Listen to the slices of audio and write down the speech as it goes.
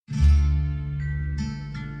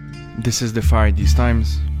This is the Fire These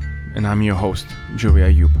Times, and I'm your host, Joey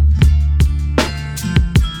Ayoub.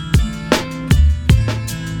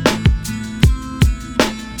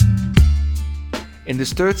 In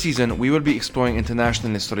this third season, we will be exploring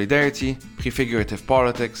internationalist solidarity, prefigurative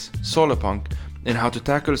politics, solarpunk, and how to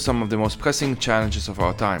tackle some of the most pressing challenges of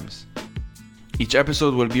our times. Each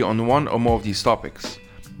episode will be on one or more of these topics.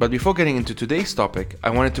 But before getting into today's topic, I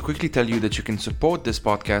wanted to quickly tell you that you can support this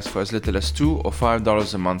podcast for as little as $2 or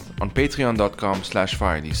 $5 a month on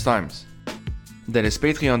patreon.com/firethesetimes. That is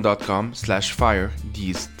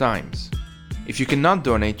patreon.com/firethesetimes. If you cannot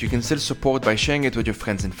donate, you can still support by sharing it with your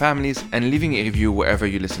friends and families and leaving a review wherever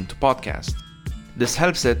you listen to podcasts. This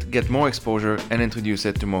helps it get more exposure and introduce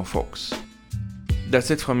it to more folks. That's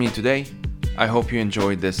it from me today. I hope you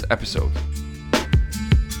enjoyed this episode.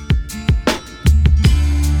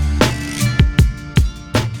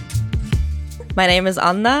 My name is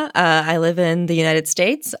Anna. I live in the United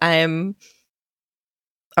States. I'm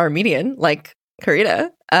Armenian, like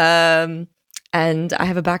Karena. And I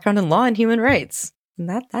have a background in law and human rights. And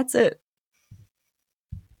that's it.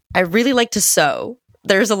 I really like to sew.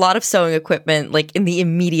 There's a lot of sewing equipment like in the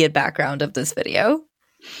immediate background of this video.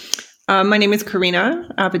 My name is Karena,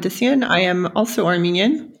 Avedissian. I am also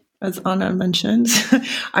Armenian, as Anna mentioned.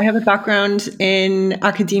 I have a background in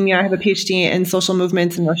academia. I have a PhD in social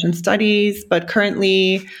movements and Russian studies, but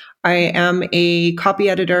currently I am a copy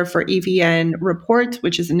editor for AVN Report,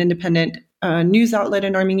 which is an independent news outlet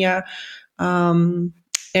in Armenia. And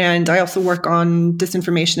I also work on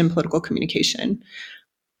disinformation and political communication.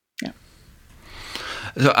 Yeah.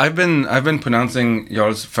 So I've been pronouncing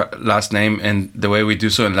y'all's last name in the way we do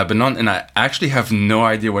so in Lebanon, and I actually have no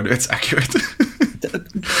idea whether it's accurate.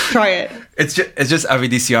 Try it. It's just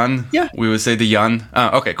Avedissian. Yeah. We would say the yan.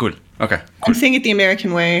 Okay, cool. Okay. Cool. I'm saying it the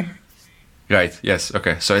American way. Right. Yes.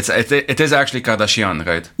 Okay. So it is actually Kardashian,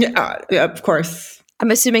 right? Yeah. Yeah. Of course.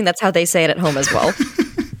 I'm assuming that's how they say it at home as well.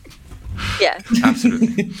 Yeah.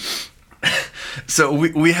 Absolutely. So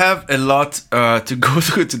we have a lot to go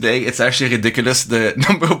through today. It's actually ridiculous, the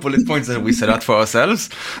number of bullet points that we set out for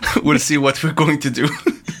ourselves. We'll see what we're going to do.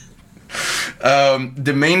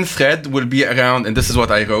 The main thread will be around, and this is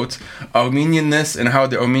what I wrote, Armenian-ness and how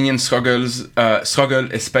the Armenian struggle,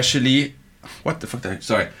 especially... What the fuck did I...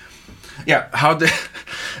 Sorry. Yeah, how the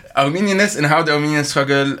Armenian-ness and how the Armenian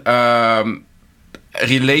struggle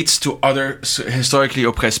relates to other historically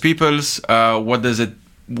oppressed peoples. How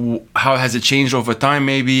has it changed over time,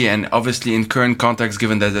 maybe, and obviously in current context,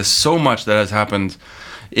 given that there's so much that has happened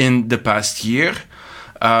in the past year.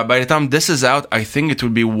 By the time this is out, I think it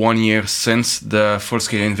will be 1 year since the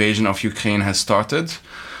full-scale invasion of Ukraine has started.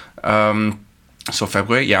 So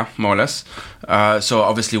February, yeah, more or less. So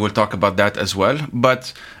obviously we'll talk about that as well.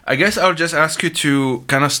 But I guess I'll just ask you to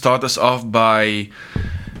kind of start us off by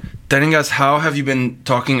telling us how have you been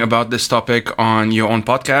talking about this topic on your own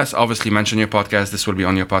podcast. Obviously mention your podcast. This will be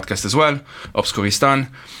on your podcast as well. Obscuristan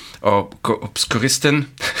or Obscuristan.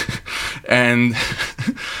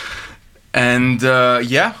 And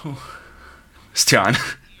yeah, Stian.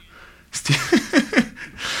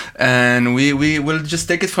 And we will just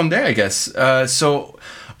take it from there, I guess. So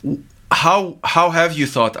how have you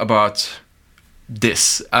thought about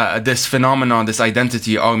this phenomenon, this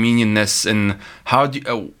identity, Armenian-ness, and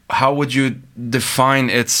how would you define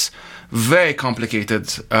its very complicated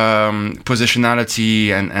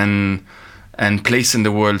positionality and place in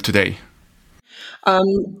the world today?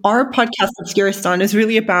 Our podcast, Obscuristan, is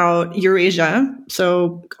really about Eurasia.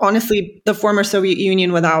 So honestly, the former Soviet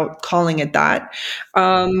Union without calling it that.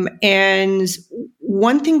 And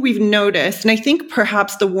one thing we've noticed, and I think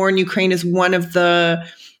perhaps the war in Ukraine is one of the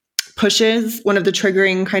pushes, one of the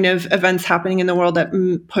triggering kind of events happening in the world that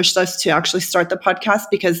pushed us to actually start the podcast,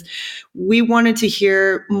 because we wanted to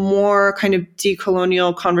hear more kind of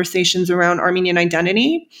decolonial conversations around Armenian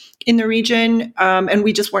identity in the region. And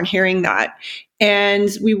we just weren't hearing that. And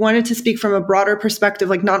we wanted to speak from a broader perspective,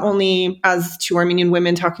 like not only as two Armenian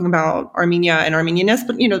women talking about Armenia and Armenian-ness,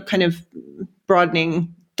 but, kind of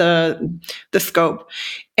broadening the scope.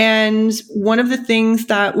 And one of the things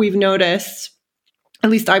that we've noticed, at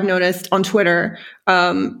least I've noticed on Twitter,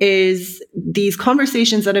 is these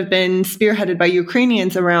conversations that have been spearheaded by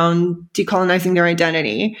Ukrainians around decolonizing their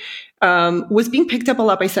identity was being picked up a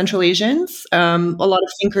lot by Central Asians, a lot of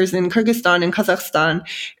thinkers in Kyrgyzstan and Kazakhstan.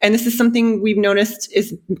 And this is something we've noticed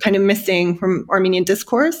is kind of missing from Armenian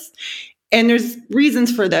discourse. And there's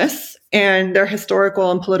reasons for this, and they're historical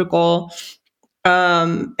and political,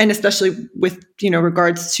 and especially with,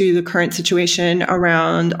 regards to the current situation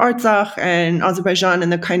around Artsakh and Azerbaijan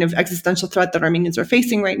and the kind of existential threat that Armenians are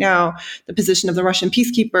facing right now, the position of the Russian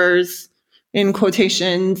peacekeepers, in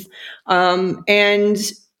quotations.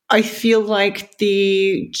 And I feel like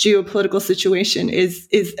the geopolitical situation is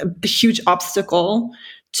a huge obstacle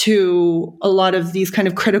to a lot of these kind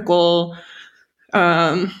of critical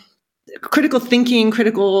thinking,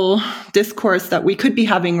 critical discourse that we could be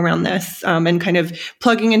having around this, and kind of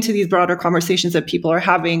plugging into these broader conversations that people are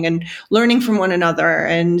having and learning from one another,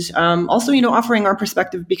 and also, offering our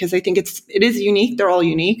perspective, because I think it is unique. They're all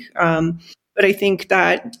unique. But I think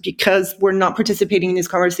that because we're not participating in these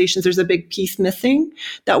conversations, there's a big piece missing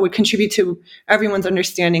that would contribute to everyone's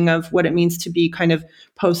understanding of what it means to be kind of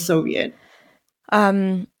post-Soviet.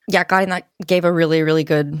 Yeah, Karena gave a really, really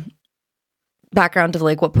good background of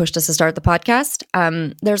like what pushed us to start the podcast.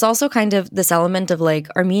 There's also kind of this element of like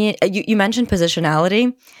Armenian. You mentioned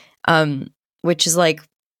positionality, which is like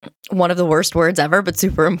one of the worst words ever, but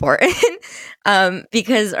super important,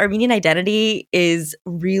 because Armenian identity has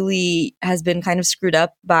been kind of screwed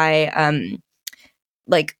up by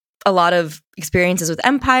like a lot of experiences with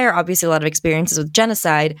empire, obviously a lot of experiences with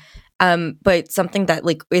genocide. But something that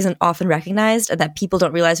like isn't often recognized and that people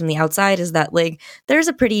don't realize from the outside is that like there's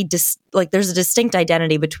a there's a distinct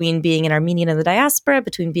identity between being an Armenian in the diaspora,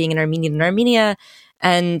 between being an Armenian in Armenia,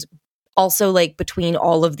 and also like between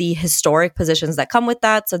all of the historic positions that come with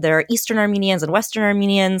that. So there are Eastern Armenians and Western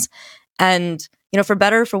Armenians, and for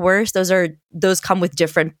better or for worse, those come with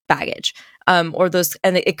different baggage, and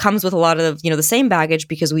it comes with a lot of the same baggage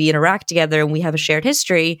because we interact together and we have a shared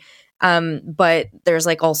history. But there's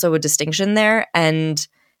like also a distinction there, and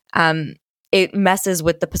it messes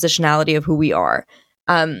with the positionality of who we are.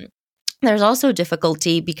 There's also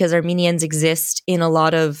difficulty because Armenians exist in a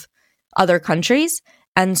lot of other countries,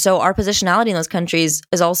 and so our positionality in those countries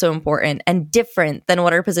is also important and different than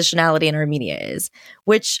what our positionality in Armenia is,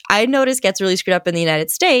 which I notice gets really screwed up in the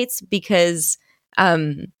United States because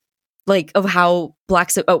like of how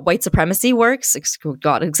white supremacy works.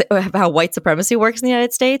 How white supremacy works in the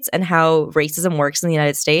United States and how racism works in the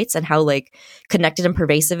United States and how like connected and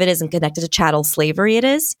pervasive it is and connected to chattel slavery it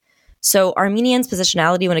is. So Armenians'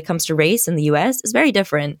 positionality when it comes to race in the US is very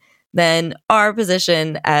different than our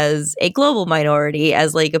position as a global minority,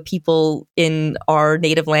 as like a people in our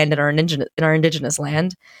native land and our indigenous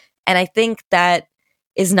land. And I think that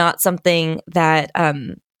is not something that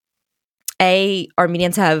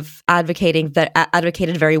Armenians have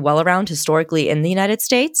advocated very well around historically in the United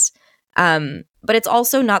States, but it's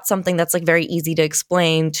also not something that's like very easy to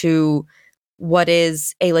explain to what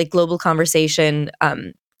is a like global conversation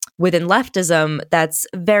within leftism that's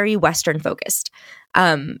very Western focused,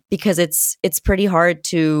 because it's pretty hard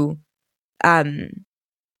to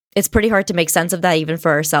make sense of that even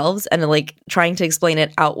for ourselves, and like trying to explain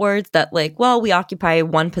it outwards that like, well, we occupy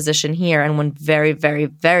one position here and one very, very,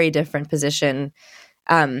 very different position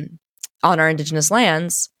on our indigenous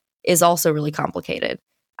lands is also really complicated,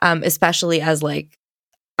 especially as like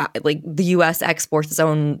the U.S. exports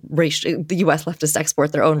the U.S. leftists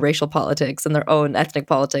export their own racial politics and their own ethnic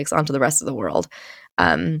politics onto the rest of the world.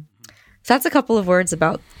 So that's a couple of words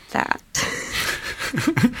about that.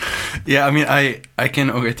 Yeah, I mean, I can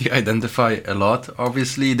already identify a lot.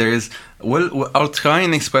 Obviously, I'll try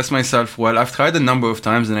and express myself well. I've tried a number of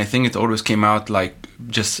times, and I think it always came out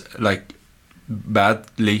just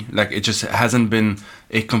badly. Like, it just hasn't been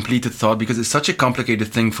a completed thought because it's such a complicated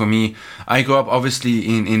thing for me. I grew up, obviously,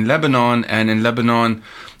 in Lebanon, and in Lebanon,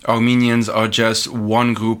 Armenians are just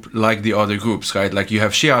one group like the other groups, right? Like you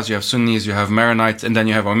have Shias, you have Sunnis, you have Maronites, and then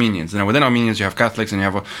you have Armenians. And then within Armenians, you have Catholics, and you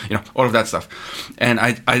have, all of that stuff. And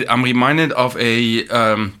I'm reminded of a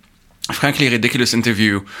frankly ridiculous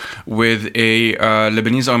interview with a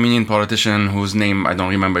Lebanese Armenian politician whose name I don't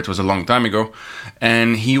remember. It was a long time ago.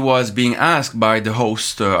 And he was being asked by the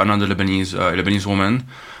host, another Lebanese woman,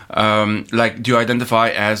 do you identify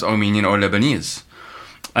as Armenian or Lebanese?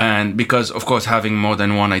 And because, of course, having more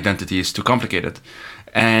than one identity is too complicated.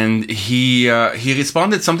 And he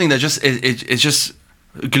responded something that it's just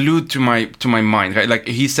glued to my mind, right? Like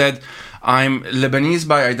he said, I'm Lebanese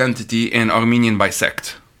by identity and Armenian by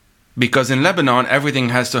sect. Because in Lebanon, everything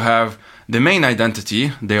has to have the main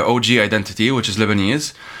identity, their OG identity, which is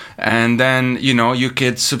Lebanese. And then, you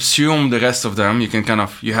could subsume the rest of them. You can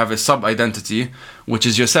you have a sub-identity, which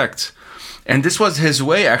is your sect. And this was his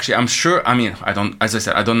way, actually. I'm sure, I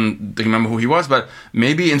don't remember who he was, but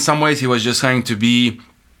maybe in some ways he was just trying to be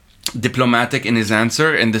diplomatic in his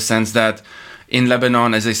answer, in the sense that in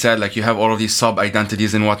Lebanon, as I said, you have all of these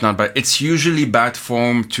sub-identities and whatnot, but it's usually bad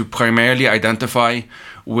form to primarily identify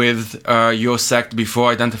with your sect before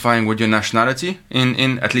identifying with your nationality,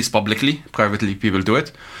 in at least publicly. Privately, people do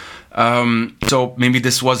it. So maybe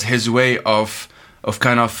this was his way of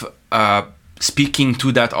speaking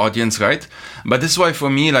to that audience, right? But this is why for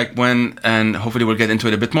me, like and hopefully we'll get into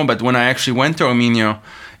it a bit more, but when I actually went to Armenia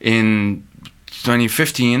in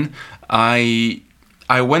 2015,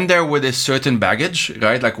 I went there with a certain baggage,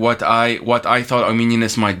 right? Like what I thought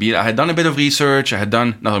Armenian-ness might be. I had done a bit of research. I had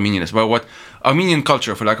done, not Armenian-ness, but what Armenian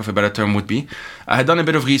culture, for lack of a better term, would be. I had done a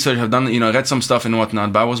bit of research. I've done, read some stuff and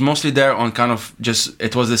whatnot, but I was mostly there on kind of just,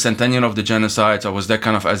 it was the centennial of the genocide. So I was there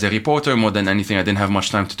kind of as a reporter more than anything. I didn't have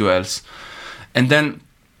much time to do else. And then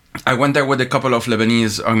I went there with a couple of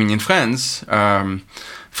Lebanese Armenian friends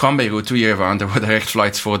from Beirut to Yerevan. There were direct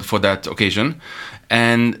flights for that occasion.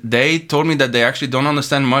 And they told me that they actually don't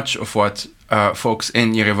understand much of what folks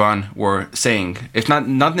in Yerevan were saying. It's not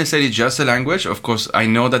necessarily just the language. Of course, I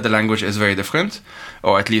know that the language is very different,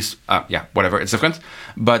 or at least, whatever, it's different.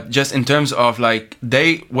 But just in terms of like,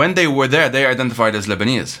 when they were there, they identified as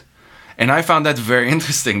Lebanese. And I found that very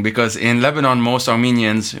interesting because in Lebanon, most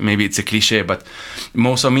Armenians, maybe it's a cliche, but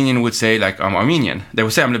most Armenian would say like, I'm Armenian. They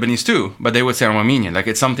would say I'm Lebanese too, but they would say I'm Armenian. Like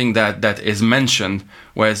it's something that is mentioned.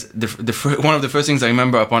 Whereas one of the first things I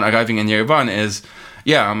remember upon arriving in Yerevan is,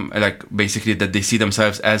 like basically that they see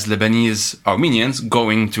themselves as Lebanese Armenians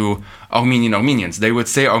going to Armenian Armenians. They would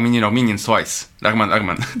say Armenian Armenians twice.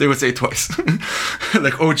 Arman. They would say it twice.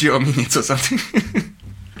 Like OG Armenians or something.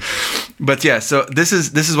 But yeah, so this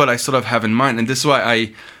is what I sort of have in mind, and this is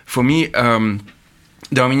why for me, the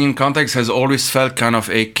Armenian context has always felt kind of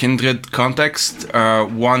a kindred context,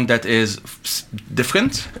 one that is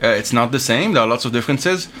different. It's not the same. There are lots of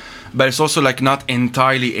differences, but it's also like not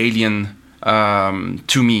entirely alien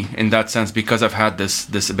to me in that sense because I've had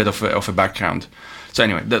this a bit of a background. So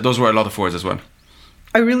anyway, those were a lot of words as well.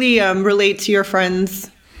 I really relate to your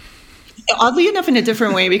friends. Oddly enough, in a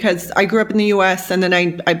different way, because I grew up in the US and then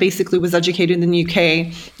I basically was educated in the UK,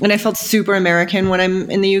 and I felt super American when I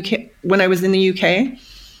was in the UK.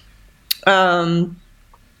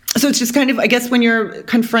 So it's just kind of, I guess, when you're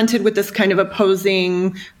confronted with this kind of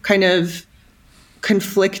opposing, kind of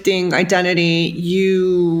conflicting identity,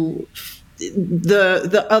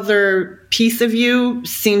 the other piece of you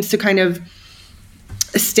seems to kind of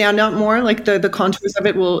stand out more. Like the contours of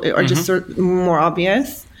it are just sort of more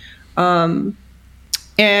obvious. And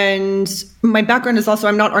my background is also,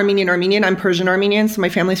 I'm not Armenian, I'm Persian Armenian. So my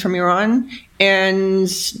family's from Iran, and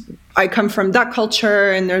I come from that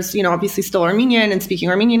culture, and there's, obviously still Armenian and speaking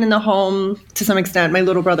Armenian in the home to some extent. My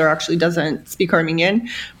little brother actually doesn't speak Armenian,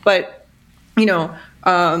 but,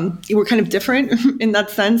 we're kind of different in that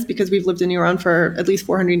sense because we've lived in Iran for at least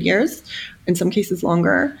 400 years, in some cases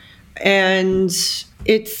longer. And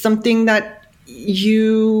it's something that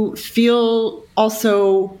you feel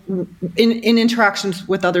also in interactions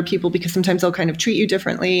with other people, because sometimes they'll kind of treat you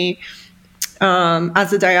differently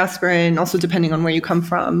as a diasporan, also depending on where you come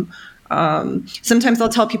from. Sometimes I'll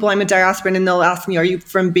tell people I'm a diasporan and they'll ask me, are you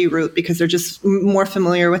from Beirut? Because they're just more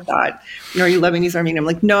familiar with that. Are you Lebanese Armenian? I'm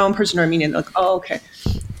like, no, I'm Persian Armenian. They're like, oh, okay.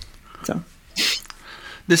 So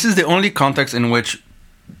this is the only context in which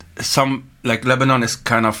Lebanon is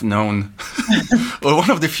kind of known, or one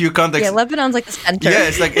of the few contexts. Yeah, Lebanon's like the center. Yeah,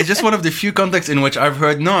 it's just one of the few contexts in which I've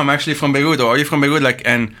heard, no, I'm actually from Beirut, or are you from Beirut?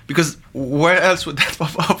 And because where else would that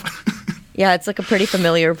pop up? Yeah, it's like a pretty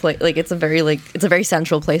familiar place. Like it's a very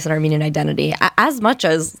central place in Armenian identity, as much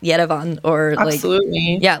as Yerevan or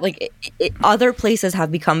absolutely. Other places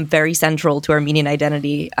have become very central to Armenian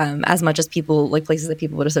identity, as much as places that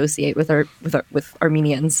people would associate with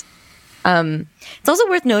Armenians. It's also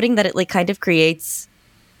worth noting that it kind of creates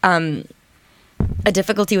a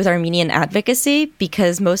difficulty with Armenian advocacy,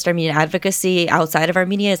 because most Armenian advocacy outside of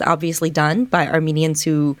Armenia is obviously done by Armenians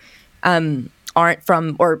who aren't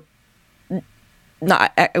from, or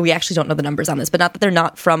not. We actually don't know the numbers on this, but not that they're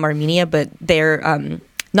not from Armenia, but they're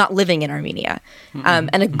not living in Armenia,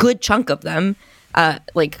 and a good chunk of them,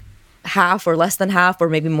 like half or less than half, or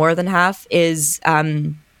maybe more than half,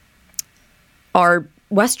 are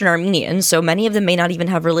Western Armenians, so many of them may not even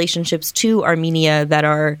have relationships to Armenia that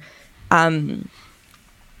are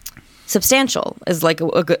substantial, is like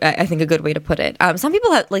I think a good way to put it. Some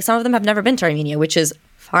people some of them have never been to Armenia, which is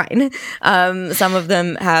fine. Some of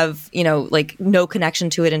them have, no connection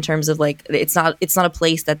to it in terms of it's not a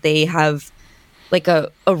place that they have like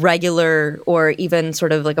a regular or even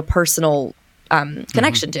sort of like a personal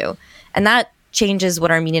connection to. And that changes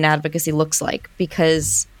what Armenian advocacy looks like,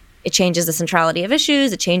 because it changes the centrality of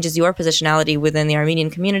issues. It changes your positionality within the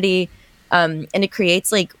Armenian community. And it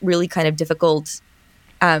creates really kind of difficult,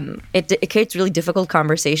 it creates really difficult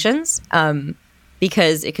conversations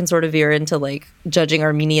because it can sort of veer into judging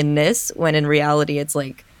Armenian-ness, when in reality it's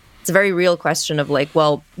it's a very real question of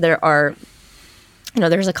there are,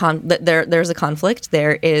 there's a conflict.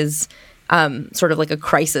 There is sort of like a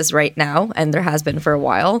crisis right now, and there has been for a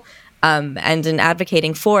while. And in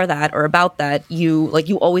advocating for that or about that, you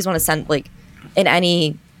always want to send, like, in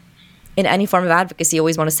any form of advocacy, you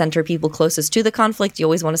always want to center people closest to the conflict. You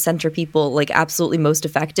always want to center people like absolutely most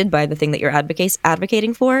affected by the thing that you're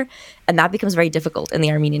advocating for. And that becomes very difficult in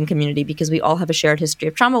the Armenian community because we all have a shared history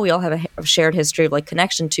of trauma. We all have a shared history of like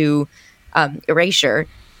connection to erasure.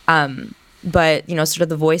 But, you know, sort of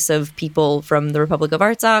the voice of people from the Republic of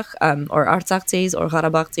Artsakh or Artsakhtsis or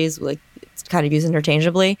Gharabakhtis, like it's kind of used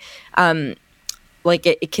interchangeably. Like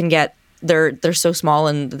it can get, they're so small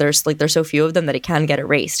and there's so few of them that it can get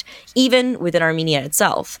erased, even within Armenia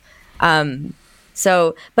itself.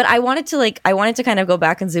 But I wanted to kind of go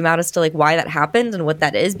back and zoom out as to like why that happened and what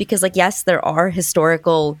that is, because like, yes, there are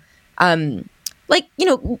historical, like, you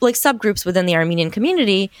know, like subgroups within the Armenian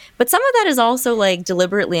community, but some of that is also like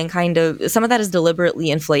deliberately some of that is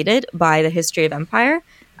deliberately inflated by the history of empire.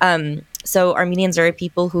 So Armenians are a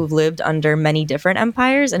people who've lived under many different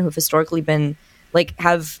empires and who've historically been like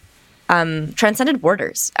have transcended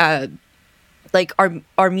borders. Like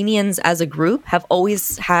Armenians as a group have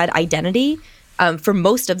always had identity for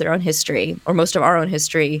most of their own history, or most of our own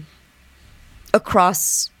history,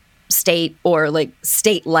 across state or like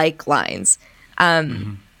state-like lines.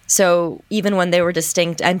 So even when they were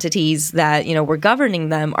distinct entities that, you know, were governing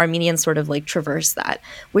them, Armenians sort of like traversed that,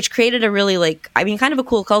 which created a really like, I mean, kind of a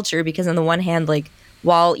cool culture, because on the one hand, like,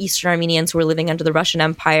 while Eastern Armenians who were living under the Russian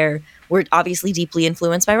Empire were obviously deeply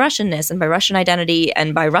influenced by Russianness and by Russian identity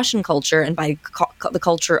and by Russian culture and by the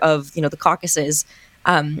culture of, you know, the Caucasus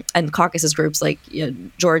and Caucasus groups like, you know,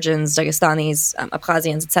 Georgians, Dagestanis,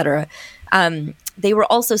 Abkhazians, etc. They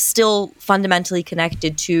were also still fundamentally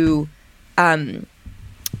connected to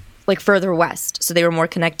like further west. So they were more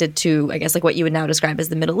connected to, I guess, like what you would now describe as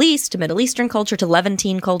the Middle East, to Middle Eastern culture, to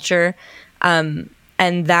Levantine culture.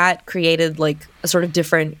 And that created like a sort of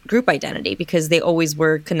different group identity because they always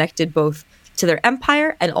were connected both to their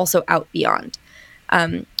empire and also out beyond,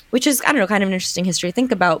 which is, I don't know, kind of an interesting history to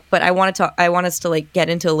think about. But I want us to like get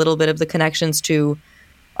into a little bit of the connections to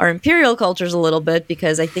our imperial cultures a little bit,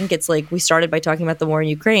 because I think it's like we started by talking about the war in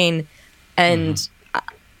Ukraine, and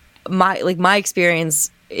my experience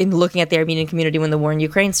in looking at the Armenian community when the war in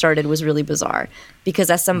Ukraine started was really bizarre, because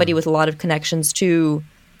as somebody with a lot of connections to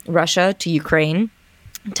Russia, to Ukraine,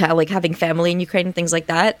 to like having family in Ukraine and things like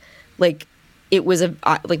that, like it was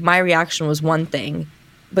like my reaction was one thing,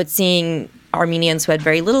 but seeing Armenians who had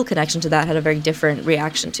very little connection to that had a very different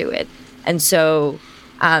reaction to it. And so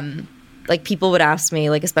like people would ask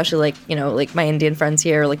me, like especially like, you know, like my Indian friends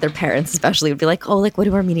here, like their parents especially would be like, oh, like what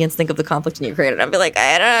do Armenians think of the conflict in Ukraine? And I'd be like,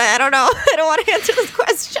 I don't know. I don't want to answer this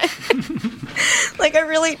question. Like I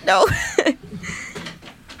really know.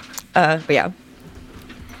 But yeah.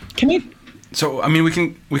 Can you? So, I mean, we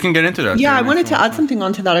can get into that. Yeah, I wanted to add something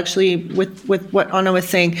onto that actually with what Anna was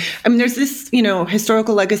saying. I mean, there's this, you know,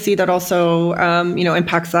 historical legacy that also, you know,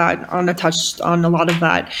 impacts that. Anna touched on a lot of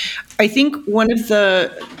that. I think one of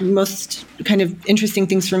the most kind of interesting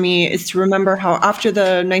things for me is to remember how after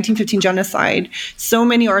the 1915 genocide, so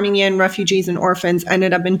many Armenian refugees and orphans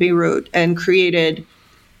ended up in Beirut and created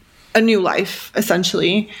a new life,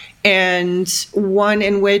 essentially, and one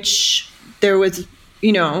in which there was,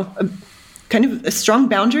 you know, kind of a strong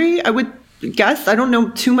boundary, I would guess. I don't know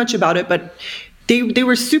too much about it, but they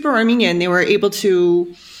were super Armenian. They were able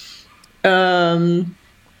to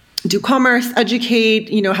do commerce,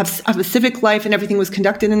 educate, you know, have a civic life, and everything was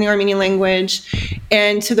conducted in the Armenian language.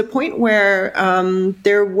 And to the point where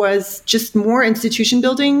there was just more institution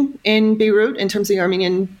building in Beirut in terms of the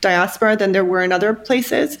Armenian diaspora than there were in other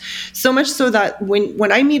places. So much so that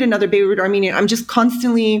when I meet another Beirut Armenian, I'm just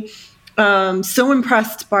constantly so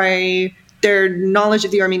impressed by their knowledge of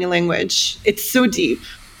the Armenian language. It's so deep,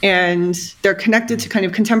 and they're connected to kind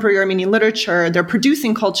of contemporary Armenian literature. They're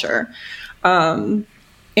producing culture. And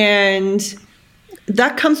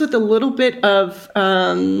that comes with a little bit of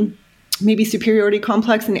maybe superiority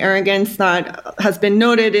complex and arrogance that has been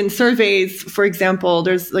noted in surveys. For example,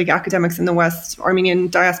 there's like academics in the West, Armenian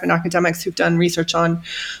diaspora academics who've done research on,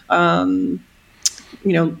 you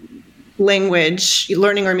know, language,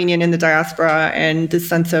 learning Armenian in the diaspora, and this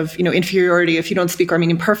sense of, you know, inferiority if you don't speak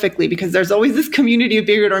Armenian perfectly, because there's always this community of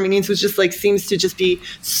Beirut Armenians who just like seems to just be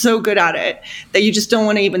so good at it that you just don't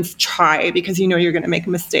want to even try because you know you're going to make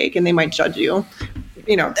a mistake and they might judge you.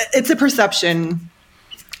 You know, it's a perception.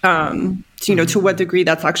 You know, to what degree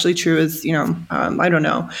that's actually true is, you know, I don't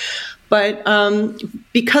know. But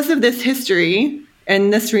because of this history,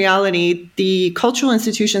 And this reality, the cultural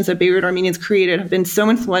institutions that Beirut Armenians created have been so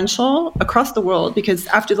influential across the world, because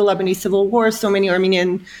after the Lebanese Civil War, so many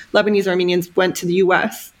Lebanese Armenians went to the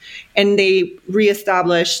US and they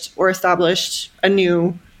reestablished or established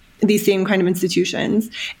anew these same kind of institutions.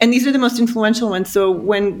 And these are the most influential ones. So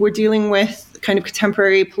when we're dealing with kind of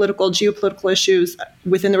contemporary geopolitical issues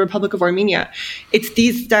within the Republic of Armenia, it's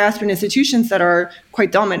these diaspora institutions that are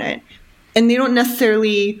quite dominant. And they don't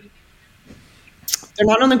necessarily, they're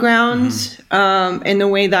not on the ground in the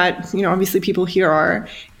way that, obviously people here are.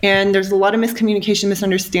 And there's a lot of miscommunication,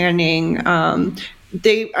 misunderstanding. I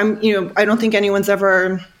don't think anyone's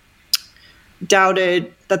ever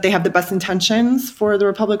doubted that they have the best intentions for the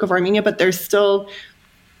Republic of Armenia, but there's still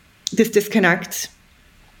this disconnect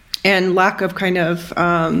and lack of kind of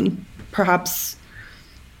perhaps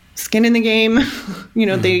skin in the game.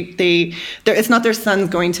 It's not their sons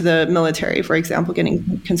going to the military, for example,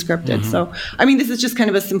 getting conscripted. So, this is just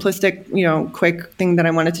kind of a simplistic, quick thing that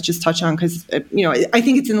I wanted to just touch on, because, I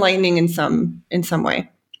think it's enlightening in some way.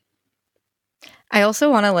 I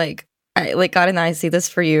also want to Karena, I see this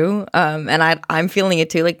for you, and I'm feeling it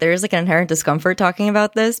too. There is an inherent discomfort talking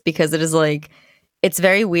about this, because it is it's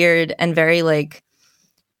very weird and very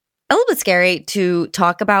a little bit scary to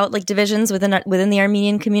talk about divisions within the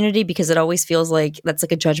Armenian community, because it always feels like that's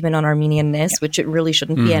a judgment on Armenian-ness, which it really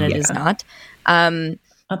shouldn't be, and it is not.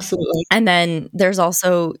 Absolutely. And then there's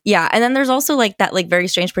also that very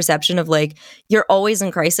strange perception of you're always in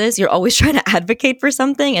crisis, you're always trying to advocate for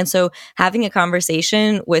something, and so having a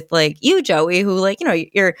conversation with you, Joey, who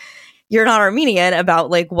you're not Armenian, about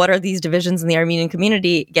what are these divisions in the Armenian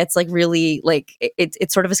community, gets really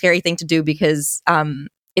it's sort of a scary thing to do, because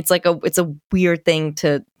it's a weird thing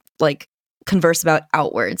to converse about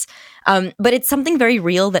outwards. But it's something very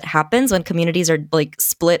real that happens when communities are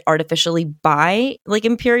split artificially by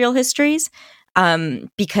imperial histories.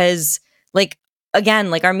 Because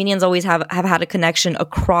again, Armenians always have had a connection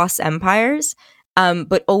across empires.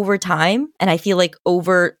 But over time, and I feel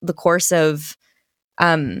over the course of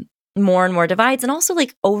more and more divides, and also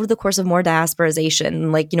over the course of more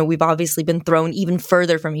diasporization, we've obviously been thrown even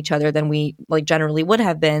further from each other than we generally would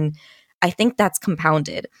have been. I think that's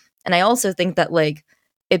compounded. And I also think that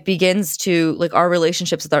it begins to our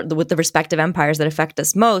relationships with the respective empires that affect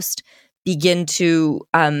us most begin to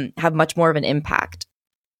have much more of an impact.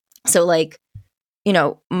 So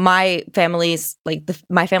my family's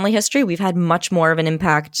my family history, we've had much more of an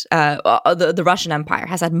impact. The Russian Empire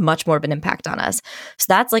has had much more of an impact on us. So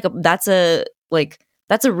that's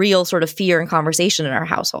a real sort of fear and conversation in our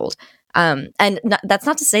household. That's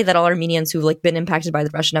not to say that all Armenians who've been impacted by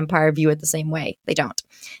the Russian Empire view it the same way. They don't.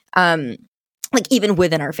 Even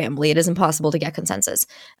within our family, it is impossible to get consensus.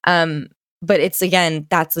 But it's, again,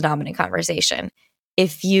 that's the dominant conversation.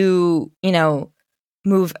 If you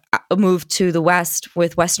move to the West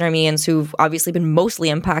with Western Armenians who've obviously been mostly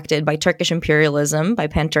impacted by Turkish imperialism, by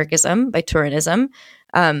Pan-Turkism, by Turanism,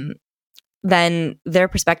 then their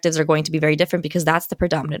perspectives are going to be very different, because that's the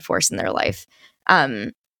predominant force in their life.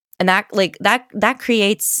 And that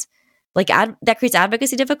creates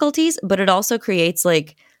advocacy difficulties, but it also creates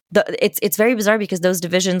it's very bizarre, because those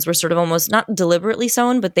divisions were sort of almost not deliberately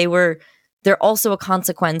sown, but they're also a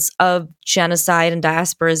consequence of genocide and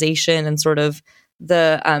diasporization and sort of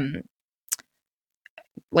the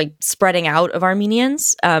spreading out of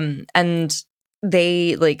Armenians, and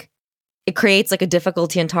they it creates a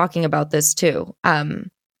difficulty in talking about this too,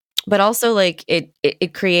 but also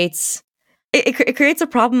it creates a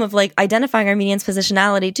problem of identifying Armenians'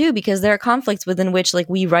 positionality too, because there are conflicts within which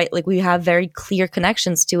we have very clear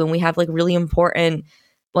connections to, and we have really important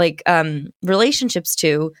relationships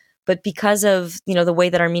to. But because of the way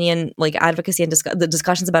that Armenian advocacy and the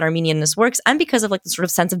discussions about Armenian-ness works, and because of the sort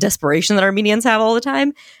of sense of desperation that Armenians have all the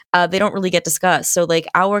time, they don't really get discussed. So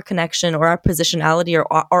our connection or our positionality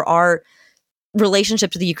or our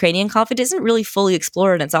relationship to the Ukrainian conflict isn't really fully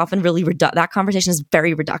explored, and it's often really that conversation is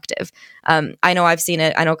very reductive. I know I've seen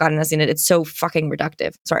it. I know Karena's seen it. It's so fucking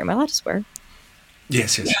reductive. Sorry, am I allowed to swear?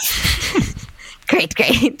 Yes. Great.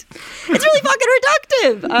 It's really fucking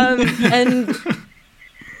reductive.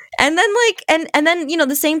 And then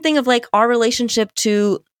the same thing of our relationship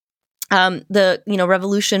to the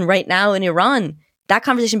revolution right now in Iran. That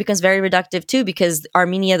conversation becomes very reductive too, because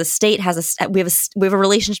Armenia, the state, we have a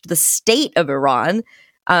relationship with the state of Iran,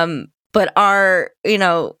 but our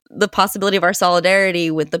the possibility of our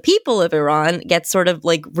solidarity with the people of Iran gets sort of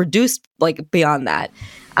reduced beyond that.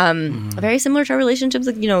 Very similar to our relationships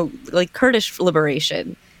with Kurdish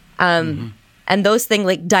liberation. And those things,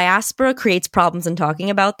 like diaspora creates problems in talking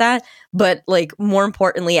about that, but like more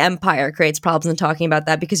importantly, empire creates problems in talking about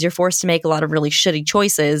that, because you're forced to make a lot of really shitty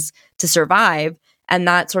choices to survive. And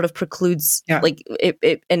that sort of precludes like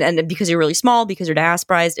it and because you're really small, because you're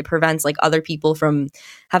diasporized, it prevents like other people from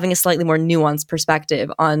having a slightly more nuanced perspective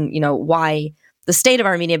on, you know, why the state of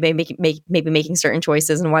Armenia may be making certain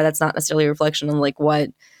choices, and why that's not necessarily a reflection on like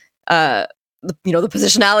what the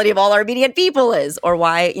positionality of all Armenian people is, or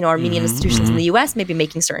why, you know, Armenian institutions in the US may be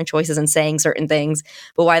making certain choices and saying certain things,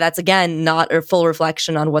 but why that's again not a full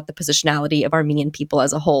reflection on what the positionality of Armenian people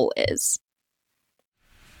as a whole is.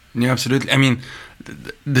 Yeah, absolutely. I mean,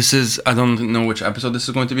 this is, I don't know which episode this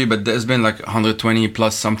is going to be, but there's been like 120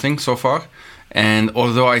 plus something so far. And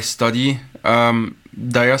although I study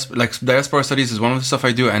diaspora studies is one of the stuff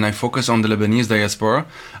I do, and I focus on the Lebanese diaspora,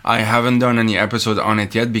 I haven't done any episode on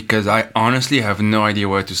it yet because I honestly have no idea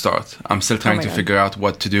where to start. I'm still trying to figure out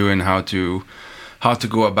what to do and how to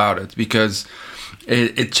go about it, because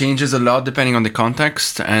it changes a lot depending on the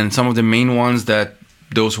context. And some of the main ones that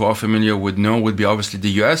those who are familiar would know would be obviously the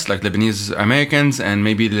US, like Lebanese Americans, and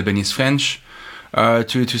maybe Lebanese French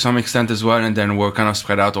to some extent as well. And then we're kind of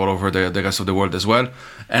spread out all over the rest of the world as well.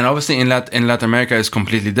 And obviously in Latin America is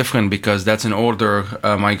completely different, because that's an older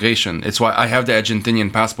migration. It's why I have the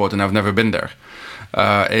Argentinian passport and I've never been there.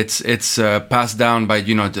 It's passed down by,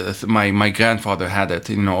 you know, my grandfather had it,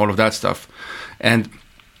 you know, all of that stuff. And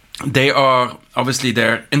they're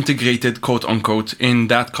integrated, quote unquote, in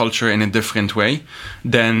that culture in a different way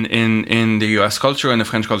than in the US culture and the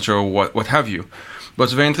French culture, or what have you.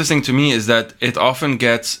 What's very interesting to me is that it often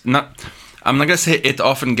gets I'm not gonna say it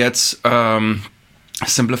often gets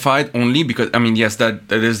simplified, only because, I mean, yes,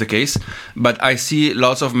 that is the case, but I see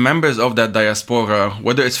lots of members of that diaspora,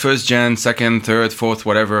 whether it's first gen, second, third, fourth,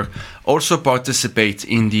 whatever, also participate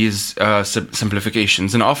in these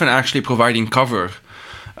simplifications, and often actually providing cover.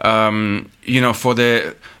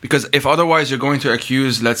 Because if otherwise you're going to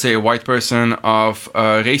accuse, let's say, a white person of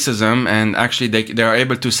racism, and actually they are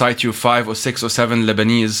able to cite you 5 or 6 or 7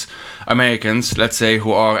 Lebanese Americans, let's say,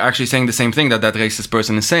 who are actually saying the same thing that racist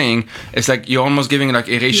person is saying, it's like you're almost giving like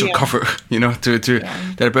a racial cover, you know, to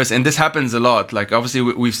that person. And this happens a lot. Like obviously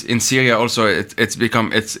we've in Syria also, it's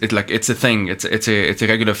a thing. It's a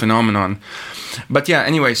regular phenomenon. But yeah,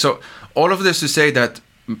 anyway, so all of this to say that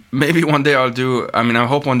maybe one day I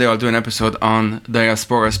hope one day I'll do an episode on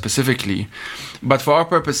diaspora specifically. But for our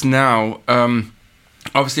purpose now,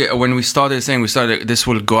 obviously when we started, this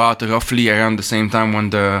will go out roughly around the same time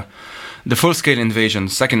when the full-scale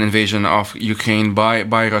second invasion of Ukraine by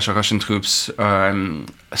Russian troops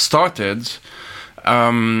started.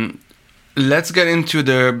 Let's get into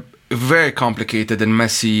the very complicated and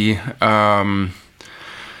messy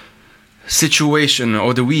situation,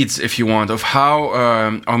 or the weeds, if you want, of how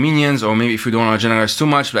Armenians, or maybe if you don't want to generalize too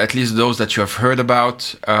much, but at least those that you have heard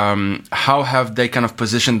about, how have they kind of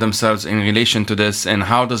positioned themselves in relation to this, and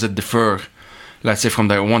how does it differ, let's say, from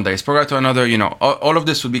one diaspora to another? You know, all of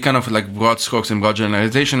this would be kind of like broad strokes and broad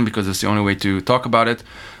generalization, because it's the only way to talk about it.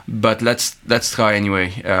 But let's try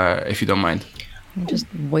anyway, if you don't mind. I'm just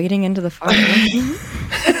wading into the fire.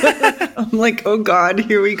 I'm like, oh God,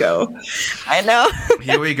 here we go. I know.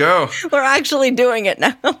 Here we go. We're actually doing it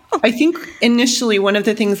now. I think initially one of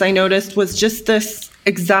the things I noticed was just this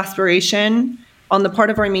exasperation on the part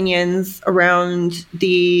of Armenians around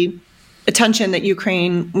the attention that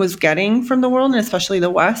Ukraine was getting from the world, and especially the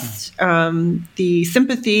West, the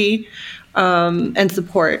sympathy and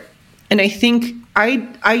support. And I think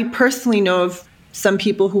I personally know of some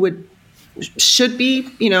people who should be,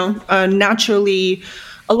 naturally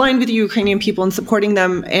aligned with the Ukrainian people and supporting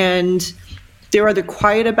them, and they're either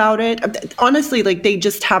quiet about it. Honestly, like they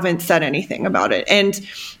just haven't said anything about it. And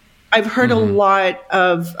I've heard a lot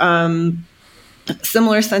of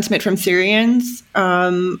similar sentiment from Syrians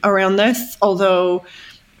around this, although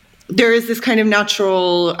there is this kind of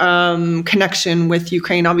natural connection with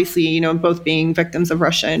Ukraine, obviously, both being victims of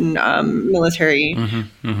Russian military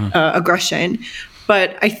aggression.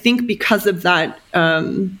 But I think because of that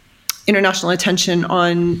international attention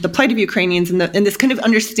on the plight of Ukrainians and this kind of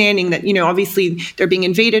understanding that, obviously they're being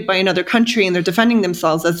invaded by another country and they're defending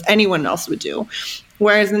themselves as anyone else would do.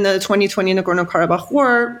 Whereas in the 2020 Nagorno-Karabakh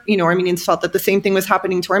war, Armenians felt that the same thing was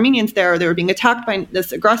happening to Armenians there. They were being attacked by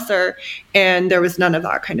this aggressor, and there was none of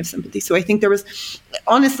that kind of sympathy. So I think there was,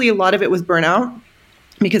 honestly, a lot of it was burnout,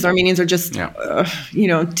 because Armenians are just,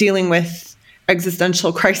 dealing with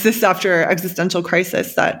existential crisis after existential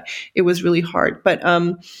crisis, that it was really hard. But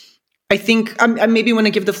I think I maybe want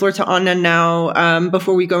to give the floor to Anna now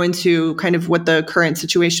before we go into kind of what the current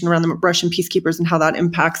situation around the Russian peacekeepers and how that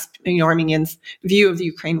impacts Armenians' view of the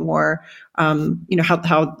Ukraine war.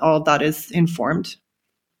 How all of that is informed.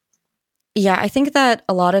 Yeah, I think that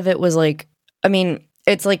a lot of it was like, I mean,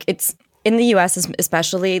 it's in the U.S.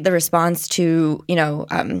 especially, the response to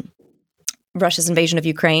Russia's invasion of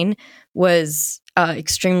Ukraine was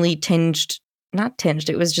extremely not tinged.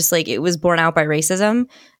 It was just like, it was borne out by racism.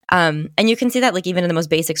 And you can see that like even in the most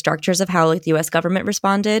basic structures of how like the U.S. government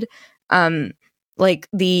responded. Like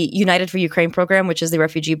the United for Ukraine program, which is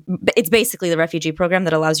it's basically the refugee program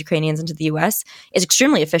that allows Ukrainians into the U.S., is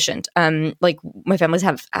extremely efficient. Like my family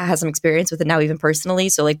has some experience with it now, even personally.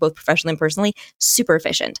 So like both professionally and personally, super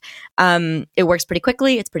efficient. It works pretty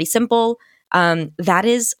quickly. It's pretty simple. That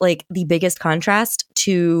is like the biggest contrast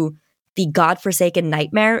to the godforsaken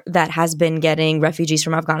nightmare that has been getting refugees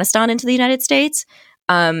from Afghanistan into the United States.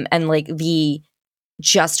 And like the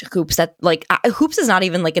just hoops that like hoops is not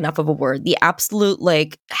even like enough of a word. The absolute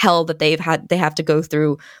like hell that they have to go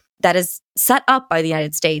through that is set up by the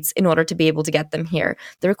United States in order to be able to get them here.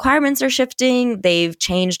 The requirements are shifting. They've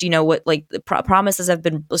changed, what like the promises have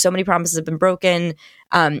been, so many promises have been broken.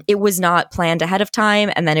 It was not planned ahead of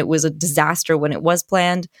time. And then it was a disaster when it was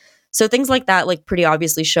planned. So things like that, like pretty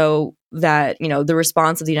obviously show that, the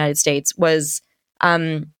response of the United States was,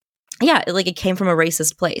 it came from a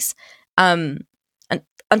racist place. And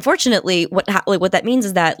unfortunately, what that means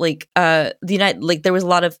is that there was a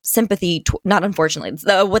lot of sympathy. Not unfortunately,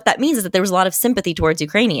 what that means is that there was a lot of sympathy towards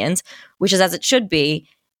Ukrainians, which is as it should be.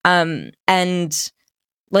 And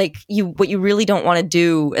like what you really don't want to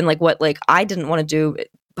do, and like what like I didn't want to do,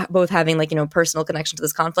 both having like personal connection to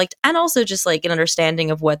this conflict and also just like an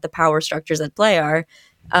understanding of what the power structures at play are.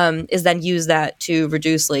 Is then use that to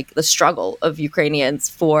reduce like the struggle of Ukrainians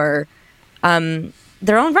for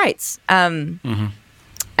their own rights.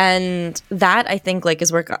 And that I think like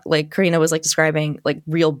is where like Karena was like describing like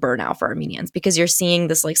real burnout for Armenians, because you're seeing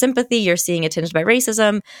this like sympathy, you're seeing it tinged by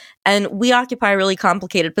racism, and we occupy a really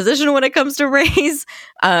complicated position when it comes to race.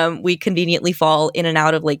 We conveniently fall in and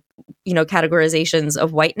out of like categorizations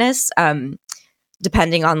of whiteness,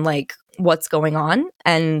 depending on like what's going on,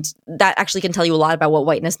 and that actually can tell you a lot about what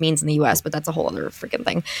whiteness means in the US, but that's a whole other freaking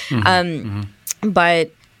thing.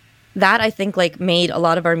 But that I think like made a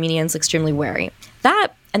lot of Armenians extremely wary.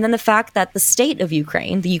 That, and then the fact that the state of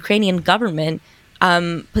Ukraine, the Ukrainian government,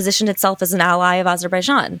 positioned itself as an ally of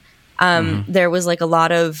Azerbaijan. There was like a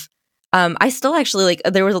lot of I still actually like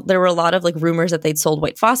there were a lot of like rumors that they'd sold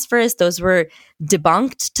white phosphorus. Those were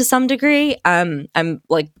debunked to some degree. I'm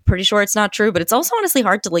like pretty sure it's not true, but it's also honestly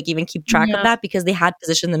hard to like even keep track of that, because they had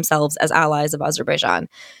positioned themselves as allies of Azerbaijan.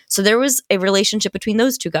 So there was a relationship between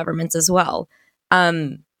those two governments as well.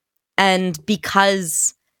 And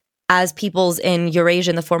because as peoples in Eurasia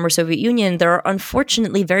and the former Soviet Union, there are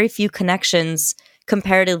unfortunately very few connections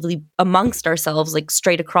comparatively amongst ourselves, like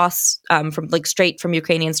straight across straight from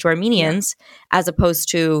Ukrainians to Armenians, as opposed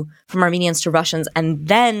to from Armenians to Russians and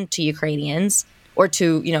then to Ukrainians, or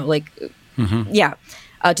to, to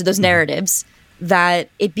those narratives, that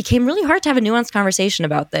it became really hard to have a nuanced conversation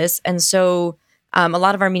about this. And so a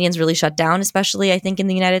lot of Armenians really shut down, especially I think in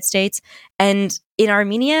the United States. And in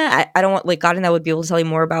Armenia, I don't want like Karena would be able to tell you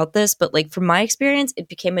more about this, but like from my experience, it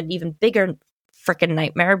became an even bigger freaking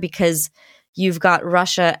nightmare, because you've got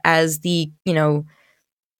Russia as the,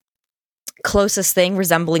 closest thing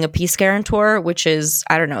resembling a peace guarantor, which is,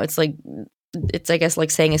 I don't know, it's I guess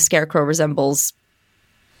like saying a scarecrow resembles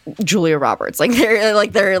Julia Roberts.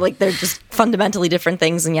 They're just fundamentally different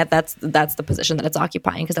things, and yet that's the position that it's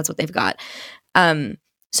occupying, because that's what they've got.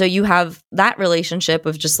 So you have that relationship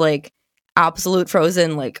of just like absolute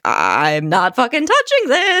frozen, like I'm not fucking touching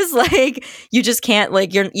this, like you just can't,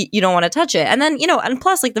 like you don't want to touch it. And then and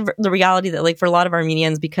plus like the reality that like for a lot of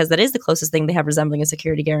Armenians, because that is the closest thing they have resembling a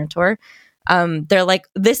security guarantor, they're like,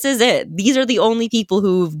 this is it, these are the only people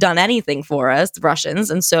who've done anything for us, the Russians.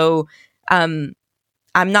 And so I'm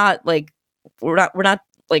not like we're not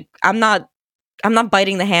like I'm not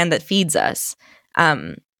biting the hand that feeds us,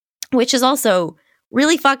 which is also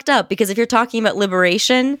really fucked up, because if you're talking about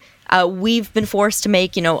liberation, we've been forced to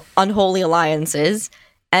make, unholy alliances.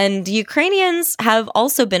 And Ukrainians have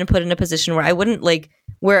also been put in a position where I wouldn't like,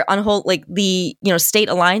 where unholy, like the, state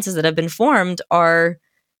alliances that have been formed are,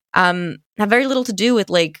 have very little to do with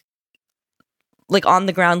like on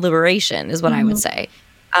the ground liberation is what I would say.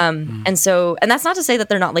 And that's not to say that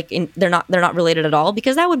they're not related at all,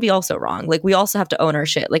 because that would be also wrong. Like, we also have to own our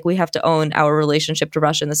shit. Like, we have to own our relationship to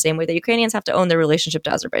Russia in the same way that Ukrainians have to own their relationship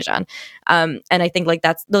to Azerbaijan. And I think like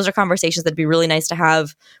those are conversations that'd be really nice to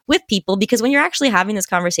have with people, because when you're actually having this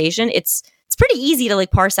conversation, it's pretty easy to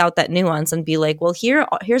like parse out that nuance and be like, well,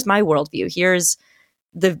 here's my worldview. Here's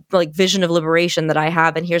the like vision of liberation that I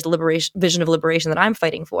have, and here's the vision of liberation that I'm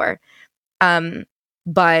fighting for.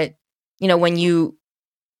 But you know, when you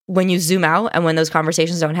zoom out and when those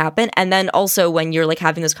conversations don't happen, and then also when you're like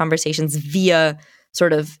having those conversations via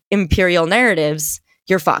sort of imperial narratives,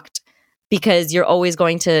 you're fucked, because you're always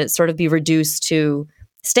going to sort of be reduced to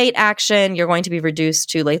state action. You're going to be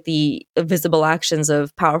reduced to like the visible actions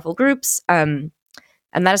of powerful groups.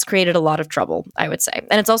 And that has created a lot of trouble, I would say.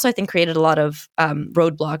 And it's also, I think, created a lot of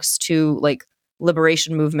roadblocks to like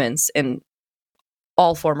liberation movements in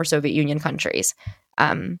all former Soviet Union countries,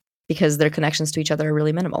 because their connections to each other are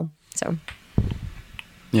really minimal. So,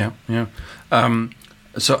 yeah.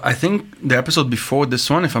 So I think the episode before this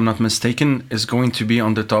one, if I'm not mistaken, is going to be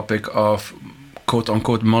on the topic of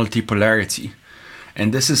quote-unquote multipolarity.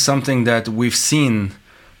 And this is something that we've seen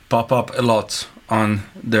pop up a lot on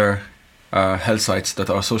their health sites that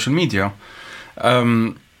are social media.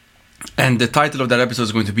 And the title of that episode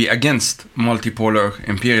is going to be Against Multipolar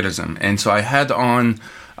Imperialism. And so I had on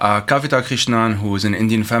Kavita Krishnan, who is an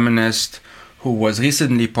Indian feminist who was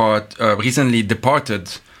recently departed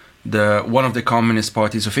one of the communist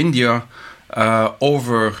parties of India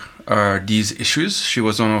over these issues. She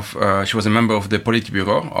was a member of the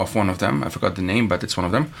Politburo of one of them. I forgot the name, but it's one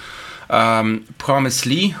of them. Promise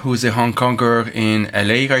Lee, who's a Hong Konger in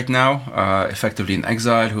LA right now, effectively in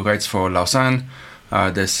exile, who writes for Lausanne,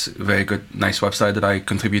 this very good, nice website that I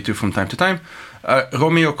contribute to from time to time.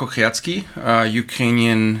 Romeo Kokriatsky,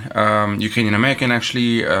 Ukrainian-American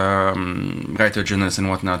actually, writer, journalist and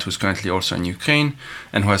whatnot, who's currently also in Ukraine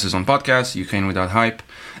and who has his own podcast, Ukraine Without Hype,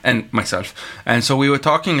 and myself. And so we were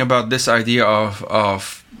talking about this idea of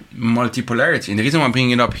multipolarity. And the reason why I'm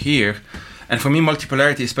bringing it up here, and for me,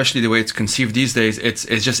 multipolarity, especially the way it's conceived these days, it's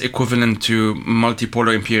just equivalent to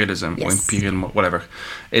multipolar imperialism, yes, or imperial, whatever.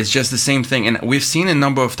 It's just the same thing. And we've seen a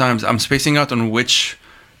number of times, I'm spacing out on which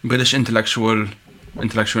British intellectual in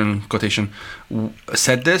quotation,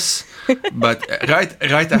 said this, but right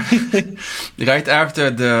after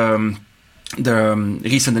the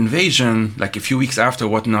recent invasion, like a few weeks after,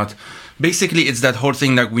 whatnot, basically it's that whole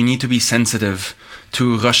thing that we need to be sensitive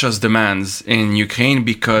to Russia's demands in Ukraine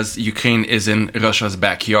because Ukraine is in Russia's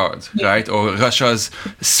backyard, right? Or Russia's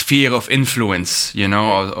sphere of influence, you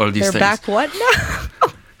know, all these things. They're back what now?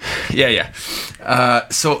 Yeah.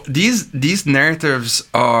 So these narratives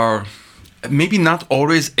are maybe not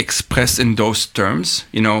always expressed in those terms.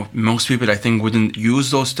 You know, most people, I think, wouldn't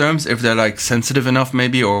use those terms if they're like sensitive enough,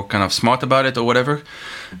 maybe, or kind of smart about it or whatever.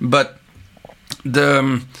 But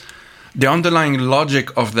the underlying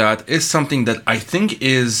logic of that is something that I think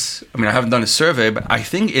is, I mean, I haven't done a survey, but I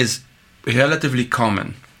think is relatively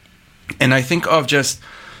common. And I think of just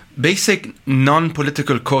basic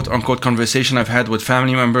non-political quote-unquote conversation I've had with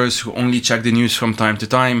family members who only check the news from time to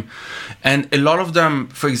time. And a lot of them,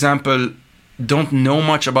 for example, don't know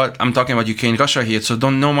much about, I'm talking about Ukraine, Russia here, so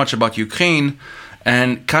don't know much about Ukraine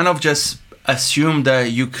and kind of just assume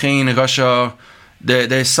that Ukraine, Russia,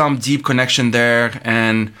 there's some deep connection there.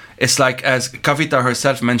 And it's like, as Kavita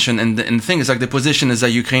herself mentioned in the thing, it's like the position is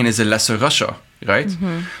that Ukraine is a lesser Russia, right?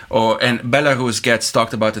 Mm-hmm. And Belarus gets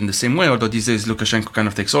talked about in the same way, although these days Lukashenko kind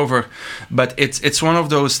of takes over. But it's one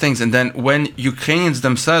of those things. And then when Ukrainians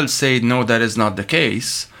themselves say, no, that is not the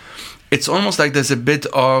case, it's almost like there's a bit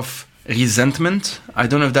of resentment. I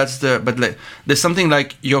don't know if that's but like, there's something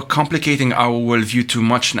like you're complicating our worldview too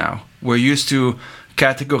much now. We're used to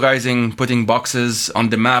categorizing, putting boxes on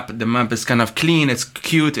the map. The map is kind of clean, it's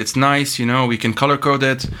cute, it's nice, you know, we can color code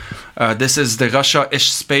it. This is the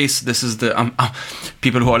Russia-ish space. This is the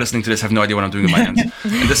people who are listening to this have no idea what I'm doing with my hands.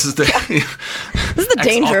 And this is the this is the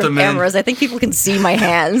danger of cameras. I think people can see my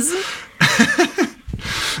hands.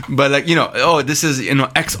 But like, you know, oh, this is, you know,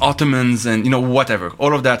 ex-Ottomans and, you know, whatever,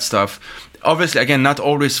 all of that stuff. Obviously, again, not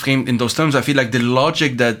always framed in those terms. I feel like the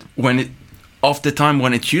logic that of the time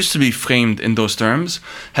when it used to be framed in those terms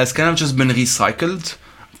has kind of just been recycled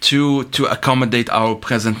to accommodate our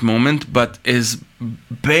present moment, but is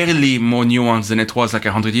barely more nuanced than it was like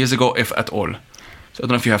 100 years ago, if at all. So I don't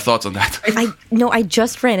know if you have thoughts on that. I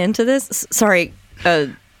just ran into this. Sorry. Go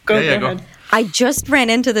ahead. I just ran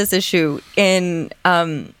into this issue in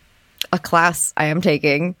a class I am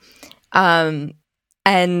taking. And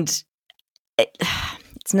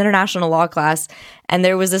it's It's an international law class, and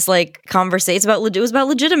there was this like conversation it was about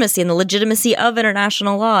legitimacy and the legitimacy of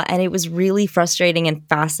international law, and it was really frustrating and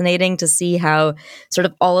fascinating to see how sort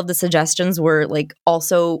of all of the suggestions were like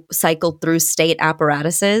also cycled through state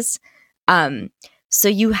apparatuses. So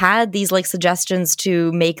you had these like suggestions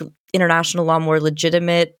to make international law more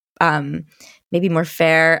legitimate, maybe more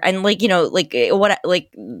fair, and like, you know, like what,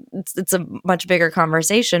 like it's a much bigger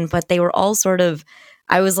conversation, but they were all sort of,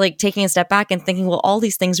 I was like taking a step back and thinking, well, all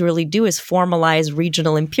these things really do is formalize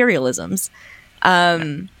regional imperialisms.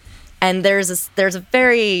 And there's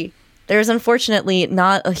unfortunately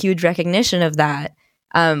not a huge recognition of that,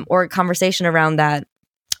 or a conversation around that.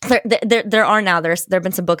 There have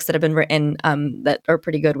been some books that have been written that are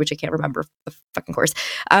pretty good, which I can't remember the fucking course,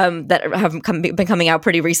 that have been coming out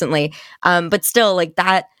pretty recently. But still, like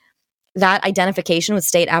that identification with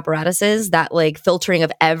state apparatuses, that like filtering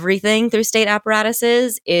of everything through state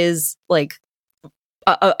apparatuses is like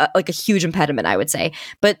a huge impediment, I would say.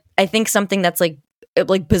 But I think something that's like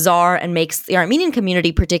bizarre and makes the Armenian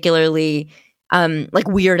community particularly like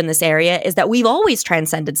weird in this area is that we've always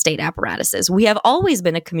transcended state apparatuses. We have always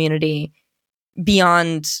been a community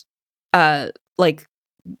beyond like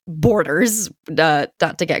borders,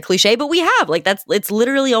 not to get cliche, but we have, like, it's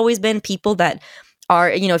literally always been people that are,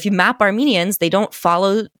 you know, if you map Armenians, they don't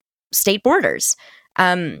follow state borders.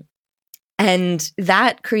 And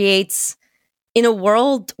that creates, in a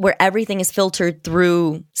world where everything is filtered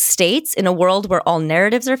through states, in a world where all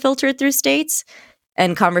narratives are filtered through states,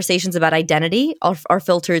 and conversations about identity are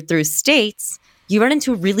filtered through states, you run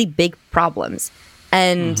into really big problems.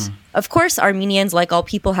 And of course, Armenians, like all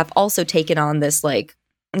people, have also taken on this like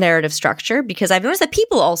narrative structure, because I've noticed that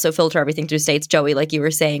people also filter everything through states. Joey, like you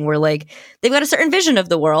were saying, where like they've got a certain vision of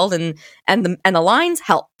the world, and the lines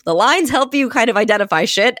help. The lines help you kind of identify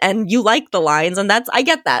shit, and you like the lines, and I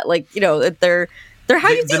get that. Like, you know, they're how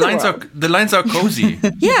you see the world. The lines are cozy.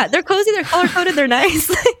 Yeah, they're cozy. They're color coded. They're nice.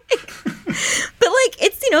 But like,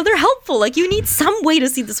 it's, you know, they're helpful. Like, you need some way to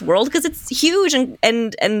see this world because it's huge, and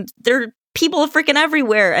there are people freaking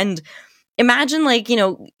everywhere. And imagine, like, you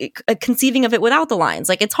know, conceiving of it without the lines.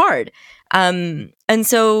 Like, it's hard. And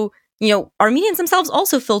so, you know, Armenians themselves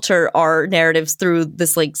also filter our narratives through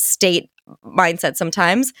this like state mindset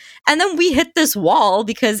sometimes, and then we hit this wall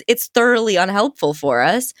because it's thoroughly unhelpful for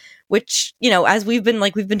us, which, you know, as we've been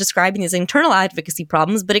describing these internal advocacy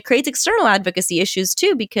problems, but it creates external advocacy issues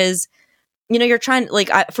too, because, you know, you're trying, like,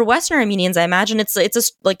 for Western Armenians, I imagine it's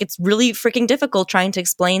really freaking difficult trying to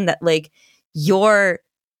explain that like your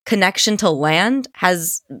connection to land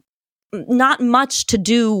has not much to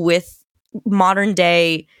do with modern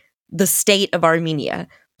day the state of Armenia.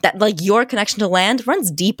 That like your connection to land runs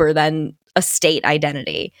deeper than a state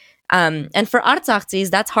identity. And for Artsaksis,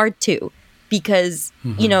 that's hard too, because,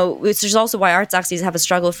 you know, which is also why Artsaksis have a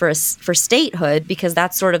struggle for statehood, because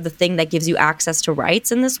that's sort of the thing that gives you access to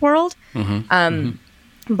rights in this world.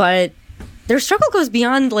 But their struggle goes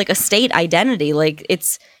beyond like a state identity. Like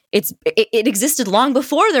it existed long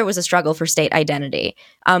before there was a struggle for state identity.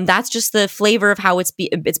 That's just the flavor of how it's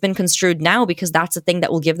been construed now, because that's the thing that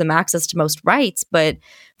will give them access to most rights. But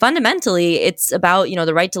fundamentally, it's about, you know,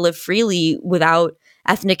 the right to live freely without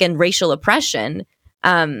ethnic and racial oppression.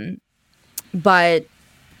 But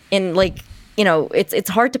in, like, you know, it's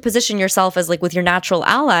hard to position yourself as like with your natural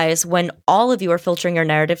allies when all of you are filtering your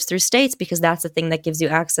narratives through states, because that's the thing that gives you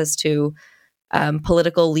access to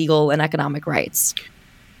political, legal, and economic rights.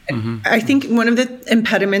 I think one of the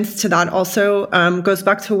impediments to that also goes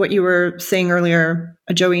back to what you were saying earlier,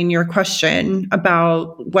 Joey, in your question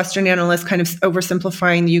about Western analysts kind of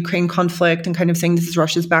oversimplifying the Ukraine conflict and kind of saying this is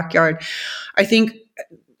Russia's backyard. I think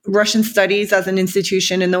Russian studies as an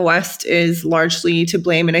institution in the West is largely to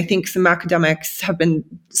blame. And I think some academics have been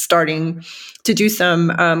starting to do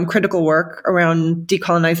some critical work around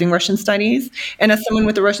decolonizing Russian studies. And as someone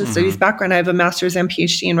with a Russian studies background, I have a master's and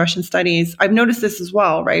PhD in Russian studies. I've noticed this as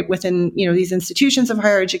well, right? Within, you know, these institutions of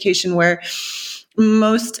higher education where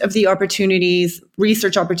most of the opportunities,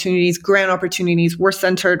 research opportunities, grant opportunities were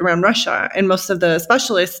centered around Russia. And most of the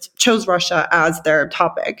specialists chose Russia as their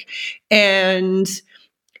topic. And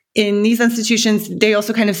in these institutions, they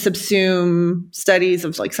also kind of subsume studies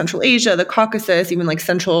of like Central Asia, the Caucasus, even like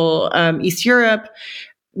Central East Europe.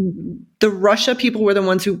 The Russia people were the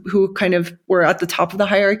ones who kind of were at the top of the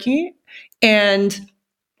hierarchy. And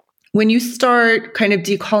when you start kind of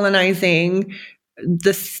decolonizing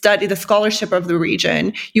the scholarship of the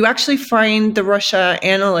region, you actually find the Russia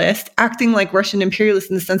analyst acting like Russian imperialists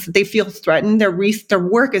in the sense that they feel threatened. Their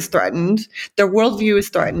work is threatened. Their worldview is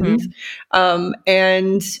threatened.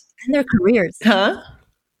 And their careers.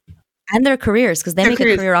 and their careers, because they make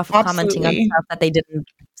a career off of commenting on absolutely. stuff that they didn't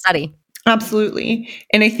study. Absolutely.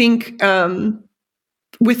 And I think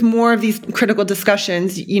with more of these critical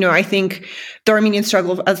discussions, I think the Armenian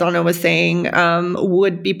struggle, as Anna was saying,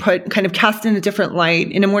 would be cast in a different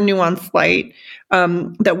light, in a more nuanced light,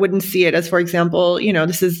 that wouldn't see it as, for example,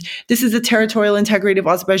 this is a territorial integrity of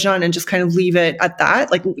Azerbaijan, and just kind of leave it at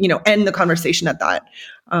that, like, end the conversation at that.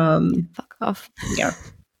 Fuck off. Yeah.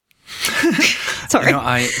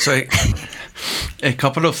 Sorry. A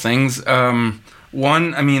couple of things.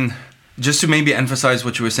 One, I mean, just to maybe emphasize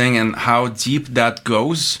what you were saying and how deep that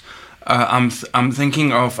goes, I'm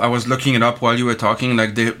thinking of, I was looking it up while you were talking,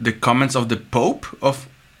 like the comments of the Pope of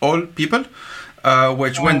all people.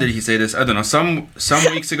 When did he say this? I don't know, some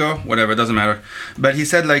weeks ago, whatever, it doesn't matter. But he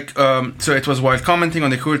said, like, so it was while commenting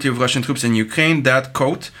on the cruelty of Russian troops in Ukraine that,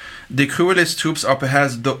 quote, "The cruelest troops are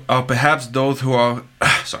perhaps those who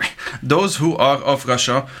are of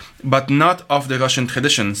Russia, but not of the Russian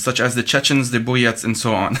traditions, such as the Chechens, the Buryats, and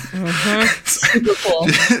so on." Super cool.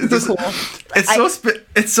 Super cool.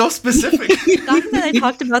 It's so specific. Document I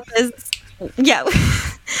talked about this. Yeah,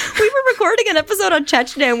 we were recording an episode on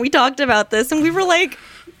Chechnya, and we talked about this, and we were like,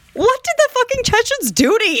 "What did the fucking Chechens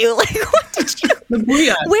do to you? Like, what did you?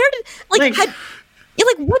 Where did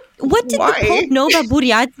what did the Pope know about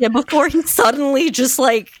Buryatia before he suddenly just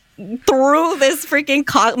like threw this freaking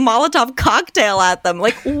Molotov cocktail at them?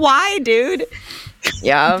 Like, why, dude?"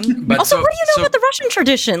 Yeah. But also, what do you know about the Russian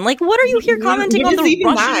tradition? Like, what are you here commenting on the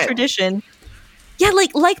Russian tradition? Yeah,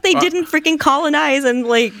 like they didn't freaking colonize and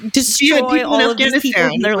like destroy all of these people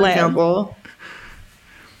in their land.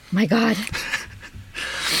 My God.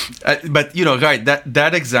 But right,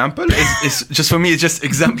 that example is just, for me, it just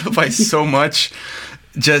exemplifies so much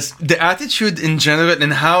just the attitude in general,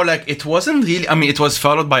 and how, like, it wasn't really, I mean, it was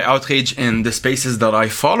followed by outrage in the spaces that I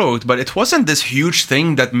followed, but it wasn't this huge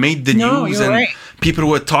thing that made the news, and people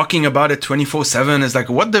were talking about it 24/7. It's like,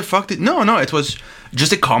 what the fuck no, it was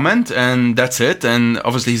just a comment, and that's it. And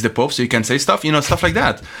obviously he's the Pope, so you can say stuff, stuff like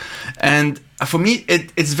that. And for me,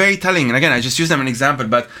 it's very telling. And again, I just use them as an example,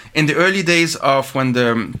 but in the early days of when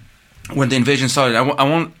the invasion started, I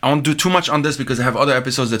won't do too much on this because I have other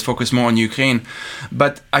episodes that focus more on Ukraine.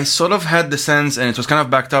 But I sort of had the sense, and it was kind of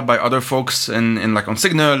backed up by other folks in like on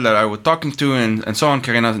Signal that I was talking to and so on.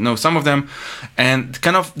 Karena knows some of them, and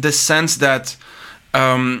kind of the sense that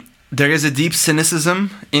there is a deep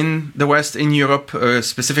cynicism in the West, in Europe,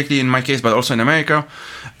 specifically in my case, but also in America,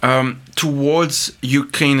 towards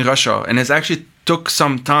Ukraine, Russia. And it's actually took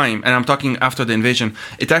some time, and I'm talking after the invasion,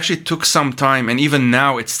 it actually took some time, and even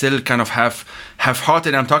now it's still kind of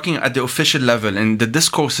half-hearted. I'm talking at the official level, and the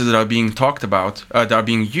discourses that are being talked about, that are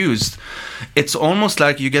being used, it's almost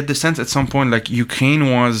like you get the sense at some point like Ukraine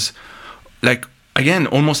was, like, again,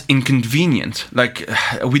 almost inconvenient. Like,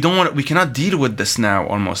 we cannot deal with this now,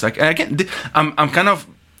 almost. Like, again, I'm kind of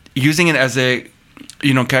using it as a,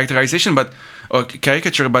 characterization, or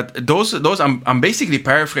caricature, but those I'm basically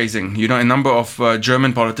paraphrasing, a number of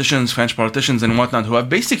German politicians, French politicians, and whatnot, who have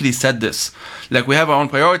basically said this. Like, we have our own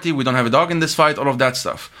priority, we don't have a dog in this fight, all of that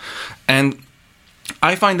stuff. And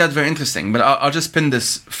I find that very interesting, but I'll just pin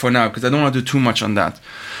this for now because I don't want to do too much on that.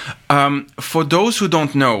 For those who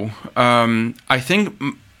don't know, I think,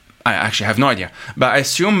 I actually have no idea, but I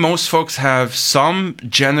assume most folks have some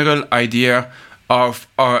general idea of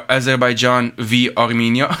Azerbaijan v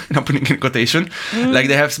Armenia, I'm putting in quotation. Like,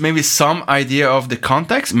 they have maybe some idea of the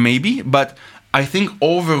context, maybe, but I think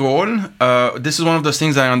overall, this is one of those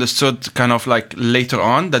things I understood kind of like later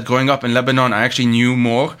on, that growing up in Lebanon, I actually knew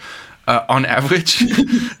more on average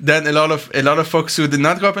than a lot of folks who did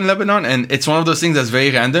not grow up in Lebanon. And it's one of those things that's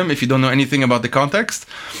very random if you don't know anything about the context.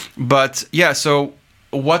 But yeah, so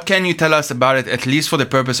what can you tell us about it, at least for the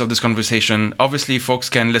purpose of this conversation? Obviously, folks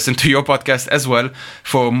can listen to your podcast as well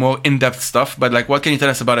for more in-depth stuff, but like, what can you tell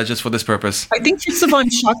us about it just for this purpose? I think you're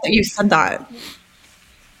shocked that you said that.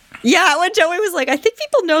 Yeah, when Joey was like, I think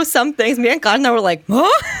people know some things, me and Karena were like,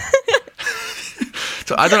 huh?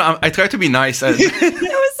 So I don't know, I try to be nice. That was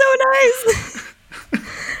so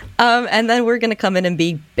nice. And then we're going to come in and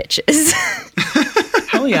be bitches.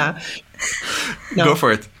 Hell yeah. No. Go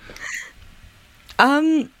for it.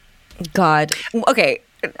 God. Okay.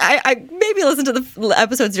 I maybe listen to the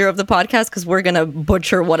episode 0 of the podcast because we're going to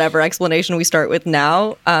butcher whatever explanation we start with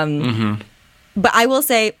now. But I will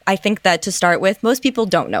say, I think that to start with, most people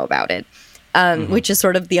don't know about it, which is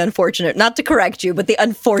sort of the unfortunate, not to correct you, but the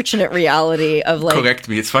unfortunate reality of like... Correct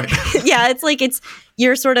me, it's fine. Yeah, it's like,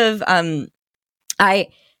 you're sort of... I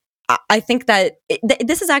think that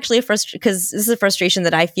this is actually because this is a frustration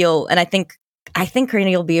that I feel, and I think I think, Karena,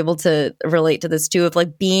 you'll be able to relate to this too, of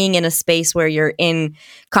like being in a space where you're in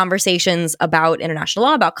conversations about international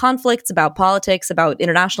law, about conflicts, about politics, about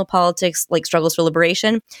international politics, like struggles for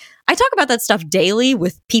liberation. I talk about that stuff daily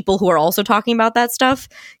with people who are also talking about that stuff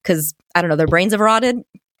because, I don't know, their brains have rotted.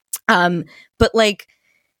 But like,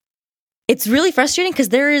 it's really frustrating because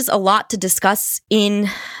there is a lot to discuss in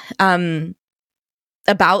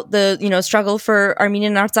about the, you know, struggle for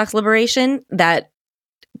Armenian and Artsakh liberation that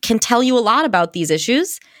can tell you a lot about these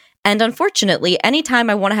issues. And unfortunately, anytime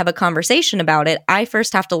I want to have a conversation about it, I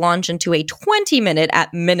first have to launch into a 20-minute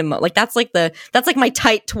at minimum. Like that's like my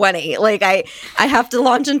tight 20. Like I have to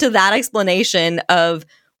launch into that explanation of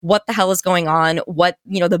what the hell is going on, what,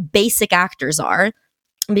 you know, the basic actors are.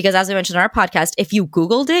 Because as I mentioned in our podcast, if you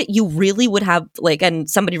Googled it, you really would have like, and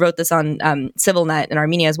somebody wrote this on CivilNet in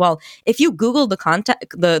Armenia as well. If you Googled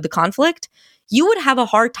the conflict, you would have a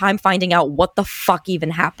hard time finding out what the fuck even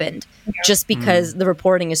happened, just because the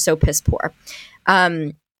reporting is so piss poor,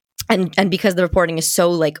 and because the reporting is so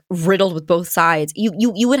like riddled with both sides. You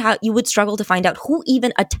would struggle to find out who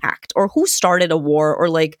even attacked or who started a war, or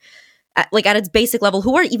like at its basic level,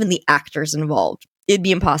 who are even the actors involved. It'd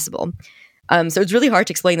be impossible. So it's really hard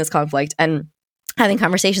to explain this conflict, and having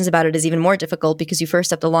conversations about it is even more difficult because you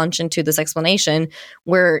first have to launch into this explanation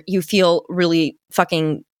where you feel really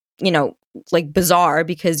fucking, you know, like bizarre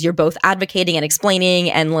because you're both advocating and explaining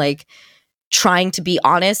and like trying to be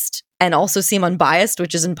honest and also seem unbiased,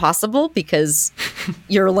 which is impossible because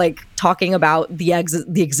you're like talking about the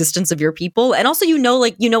existence of your people. And also, you know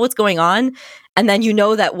what's going on. And then you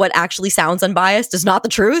know that what actually sounds unbiased is not the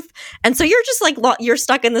truth. And so you're just like, you're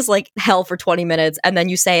stuck in this like hell for 20 minutes. And then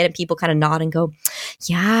you say it and people kind of nod and go,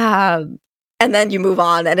 yeah. And then you move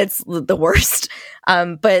on and it's the worst.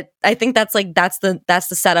 But I think that's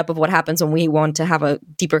the setup of what happens when we want to have a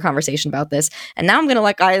deeper conversation about this. And now I'm going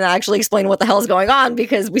to I actually explain what the hell is going on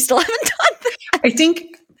because we still haven't done that. I think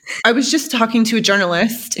I was just talking to a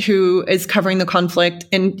journalist who is covering the conflict,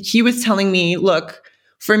 and he was telling me, look,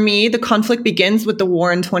 for me, the conflict begins with the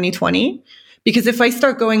war in 2020, because if I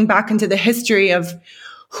start going back into the history of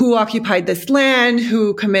who occupied this land,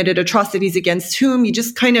 who committed atrocities against whom, you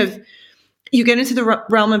just kind of, you get into the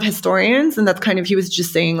realm of historians, and that's kind of, he was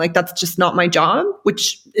just saying like, that's just not my job,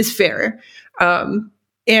 which is fair.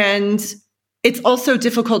 And it's also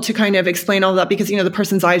difficult to kind of explain all that because, you know, the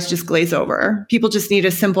person's eyes just glaze over. People just need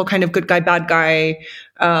a simple kind of good guy, bad guy,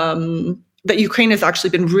 that Ukraine has actually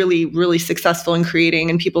been really, really successful in creating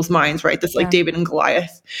in people's minds, right? This like David and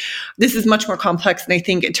Goliath. This is much more complex, and I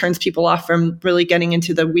think it turns people off from really getting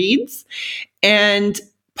into the weeds. And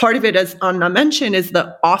part of it, as Anna mentioned, is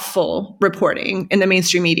the awful reporting in the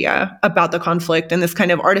mainstream media about the conflict and this kind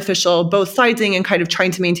of artificial both siding and kind of trying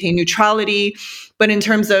to maintain neutrality. But in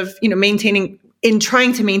terms of, you know,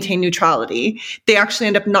 trying to maintain neutrality, they actually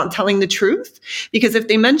end up not telling the truth, because if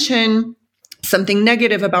they mention something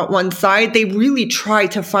negative about one side, they really try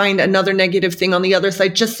to find another negative thing on the other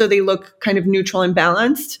side just so they look kind of neutral and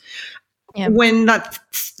balanced. Yeah. When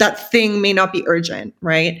that thing may not be urgent,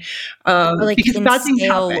 right? Or like because in bad things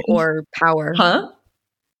scale happen. Or power.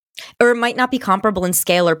 Or it might not be comparable in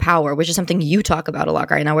scale or power, which is something you talk about a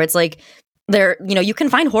lot right now, where it's like there, you know, you can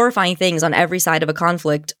find horrifying things on every side of a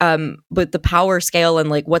conflict, but the power scale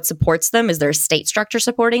and like what supports them, is there a state structure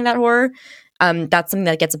supporting that horror? That's something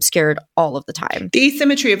that gets obscured all of the time. The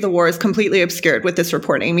asymmetry of the war is completely obscured with this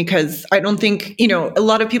reporting, because I don't think, you know, a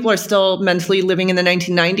lot of people are still mentally living in the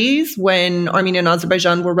 1990s when Armenia and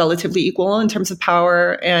Azerbaijan were relatively equal in terms of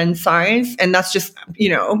power and size. And that's just, you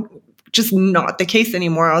know, just not the case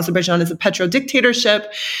anymore. Azerbaijan is a petro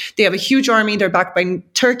dictatorship. They have a huge army. They're backed by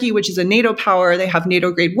Turkey, which is a NATO power. They have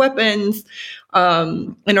NATO grade weapons.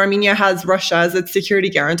 And Armenia has Russia as its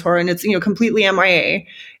security guarantor, and it's, you know, completely MIA.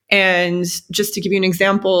 And just to give you an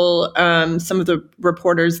example, some of the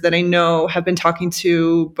reporters that I know have been talking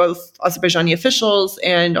to both Azerbaijani officials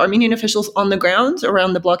and Armenian officials on the ground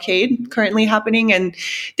around the blockade currently happening. And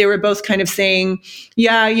they were both kind of saying,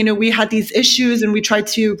 yeah, you know, we had these issues and we tried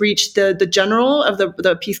to reach the general of the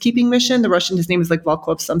peacekeeping mission. The Russian, his name is like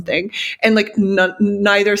Volkov something. And like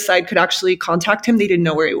neither side could actually contact him. They didn't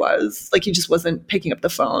know where he was. Like he just wasn't picking up the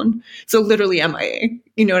phone. So literally MIA,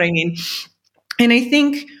 you know what I mean? And I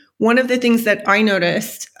think one of the things that I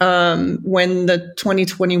noticed when the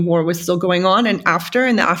 2020 war was still going on and after,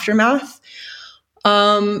 in the aftermath,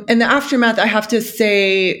 I have to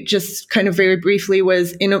say, just kind of very briefly,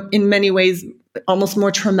 was in many ways almost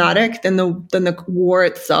more traumatic than the war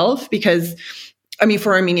itself, because I mean,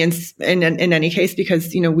 for Armenians in any case,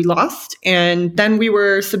 because, you know, we lost, and then we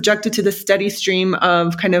were subjected to the steady stream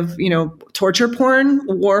of kind of, you know, torture porn,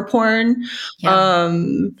 war porn,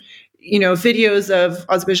 videos of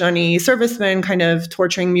Azerbaijani servicemen kind of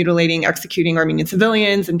torturing, mutilating, executing Armenian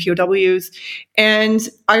civilians and POWs. And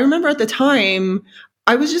I remember at the time,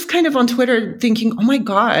 I was just kind of on Twitter thinking, oh my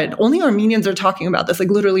God, only Armenians are talking about this. Like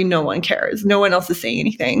literally no one cares. No one else is saying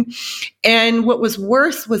anything. And what was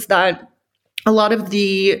worse was that a lot of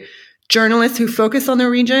the journalists who focus on the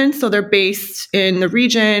region, so they're based in the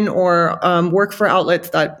region or work for outlets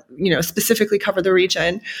that, specifically cover the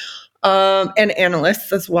region, and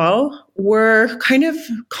analysts as well, were kind of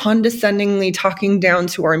condescendingly talking down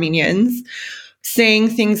to Armenians, saying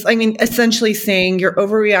things, essentially saying you're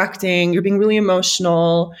overreacting, you're being really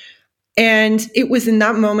emotional. And it was in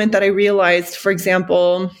that moment that I realized, for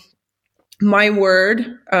example, my word,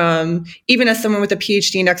 even as someone with a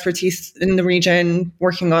PhD and expertise in the region,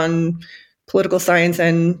 working on political science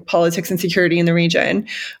and politics and security in the region,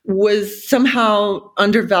 was somehow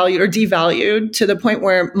undervalued or devalued to the point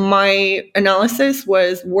where my analysis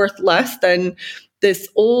was worth less than this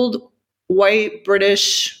old white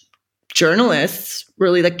British journalist,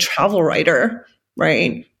 really like travel writer,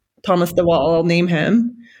 right? Thomas DeWall, I'll name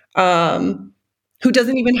him, who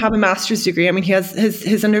doesn't even have a master's degree. I mean, he has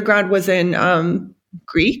his undergrad was in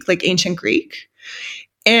Greek, like ancient Greek.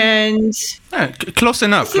 And close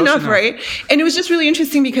enough, right? And it was just really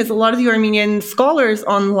interesting because a lot of the Armenian scholars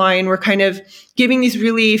online were kind of giving these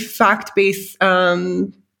really fact-based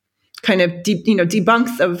kind of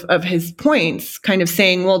debunks of his points, kind of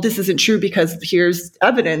saying, well, this isn't true because here's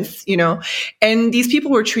evidence, and these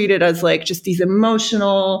people were treated as like just these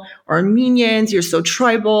emotional Armenians. You're so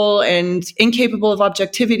tribal and incapable of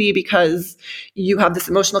objectivity because you have this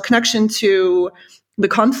emotional connection to the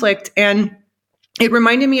conflict. And it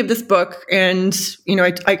reminded me of this book, and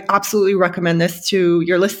I absolutely recommend this to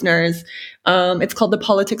your listeners. It's called The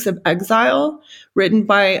Politics of Exile, written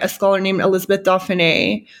by a scholar named Elizabeth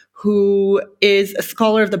Dauphiné, who is a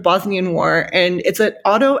scholar of the Bosnian War. And it's an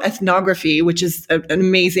autoethnography, which is an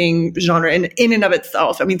amazing genre in and of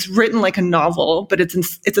itself. I mean, it's written like a novel, but it's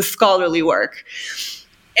a scholarly work.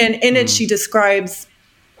 And in it, she describes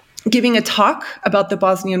giving a talk about the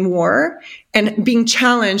Bosnian War and being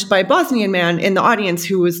challenged by a Bosnian man in the audience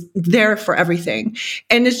who was there for everything.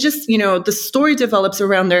 And it's just, the story develops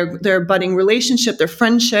around their budding relationship, their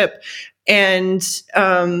friendship. And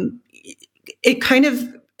it kind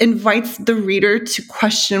of invites the reader to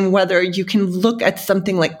question whether you can look at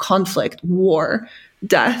something like conflict, war,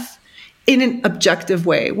 death in an objective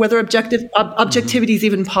way, whether objectivity is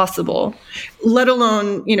even possible, let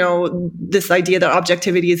alone, this idea that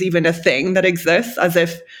objectivity is even a thing that exists, as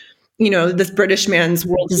if, this British man's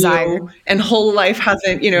worldview and whole life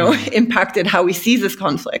hasn't, impacted how he sees this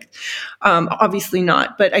conflict. Obviously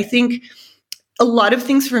not. But I think a lot of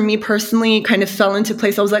things for me personally kind of fell into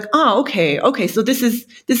place. I was like, okay. So this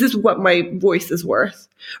is what my voice is worth.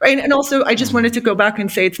 Right. And also I just wanted to go back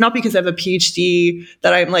and say, it's not because I have a PhD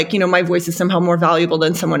that I'm like, my voice is somehow more valuable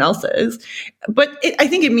than someone else's, but I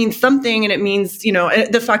think it means something. And it means,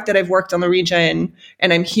 the fact that I've worked on the region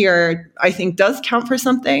and I'm here, I think does count for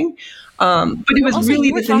something. But it was also,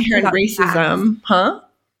 really this inherent racism. Facts. Huh?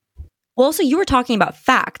 Well, also, you were talking about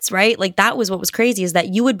facts, right? Like, that was what was crazy, is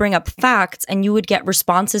that you would bring up facts and you would get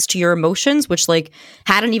responses to your emotions, which, like,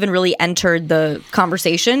 hadn't even really entered the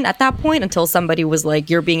conversation at that point until somebody was like,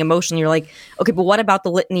 you're being emotional. You're like, okay, but what about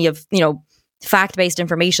the litany of, fact-based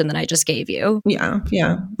information that I just gave you? Yeah.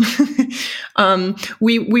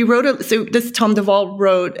 We wrote so this Tom DeWall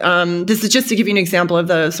wrote, this is just to give you an example of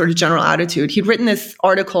the sort of general attitude. He'd written this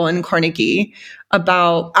article in Carnegie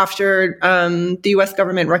about after the US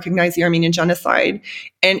government recognized the Armenian genocide.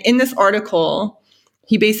 And in this article,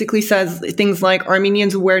 he basically says things like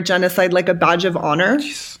Armenians wear genocide like a badge of honor.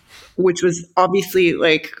 Jeez. Which was obviously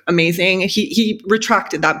like amazing. He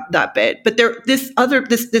retracted that bit, but this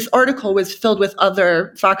article was filled with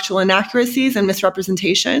other factual inaccuracies and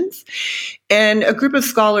misrepresentations. And a group of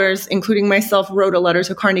scholars, including myself, wrote a letter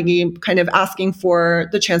to Carnegie, kind of asking for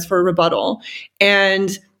the chance for a rebuttal.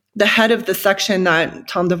 And the head of the section that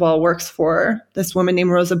Tom DeWall works for, this woman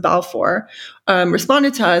named Rosa Balfour,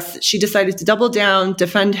 responded to us. She decided to double down,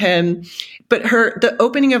 defend him, but the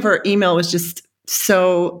opening of her email was just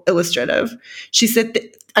so illustrative. She said,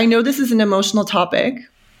 I know this is an emotional topic,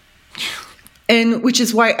 and which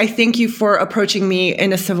is why I thank you for approaching me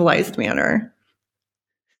in a civilized manner.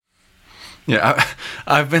 Yeah,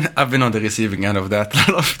 I've been on the receiving end of that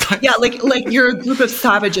a lot of times. Yeah, like you're a group of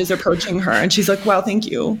savages approaching her, and she's like, wow, thank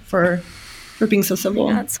you for being so civil.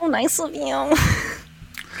 Yeah, that's so nice of you.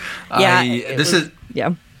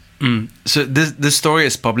 Yeah. So this story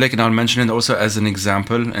is public, and I'll mention it also as an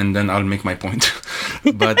example, and then I'll make my point.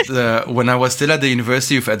 But when I was still at the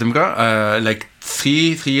University of Edinburgh, like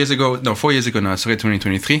 4 years ago now, sorry,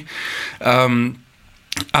 2023,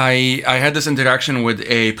 I had this interaction with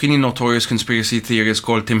a pretty notorious conspiracy theorist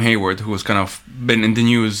called Tim Hayward, who has kind of been in the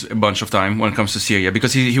news a bunch of time when it comes to Syria,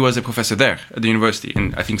 because he was a professor there at the university,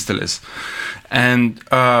 and I think still is. And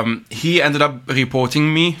he ended up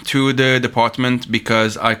reporting me to the department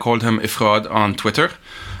because I called him a fraud on Twitter.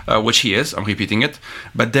 Which he is, I'm repeating it.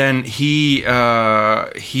 But then so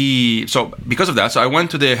because of that, so I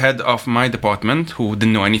went to the head of my department, who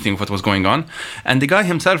didn't know anything of what was going on. And the guy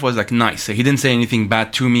himself was like nice. He didn't say anything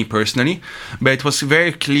bad to me personally, but it was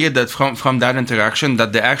very clear that from that interaction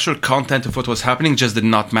that the actual content of what was happening just did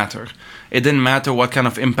not matter. It didn't matter what kind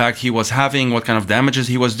of impact he was having, what kind of damages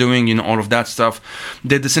he was doing, all of that stuff.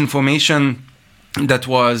 The disinformation that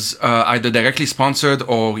was either directly sponsored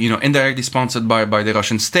or indirectly sponsored by the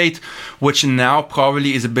Russian state, which now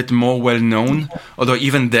probably is a bit more well known. Although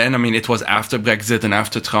even then, I mean, it was after Brexit and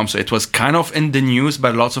after Trump, so it was kind of in the news,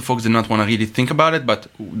 but lots of folks did not want to really think about it. But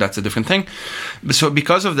that's a different thing. So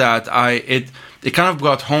because of that, it kind of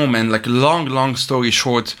brought home, and like long story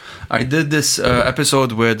short, I did this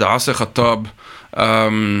episode with Asr Khattab,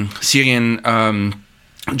 Syrian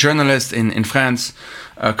journalist in France.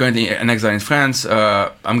 Currently an exile in France.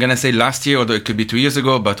 I'm going to say last year, although it could be 2 years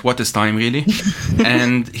ago, but what is time really?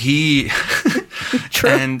 And he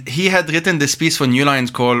had written this piece for New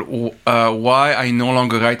Lines called Why I No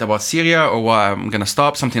Longer Write About Syria, or Why I'm going to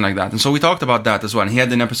Stop, something like that. And so we talked about that as well. And he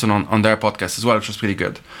had an episode on their podcast as well, which was pretty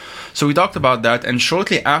good. So we talked about that. And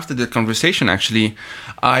shortly after the conversation, actually,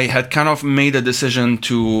 I had kind of made a decision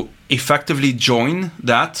to effectively join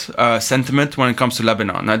that sentiment when it comes to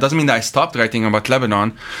Lebanon. Now, it doesn't mean that I stopped writing about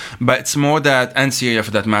Lebanon, but it's more that, and Syria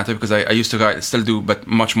for that matter, because I used to write, still do, but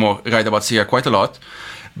much more write about Syria quite a lot.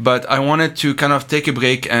 But I wanted to kind of take a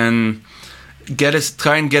break and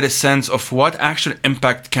try and get a sense of what actual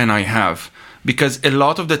impact can I have. Because a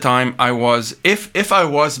lot of the time if I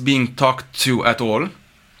was being talked to at all,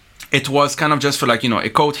 it was kind of just for like, a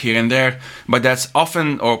quote here and there, but that's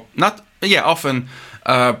often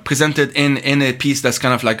presented in a piece that's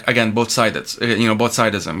kind of like, again,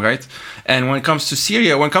 both-sidism, right? And when it comes to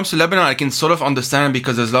Syria, when it comes to Lebanon, I can sort of understand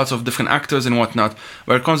because there's lots of different actors and whatnot.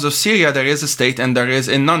 When it comes to Syria, there is a state and there is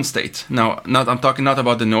a non-state. Now, I'm talking not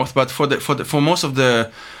about the north, but for most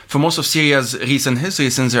of Syria's recent history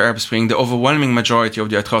since the Arab Spring, the overwhelming majority of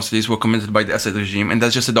the atrocities were committed by the Assad regime, and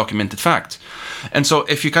that's just a documented fact. And so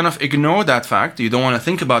if you kind of ignore that fact, you don't want to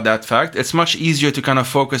think about that fact, it's much easier to kind of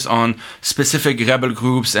focus on specific rebel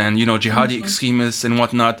groups and, jihadi extremists and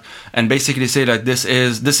whatnot, and basically say that this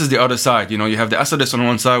is the other side. You have the Assadists on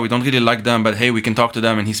one side, we don't really like them, but hey, we can talk to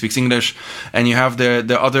them and he speaks English. And you have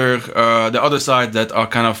the other side that are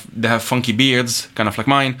kind of, they have funky beards, kind of like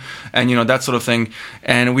mine, and that sort of thing.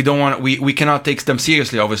 And we cannot take them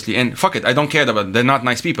seriously, obviously. And fuck it, I don't care about them. They're not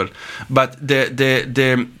nice people. But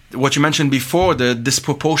the what you mentioned before, the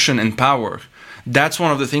disproportion in power, that's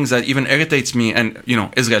one of the things that even irritates me. And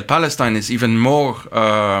Israel-Palestine is even more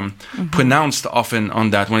pronounced often on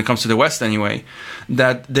that when it comes to the West anyway.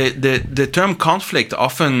 That the term conflict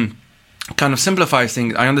often kind of simplifies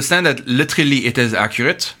things. I understand that literally it is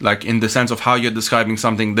accurate, like in the sense of how you're describing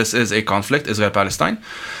something, this is a conflict, Israel-Palestine.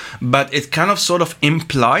 But it kind of sort of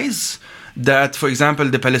implies that, for example,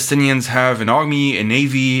 the Palestinians have an army, a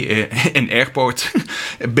navy, an airport,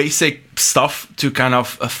 basic stuff to kind of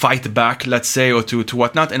fight back, let's say, or to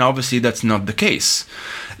whatnot. And obviously that's not the case.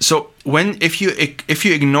 So if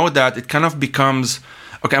you ignore that, it kind of becomes...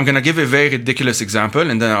 Okay, I'm going to give a very ridiculous example,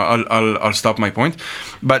 and then I'll stop my point.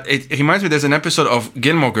 But it reminds me, there's an episode of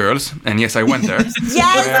Gilmore Girls, and yes, I went there.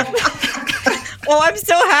 Yes! Oh, I'm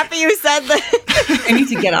so happy you said that. I need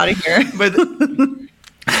to get out of here. But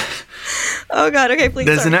oh God, okay, please.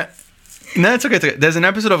 No, it's okay. There's an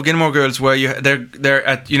episode of Gilmore Girls where they're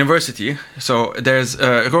at university. So there's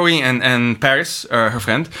Rory and Paris, her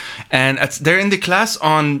friend, and they're in the class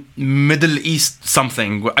on Middle East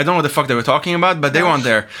something. I don't know what the fuck they were talking about, but they were on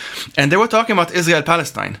there, and they were talking about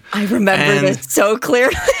Israel-Palestine. I remember this so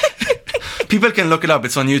clearly. People can look it up.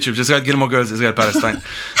 It's on YouTube. Just write Gilmore Girls, Israel-Palestine.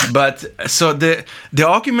 But so the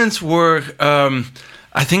arguments were.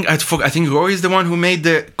 I think Rory is the one who made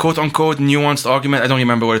the quote-unquote nuanced argument. I don't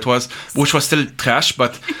remember what it was, which was still trash,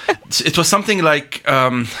 but it was something like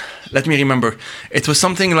let me remember. It was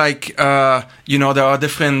something like, there are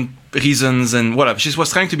different reasons and whatever. She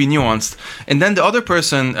was trying to be nuanced. And then the other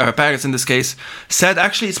person, Paris in this case, said,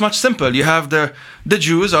 actually, it's much simple. You have the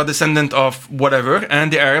Jews are descendant of whatever,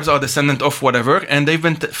 and the Arabs are descendant of whatever, and they've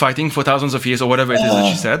been fighting for thousands of years, or whatever it is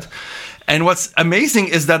that she said. And what's amazing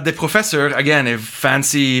is that the professor, again, a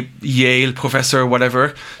fancy Yale professor,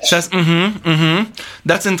 whatever, says,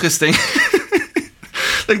 that's interesting.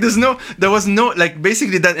 There was no, like,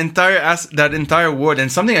 basically that entire word, and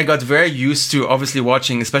something I got very used to, obviously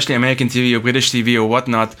watching, especially American TV or British TV or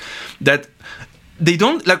whatnot, that they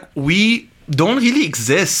don't, like, we don't really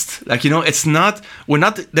exist. Like, it's not,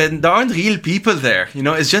 there aren't real people there.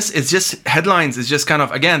 It's just headlines. It's just kind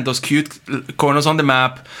of, again, those cute corners on the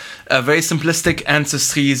map, very simplistic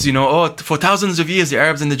ancestries, for thousands of years, the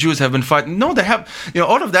Arabs and the Jews have been fighting. No, they have,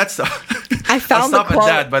 all of that stuff. I found the quote. I'll stop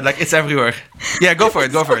at that, but, like, it's everywhere. Yeah, go for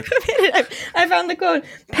it. I found the quote.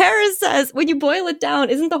 Paris says, when you boil it down,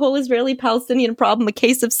 isn't the whole Israeli-Palestinian problem a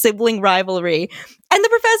case of sibling rivalry? And the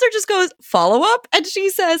professor just goes, follow up? And she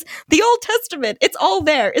says, the Old Testament, it's all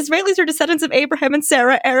there. Israelis are descendants of Abraham and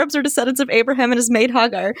Sarah. Arabs are descendants of Abraham and his maid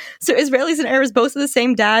Hagar. So Israelis and Arabs both have the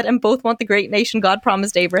same dad and both want the great nation God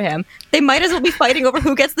promised Abraham. They might as well be fighting over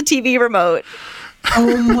who gets the TV remote.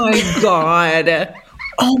 Oh my God.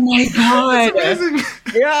 Oh my God. It's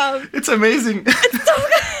amazing. Yeah. It's amazing. It's so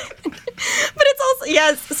good. But it's also,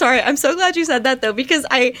 yes, sorry, I'm so glad you said that though, because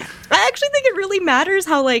I actually think it really matters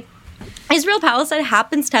how, like, Israel-Palestine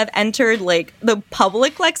happens to have entered, like, the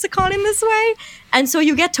public lexicon in this way. And so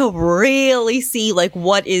you get to really see, like,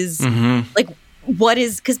 what is,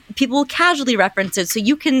 because people casually reference it. So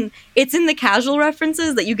it's in the casual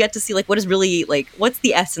references that you get to see, like, what is really, like, what's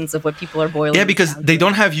the essence of what people are boiling. Yeah, because they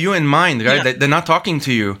don't have you in mind, right? Yeah. They're not talking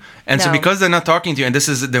to you. And so because they're not talking to you, and this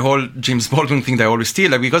is the whole James Baldwin thing that I always steal,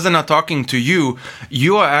 like, because they're not talking to you,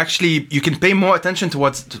 you are actually, you can pay more attention to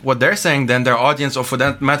what they're saying than their audience, or for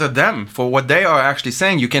that matter, them, for what they are actually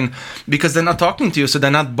saying. You can, because they're not talking to you, so they're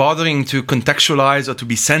not bothering to contextualize or to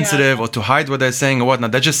be sensitive or to hide what they're saying or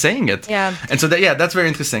whatnot. They're just saying it. Yeah. And so that's very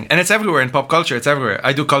interesting. And it's everywhere in pop culture. It's everywhere.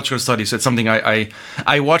 I do cultural studies, so it's something I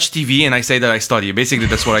watch TV and I say that I study. Basically,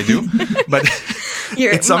 that's what I do. But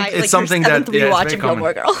it's something that we watch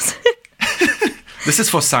Gilmore Girls. This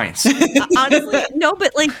is for science. Honestly, no,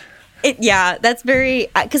 but like, that's very,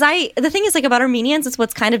 because the thing is, like, about Armenians, it's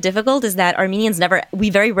what's kind of difficult is that Armenians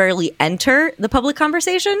we very rarely enter the public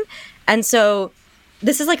conversation. And so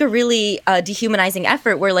this is like a really dehumanizing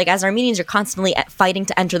effort where, like, as Armenians, you're constantly fighting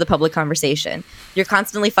to enter the public conversation. You're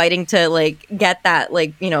constantly fighting to, like, get that,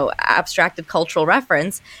 like, abstracted cultural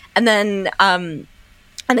reference. And then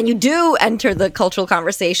you do enter the cultural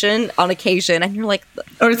conversation on occasion, and you're like,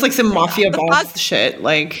 or it's like some mafia boss shit,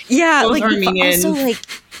 like, yeah, those like, Armenians. Also, like,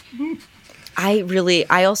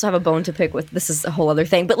 I also have a bone to pick with, this is a whole other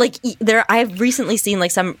thing, but, like, I've recently seen,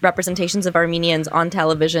 like, some representations of Armenians on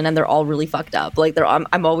television, and they're all really fucked up. Like,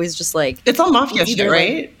 I'm always just like, it's all mafia shit,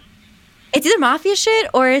 right? Like, it's either mafia shit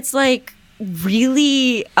or it's, like,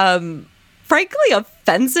 really frankly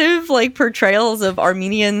offensive, like, portrayals of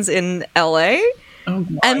Armenians in LA. Oh,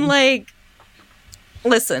 God. And, like,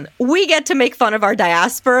 listen, we get to make fun of our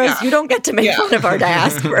diasporas. Yeah. You don't get to make fun of our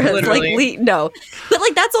diasporas. Like, no. But,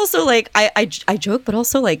 like, that's also, like, I joke, but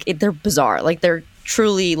also, like, they're bizarre. Like, they're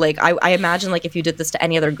truly, like, I imagine, like, if you did this to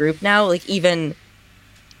any other group now, like, even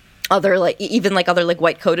other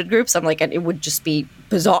white coded groups, I'm like, it would just be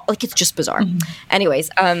bizarre. Like, it's just bizarre. Mm-hmm.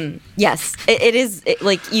 Anyways, yes, it is,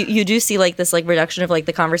 like, you do see, like, this, like, reduction of, like,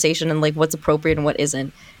 the conversation and, like, what's appropriate and what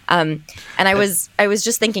isn't. And I was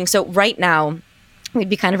just thinking, so right now, we'd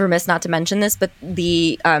be kind of remiss not to mention this, but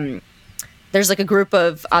there's, like, a group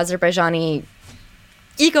of Azerbaijani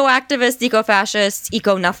eco-activists, eco-fascists,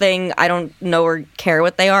 eco-nothing. I don't know or care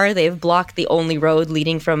what they are. They've blocked the only road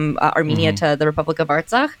leading from Armenia to the Republic of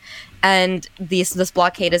Artsakh. And this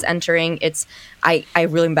blockade is entering I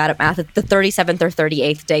really am bad at math. It's the 37th or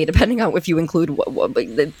 38th day, depending on if you include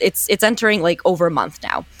it's entering, like, over a month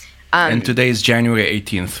now. And today is January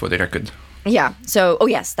 18th for the record. Yeah. So,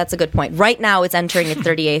 yes, that's a good point. Right now, it's entering its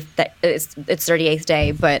 38th. Its 38th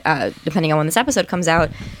day, but depending on when this episode comes out,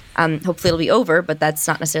 hopefully it'll be over. But that's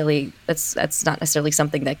not necessarily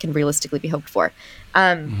something that can realistically be hoped for.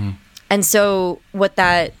 And so, what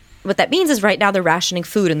that means is right now they're rationing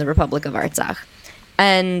food in the Republic of Artsakh,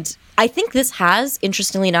 and I think this has,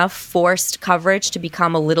 interestingly enough, forced coverage to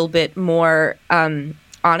become a little bit more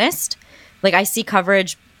honest. Like, I see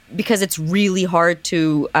coverage because it's really hard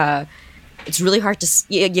to. You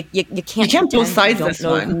can't both sides this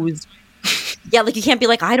one. Yeah, like, you can't be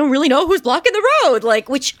like, I don't really know who's blocking the road, like,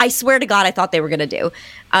 which I swear to God I thought they were gonna do.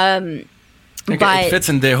 Okay, but it fits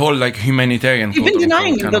in the whole like humanitarian. Even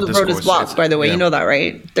denying kind that of the road is discourse. blocked, by the way, you know that,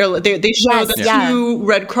 right? They show Yes, the yeah. 2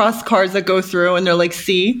 Red Cross cars that go through, and they're like,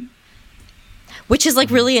 "See." Which is like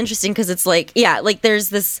really interesting because it's like, yeah, like there's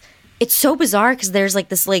this, it's so bizarre because there's like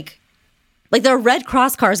this like there are Red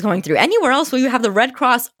Cross cars going through. Anywhere else where you have the Red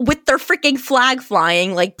Cross with their freaking flag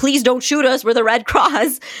flying, like, please don't shoot us, we're the Red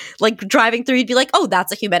Cross, like driving through, you'd be like, oh,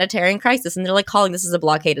 that's a humanitarian crisis. And they're like calling this as a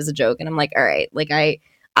blockade as a joke. And I'm like, all right, like I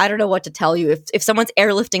don't know what to tell you. If someone's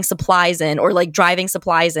airlifting supplies in or like driving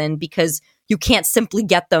supplies in because you can't simply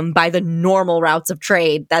get them by the normal routes of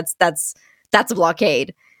trade, that's a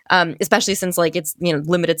blockade. Especially since like it's, you know,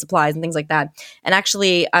 limited supplies and things like that. And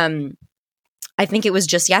actually, I think it was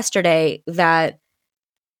just yesterday that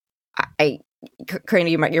Karena,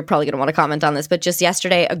 you're probably going to want to comment on this, but just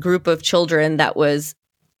yesterday, a group of children that was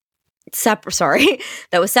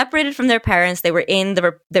separated from their parents. They were in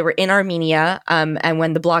Armenia, and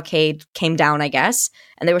when the blockade came down, I guess,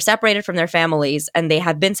 and they were separated from their families, and they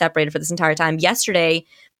had been separated for this entire time. Yesterday,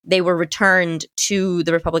 they were returned to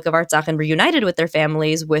the Republic of Artsakh and reunited with their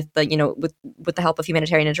families with the, you know, with the help of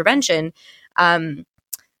humanitarian intervention.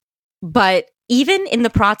 But even in the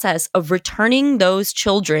process of returning those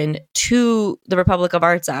children to the Republic of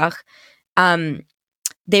Artsakh,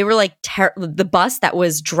 they were like, the bus that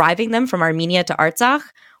was driving them from Armenia to Artsakh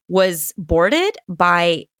was boarded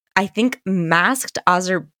by, I think, masked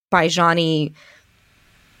Azerbaijani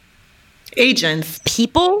agents.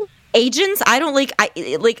 I don't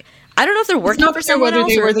I don't know if they're working for someone whether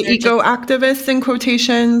else, they or were the eco activists in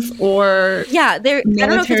quotations, or I don't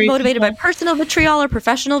know if it's motivated by personal vitriol or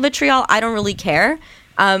professional vitriol. I don't really care.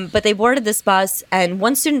 But they boarded this bus, and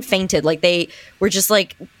one student fainted. Like, they were just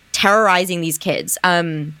like terrorizing these kids.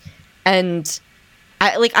 And I'm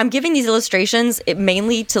giving these illustrations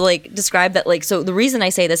mainly to like describe that, like, so the reason I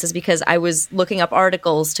say this is because I was looking up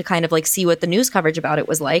articles to kind of like see what the news coverage about it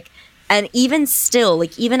was like. And even still,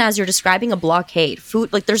 like, even as you're describing a blockade,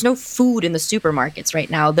 food, like, there's no food in the supermarkets right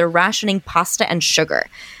now. They're rationing pasta and sugar.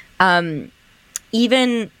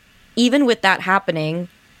 Even with that happening,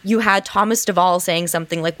 you had Thomas Duvall saying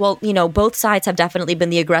something like, well, you know, both sides have definitely been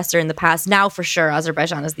the aggressor in the past. Now, for sure,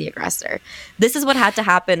 Azerbaijan is the aggressor. This is what had to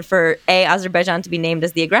happen for Azerbaijan to be named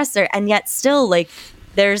as the aggressor. And yet still, like,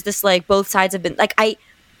 there's this, like, both sides have been, like,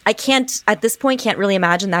 I can't, at this point, can't really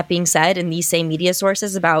imagine that being said in these same media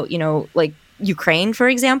sources about, you know, like Ukraine, for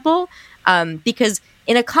example, because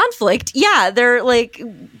in a conflict, they're like,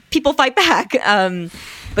 people fight back.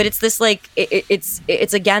 But it's this, like,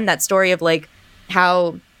 it's again, that story of like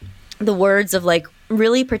how the words of like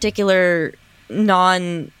really particular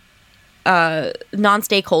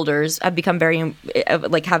non-stakeholders have become very,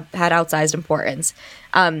 like, have had outsized importance.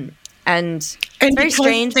 And it's very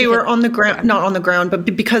strange. They were on the ground, not on the ground, but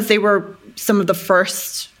because they were some of the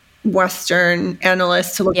first Western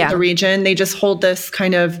analysts to look at the region, they just hold this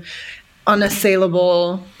kind of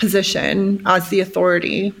unassailable position as the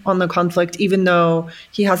authority on the conflict, even though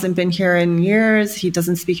he hasn't been here in years. He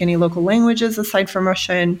doesn't speak any local languages aside from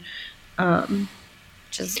Russian.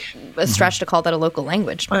 Which is a stretch to call that a local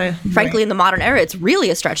language. Frankly, in the modern era, it's really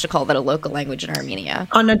a stretch to call that a local language in Armenia.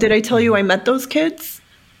 Anna, did I tell you I met those kids?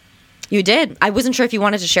 You did. I wasn't sure if you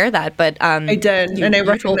wanted to share that, but I did, and I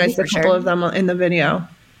recognized a couple of them in the video.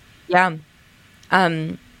 Yeah.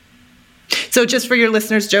 So just for your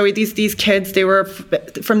listeners, Joey, these kids, they were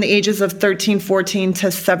from the ages of 13, 14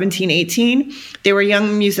 to 17, 18. They were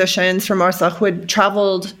young musicians from Artsakh who had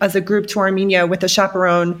traveled as a group to Armenia with a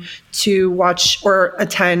chaperone to watch or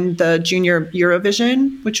attend the Junior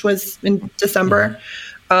Eurovision, which was in December.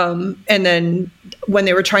 And then when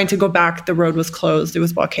they were trying to go back, the road was closed. It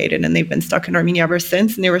was blockaded, and they've been stuck in Armenia ever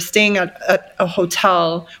since. And they were staying at a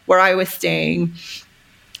hotel where I was staying.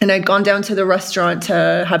 And I'd gone down to the restaurant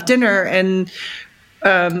to have dinner, and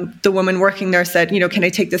the woman working there said, you know, can I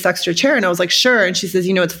take this extra chair? And I was like, sure. And she says,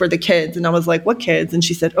 you know, it's for the kids. And I was like, what kids? And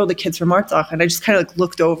she said, oh, the kids from Artsakh. And I just kind of like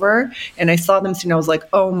looked over and I saw them soon. I was like,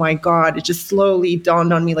 oh my God. It just slowly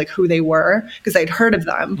dawned on me like who they were, because I'd heard of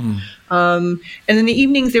them. And in the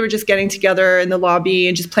evenings, they were just getting together in the lobby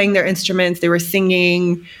and just playing their instruments. They were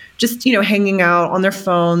singing, just, you know, hanging out on their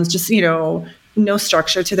phones, just, you know, no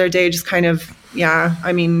structure to their day, just kind of,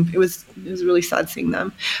 I mean, it was really sad seeing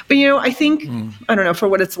them. But, you know, I think, I don't know, for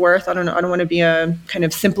what it's worth, I don't know, I don't want to be a kind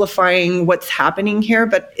of simplifying what's happening here,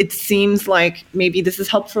 but it seems like maybe this is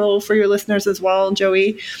helpful for your listeners as well,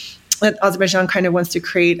 Joey, that Azerbaijan kind of wants to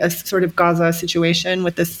create a sort of Gaza situation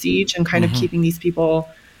with this siege and kind of keeping these people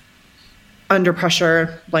under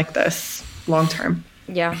pressure like this long term.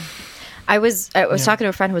 Yeah. I was talking to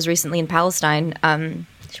a friend who was recently in Palestine.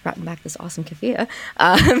 She brought me back this awesome keffiyeh.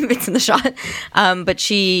 It's in the shot. But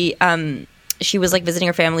she she was like visiting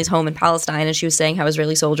her family's home in Palestine, and she was saying how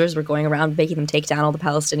Israeli soldiers were going around making them take down all the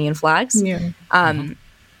Palestinian flags. Yeah.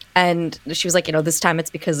 And she was like, this time it's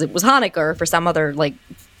because it was Hanukkah or for some other like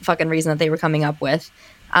fucking reason that they were coming up with.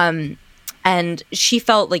 And she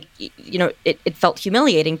felt like, it felt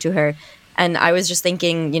humiliating to her. And I was just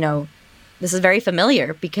thinking, this is very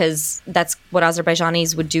familiar because that's what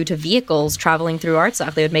Azerbaijanis would do to vehicles traveling through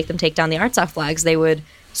Artsakh. They would make them take down the Artsakh flags. They would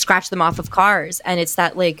scratch them off of cars. And it's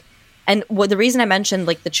that like, and the reason I mentioned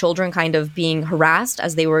like the children kind of being harassed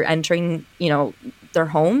as they were entering, their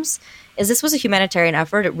homes is this was a humanitarian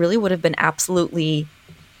effort. It really would have been absolutely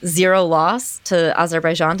zero loss to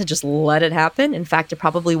Azerbaijan to just let it happen. In fact, it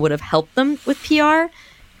probably would have helped them with PR.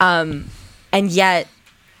 And yet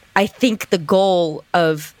I think the goal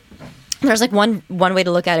of, there's like one way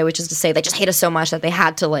to look at it, which is to say they just hate us so much that they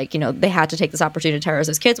had to they had to take this opportunity to terrorize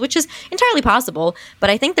those kids, which is entirely possible.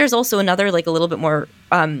 But I think there's also another like a little bit more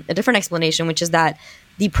a different explanation, which is that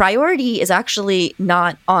the priority is actually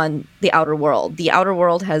not on the outer world. The outer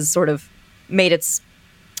world has sort of made its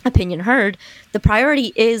opinion heard. The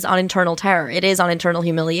priority is on internal terror. It is on internal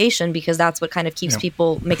humiliation because that's what kind of keeps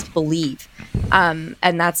makes people leave. And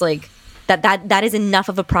that's like, that is enough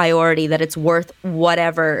of a priority that it's worth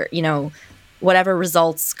whatever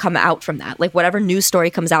results come out from that, like whatever news story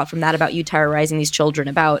comes out from that about you terrorizing these children,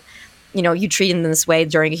 about you treating them this way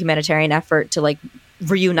during a humanitarian effort to like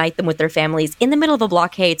reunite them with their families in the middle of a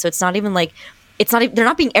blockade. So it's not even like they're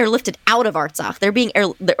not being airlifted out of Artsakh. They're being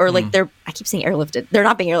I keep saying airlifted. They're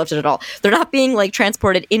not being airlifted at all. They're not being like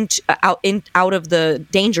transported out of the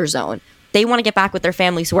danger zone. They want to get back with their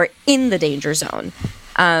families who are in the danger zone.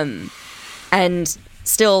 And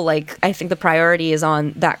still, like, I think the priority is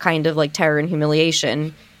on that kind of like terror and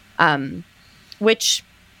humiliation, which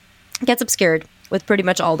gets obscured with pretty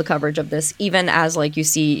much all the coverage of this, even as like you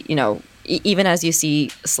see, even as you see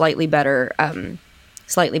slightly better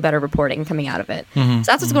reporting coming out of it. So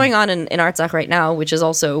that's what's going on in Artsakh right now, which is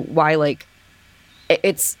also why like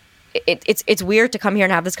it's weird to come here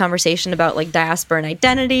and have this conversation about like diaspora and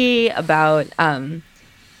identity, about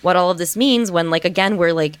what all of this means when like again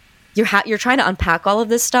we're like you're trying to unpack all of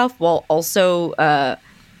this stuff while also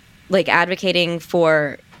like advocating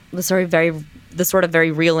for the sort of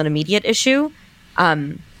very real and immediate issue.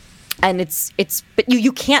 And but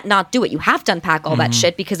you can't not do it. You have to unpack all that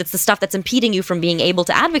shit because it's the stuff that's impeding you from being able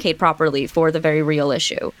to advocate properly for the very real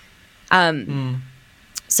issue.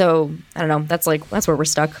 So I don't know. That's where we're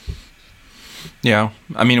stuck. Yeah,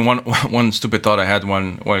 I mean, one stupid thought I had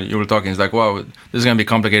while you were talking is like, wow, this is gonna be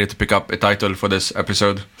complicated to pick up a title for this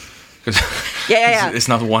episode. Yeah. It's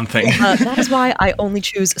not one thing. That is why I only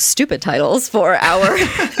choose stupid titles for our.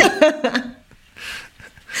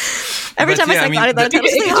 Every time I say that, I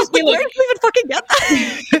just be like, where did we even fucking get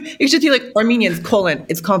that? It should be like Armenians :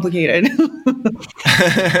 it's complicated.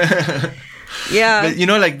 Yeah,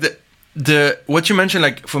 but, like the what you mentioned,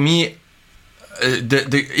 like for me.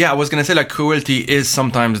 I was gonna say like cruelty is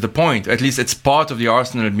sometimes the point. At least it's part of the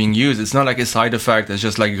arsenal being used. It's not like a side effect. It's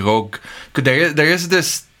just like rogue. There is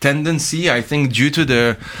this tendency, I think, due to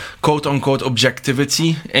the quote unquote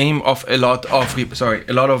objectivity aim of a lot of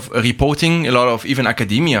reporting, a lot of even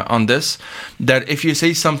academia on this, that if you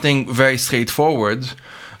say something very straightforward,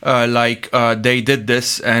 they did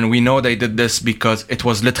this and we know they did this because it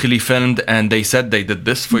was literally filmed and they said they did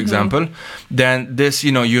this, for example, then this,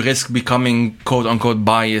 you risk becoming quote unquote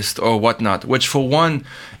biased or whatnot, which for one,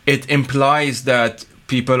 it implies that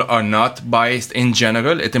people are not biased in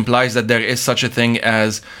general. It implies that there is such a thing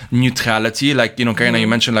as neutrality. Like, Karena, you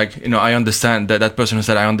mentioned like, I understand that person who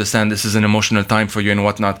said, I understand this is an emotional time for you and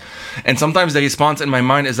whatnot. And sometimes the response in my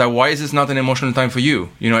mind is that, why is this not an emotional time for you?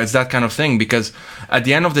 It's that kind of thing, because at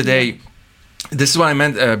the end of the day, this is what I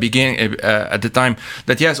meant beginning at the time,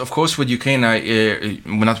 that yes, of course, with Ukraine,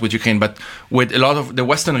 not with Ukraine, but with a lot of the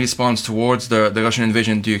Western response towards the Russian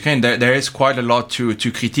invasion to Ukraine, there is quite a lot to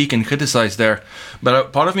critique and criticize there.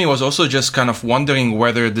 But part of me was also just kind of wondering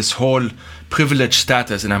whether this whole privileged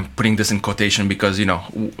status, and I'm putting this in quotation because, a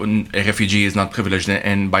refugee is not privileged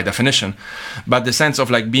by definition, but the sense of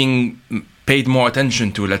like being paid more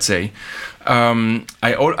attention to, let's say,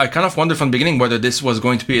 I kind of wondered from the beginning whether this was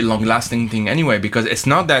going to be a long-lasting thing anyway, because it's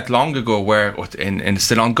not that long ago and it's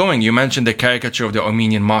still ongoing. You mentioned the caricature of the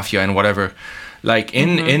Armenian mafia and whatever. Like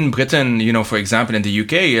in Britain, for example, in the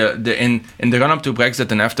UK, in the run-up to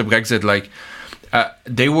Brexit and after Brexit, like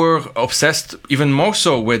they were obsessed even more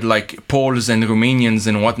so with like Poles and Romanians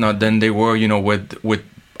and whatnot than they were, with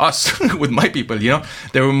us, with my people.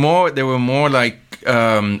 They were more like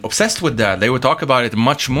obsessed with that. They would talk about it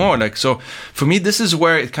much more. Like, so for me, this is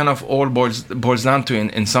where it kind of all boils down to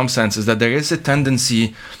in some sense, is that there is a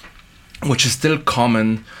tendency which is still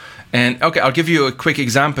common. And okay, I'll give you a quick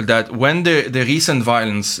example that when the recent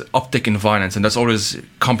uptick in violence, and that's always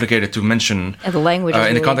complicated to mention the language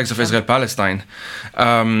in the context of Israel-Palestine,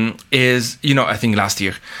 is, I think last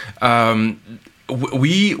year, I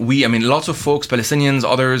mean, lots of folks, Palestinians,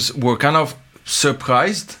 others, were kind of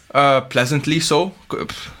surprised, pleasantly so,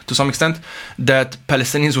 to some extent, that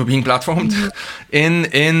Palestinians were being platformed in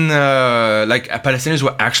like Palestinians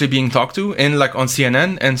were actually being talked to in like on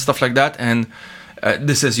CNN and stuff like that. And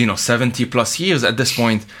this is 70 plus years at this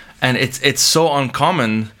point, and it's so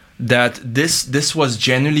uncommon that this was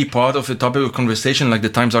genuinely part of the topic of conversation, like the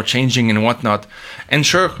times are changing and whatnot. And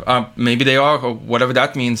sure, maybe they are, or whatever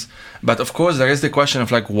that means. But of course, there is the question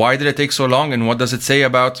of like, why did it take so long, and what does it say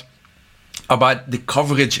about the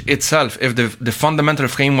coverage itself? If the fundamental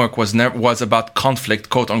framework was about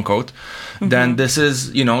conflict, quote unquote, then this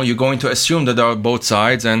is, you're going to assume that there are both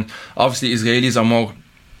sides, and obviously Israelis are more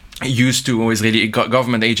used to, or Israeli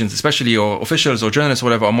government agents especially, or officials or journalists or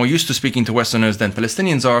whatever, are more used to speaking to Westerners than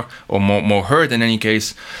Palestinians are, or more heard in any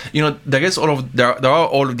case. There are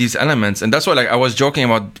all of these elements, and that's why, like, I was joking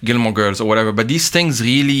about Gilmore Girls or whatever, but these things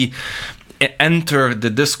really enter the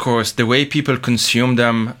discourse, the way people consume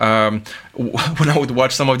them. When I would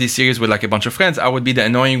watch some of these series with like a bunch of friends, I would be the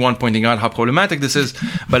annoying one pointing out how problematic this is,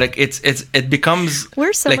 but like it becomes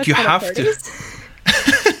we're so like much you have to.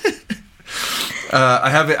 I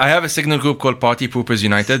have a signal group called Party Poopers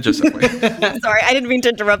United. Just sorry, I didn't mean to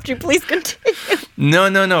interrupt you. Please continue.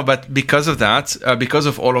 No. But because of that, because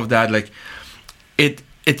of all of that, like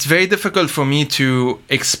it's very difficult for me to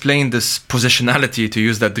explain this positionality, to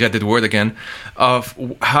use that dreaded word again, of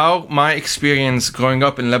how my experience growing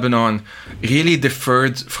up in Lebanon really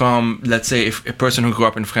differed from, let's say, if a person who grew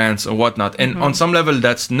up in France or whatnot. And on some level,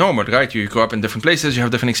 that's normal, right? You grow up in different places, you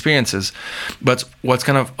have different experiences. But what's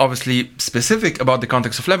kind of obviously specific about the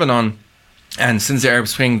context of Lebanon, and since the Arab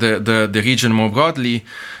Spring, the region more broadly,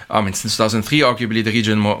 since 2003, arguably the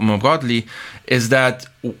region more broadly, is that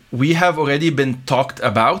we have already been talked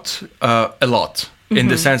about a lot, in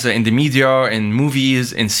the sense that in the media, in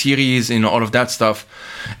movies, in series, all of that stuff.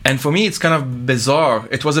 And for me, it's kind of bizarre.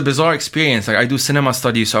 It was a bizarre experience. Like, I do cinema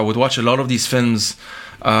studies, so I would watch a lot of these films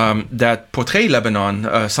that portray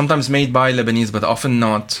Lebanon, sometimes made by Lebanese, but often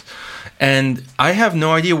not. And I have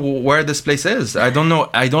no idea where this place is. I don't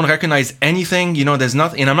know. I don't recognize anything. There's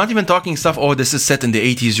nothing. And I'm not even talking stuff, this is set in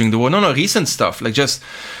the 80s during the war. No, recent stuff. Like, just,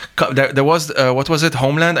 there was, what was it?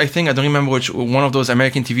 Homeland, I think. I don't remember which one of those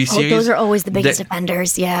American TV series. Those are always the biggest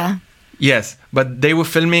offenders, yeah. Yes, but they were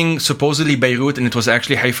filming supposedly Beirut, and it was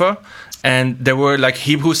actually Haifa. And there were like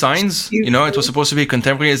Hebrew signs, it was supposed to be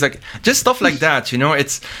contemporary. It's like, just stuff like that,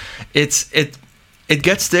 it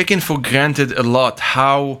gets taken for granted a lot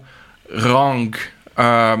how wrong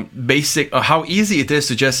how easy it is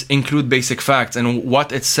to just include basic facts and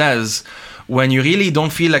what it says, when you really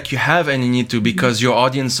don't feel like you have any need to, because your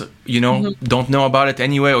audience don't know about it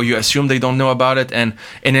anyway, or you assume they don't know about it, and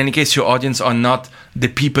in any case your audience are not the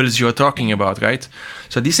peoples you're talking about, right?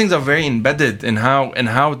 So these things are very embedded in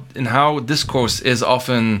how discourse is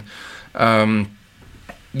often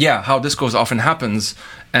how discourse often happens.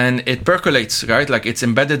 And it percolates, right? Like, it's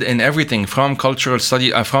embedded in everything, from cultural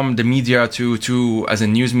study, from the media to as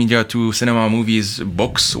in news media, to cinema, movies,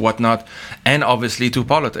 books, whatnot, and obviously to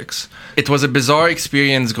politics. It was a bizarre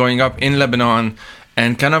experience growing up in Lebanon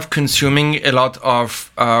and kind of consuming a lot of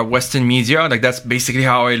Western media. Like, that's basically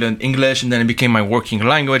how I learned English, and then it became my working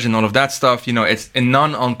language and all of that stuff. It's a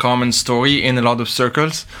non-uncommon story in a lot of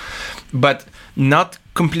circles, but not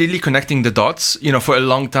completely connecting the dots, for a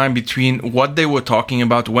long time between what they were talking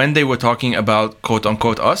about when they were talking about, quote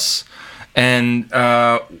unquote, us, and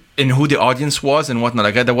in who the audience was and whatnot.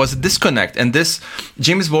 Like, there was a disconnect, and this,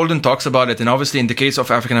 James Baldwin talks about it, and obviously in the case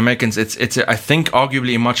of African Americans, it's I think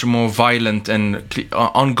arguably a much more violent and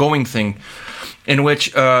ongoing thing, in which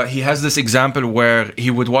he has this example where he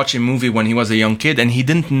would watch a movie when he was a young kid, and he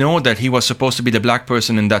didn't know that he was supposed to be the black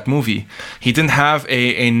person in that movie. He didn't have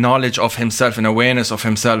a knowledge of himself, an awareness of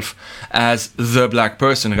himself as the black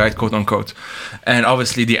person, right, quote unquote, and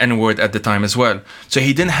obviously the N-word at the time as well. So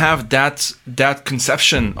he didn't have that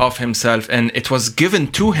conception of himself, and it was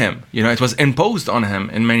given to him. It was imposed on him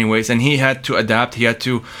in many ways, and he had to adapt. He had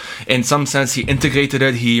to, in some sense, he integrated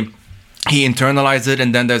it. He internalized it,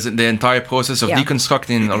 and then there's the entire process of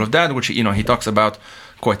deconstructing all of that, which he talks about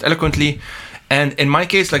quite eloquently. And in my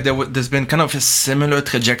case, like, there's been kind of a similar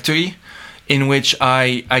trajectory, in which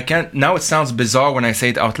I can't, now it sounds bizarre when I say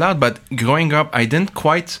it out loud, but growing up, I didn't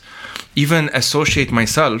quite even associate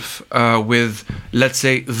myself with, let's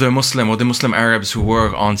say, the Muslim or the Muslim Arabs who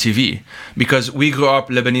were on TV, because we grew up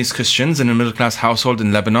Lebanese Christians in a middle class household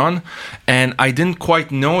in Lebanon, and I didn't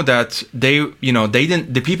quite know that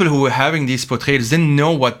the people who were having these portrayals didn't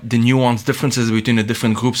know what the nuanced differences between the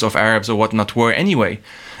different groups of Arabs or whatnot were anyway.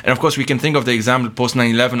 And of course, we can think of the example post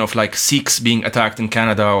 9/11 of like Sikhs being attacked in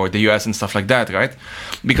Canada or the US and stuff like that, right?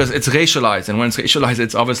 Because it's racialized, and when it's racialized,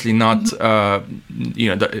 it's obviously not,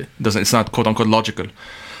 it's not quote unquote logical.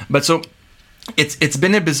 But so it's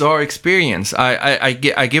been a bizarre experience.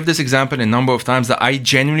 I give this example a number of times that I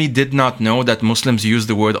genuinely did not know that Muslims use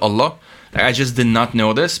the word Allah. I just did not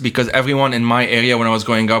know this, because everyone in my area when I was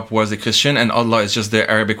growing up was a Christian, and Allah is just the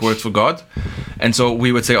Arabic word for God, and so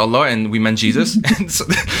we would say Allah and we meant Jesus. And so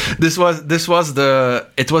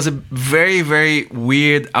it was a very, very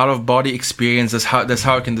weird out of body experience. That's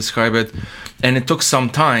how I can describe it. And it took some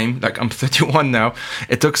time, like I'm 31 now,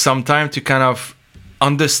 it took some time to kind of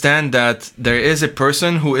understand that there is a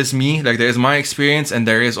person who is me, like there is my experience, and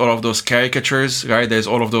there is all of those caricatures, right? There's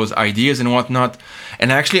all of those ideas and whatnot,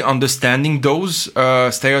 and actually understanding those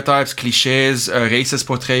stereotypes, cliches, racist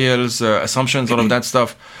portrayals, assumptions, all of that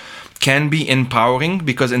stuff can be empowering,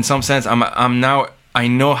 because in some sense I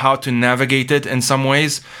know how to navigate it in some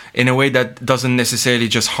ways, in a way that doesn't necessarily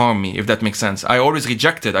just harm me, if that makes sense. I always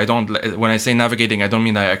reject it. When I say navigating, I don't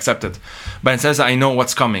mean I accept it. But it says I know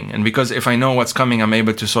what's coming. And because if I know what's coming, I'm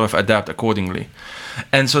able to sort of adapt accordingly.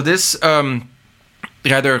 And so this,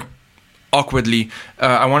 rather awkwardly,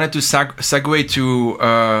 I wanted to segue to,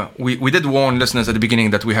 we did warn listeners at the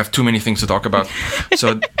beginning that we have too many things to talk about.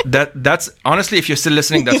 So that's, honestly, if you're still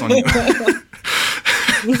listening, that's on you.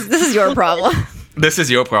 This is your problem. This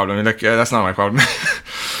is your problem. Like, that's not my problem.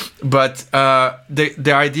 But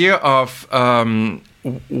the idea of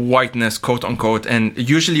whiteness, quote unquote, and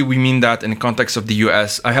usually we mean that in the context of the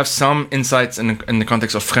US. I have some insights in the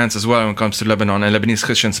context of France as well when it comes to Lebanon and Lebanese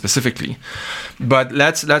Christians specifically. But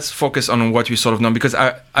let's focus on what we sort of know, because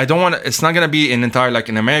I don't want to, it's not going to be an entire like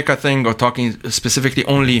an America thing or talking specifically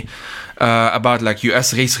only about like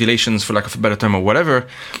US race relations, for lack of a better term or whatever.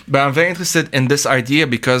 But I'm very interested in this idea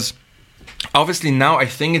because obviously now I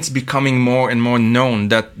think it's becoming more and more known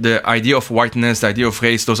that the idea of whiteness, the idea of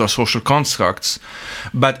race, those are social constructs,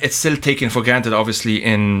 but it's still taken for granted, obviously,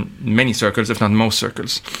 in many circles, if not most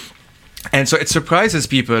circles. And so it surprises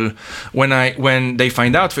people when they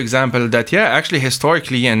find out, for example, that actually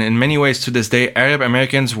historically and in many ways to this day, Arab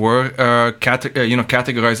Americans were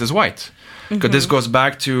categorized as white. Because this goes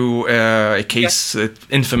back to a case,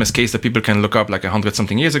 infamous case that people can look up like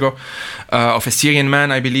 100-something years ago, of a Syrian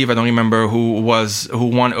man, I believe, I don't remember or a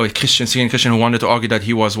Syrian Christian who wanted to argue that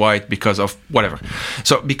he was white because of whatever.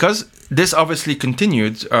 So because this obviously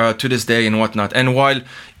continued to this day and whatnot, and while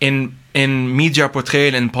in media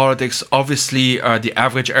portrayal and politics, obviously the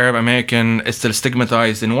average Arab American is still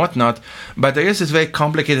stigmatized and whatnot, but there is this very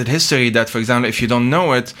complicated history that, for example, if you don't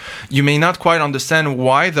know it, you may not quite understand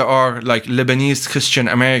why there are like Lebanese Christian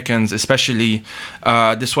Americans, especially,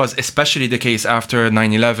 this was especially the case after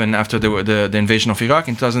 9/11, after the invasion of Iraq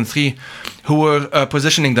in 2003, who were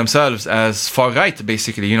positioning themselves as far right,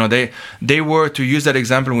 basically. You know, they were, to use that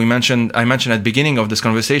example I mentioned at the beginning of this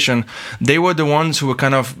conversation, they were the ones who were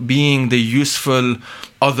kind of being the useful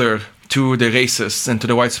other to the racists and to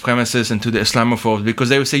the white supremacists and to the Islamophobes, because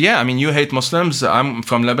they would say, you hate Muslims, I'm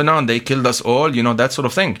from Lebanon, they killed us all, that sort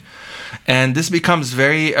of thing. And this becomes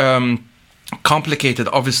very complicated,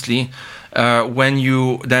 obviously, when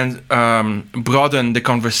you then broaden the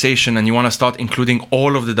conversation and you want to start including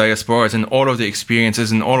all of the diasporas and all of the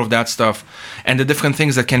experiences and all of that stuff and the different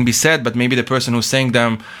things that can be said, but maybe the person who's saying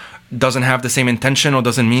them doesn't have the same intention or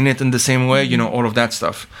doesn't mean it in the same way, all of that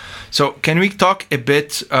stuff. So can we talk a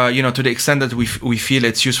bit, to the extent that we feel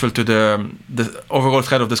it's useful to the overall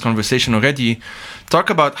thread of this conversation already, talk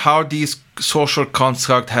about how these social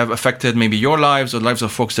constructs have affected maybe your lives or lives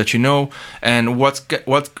of folks that you know, and what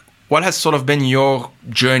has sort of been your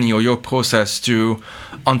journey or your process to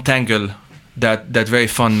untangle that very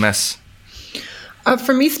fun mess?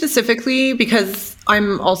 For me specifically, because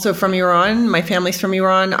I'm also from Iran, my family's from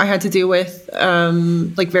Iran, I had to deal with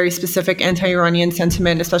very specific anti-Iranian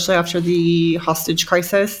sentiment, especially after the hostage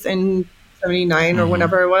crisis in 79 or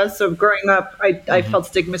whenever it was. So growing up, I felt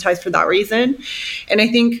stigmatized for that reason. And I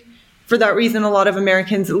think for that reason, a lot of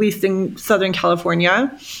Americans, at least in Southern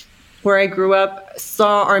California, where I grew up,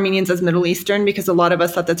 saw Armenians as Middle Eastern, because a lot of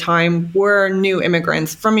us at the time were new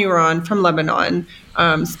immigrants from Iran, from Lebanon,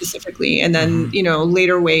 specifically. And then,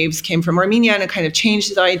 later waves came from Armenia, and it kind of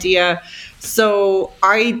changed the idea. So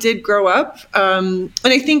I did grow up. And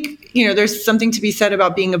I think, there's something to be said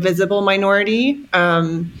about being a visible minority.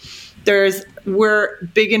 we're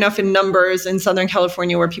big enough in numbers in Southern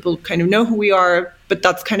California where people kind of know who we are, but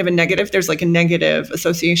that's kind of a negative. There's like a negative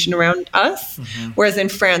association around us. Whereas in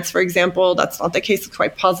France, for example, that's not the case. It's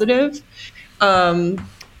quite positive.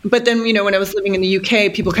 But then, when I was living in the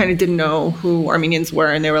UK, people kind of didn't know who Armenians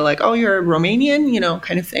were, and they were like, "Oh, you're Romanian,"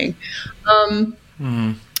 kind of thing.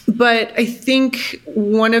 But I think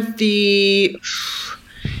one of the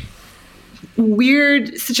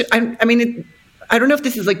weird I don't know if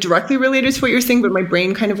this is like directly related to what you're saying, but my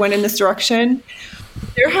brain kind of went in this direction.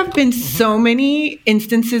 There have been so many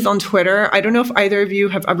instances on Twitter. I don't know if either of you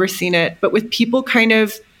have ever seen it, but with people kind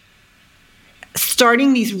of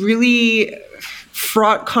starting these really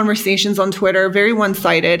fraught conversations on Twitter, very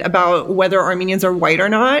one-sided, about whether Armenians are white or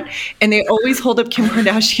not. And they always hold up Kim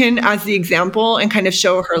Kardashian as the example and kind of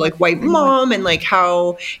show her like white mom and like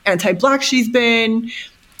how anti-Black she's been.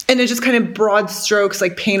 And it's just kind of broad strokes,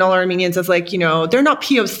 like paint all Armenians as like, they're not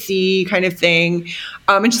POC kind of thing.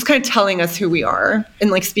 And just kind of telling us who we are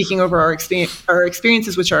and like speaking over our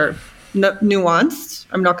experiences, which are nuanced.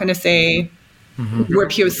 I'm not going to say we're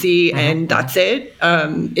POC and that's it.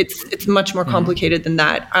 It's much more complicated than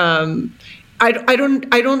that. I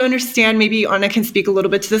don't understand. Maybe Anna can speak a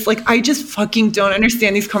little bit to this. Like, I just fucking don't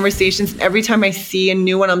understand these conversations. Every time I see a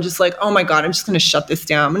new one, I'm just like, oh my God, I'm just going to shut this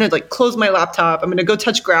down. I'm going to like close my laptop. I'm going to go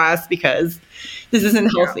touch grass because this isn't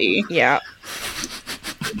healthy. Yeah.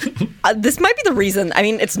 This might be the reason. I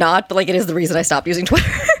mean, it's not, but like it is the reason I stopped using Twitter.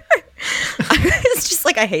 It's just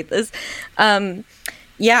like, I hate this.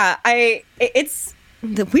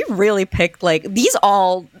 We really picked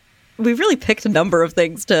we really picked a number of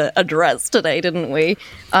things to address today, didn't we?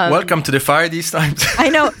 Welcome to the fire these times. I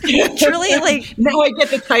know. Truly, like, now I get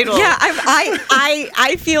the title. Yeah,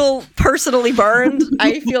 I feel personally burned.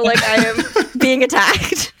 I feel like I am being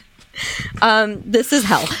attacked. This is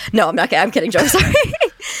hell. No, I'm not kidding. I'm kidding, Joe. Sorry.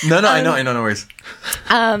 No, I know, no worries.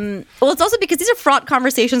 Well, it's also because these are fraught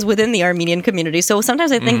conversations within the Armenian community. So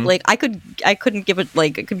sometimes I think like I could give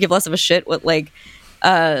less of a shit what like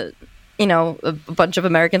a bunch of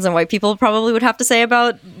Americans and white people probably would have to say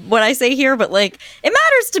about what I say here, but like it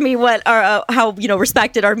matters to me what how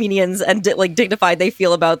respected Armenians and dignified they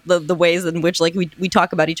feel about the ways in which like we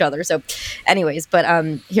talk about each other. So, anyways, but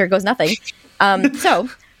here goes nothing. So.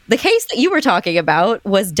 The case that you were talking about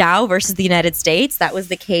was Dow versus the United States. That was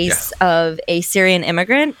the case of a Syrian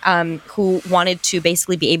immigrant who wanted to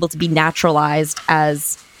basically be able to be naturalized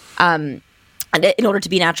as, and in order to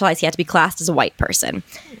be naturalized, he had to be classed as a white person.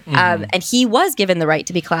 And he was given the right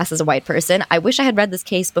to be classed as a white person. I wish I had read this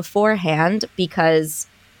case beforehand because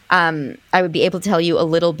I would be able to tell you a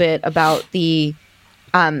little bit about the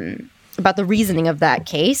reasoning of that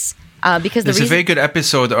case. Because there's a very good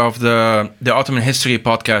episode of the Ottoman History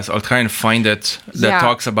podcast. I'll try and find it that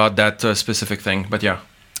talks about that specific thing. But yeah.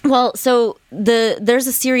 Well, so there's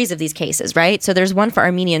a series of these cases, right? So there's one for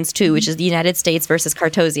Armenians too, which is the United States versus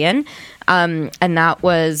Kartosian, and that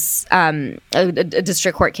was a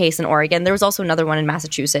district court case in Oregon. There was also another one in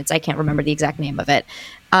Massachusetts. I can't remember the exact name of it.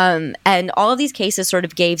 And all of these cases sort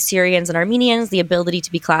of gave Syrians and Armenians the ability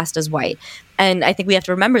to be classed as white. And I think we have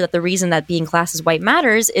to remember that the reason that being classed as white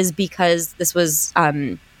matters is because this was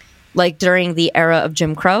like during the era of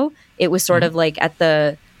Jim Crow. It was sort of like at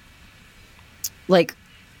the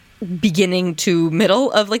beginning to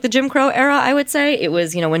middle of like the Jim Crow era, I would say. It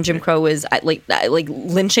was, when Jim Crow was like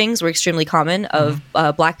lynchings were extremely common of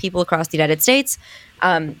Black people across the United States.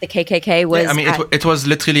 The KKK was. Yeah, I mean, it was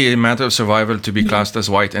literally a matter of survival to be classed as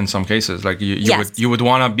white in some cases. Like you would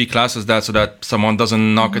want to be classed as that so that someone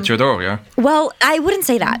doesn't knock at your door. Yeah. Well, I wouldn't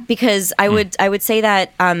say that because I would say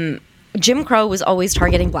that Jim Crow was always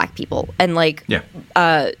targeting Black people and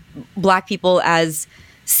Black people as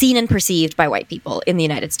seen and perceived by white people in the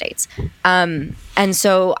United States. And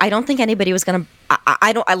so I don't think anybody was going to,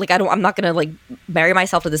 I'm not going to like bury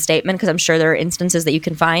myself with a statement because I'm sure there are instances that you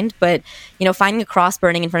can find, but finding a cross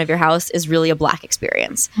burning in front of your house is really a Black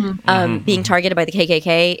experience. Being targeted by the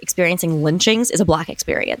KKK, experiencing lynchings is a Black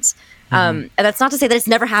experience. And that's not to say that it's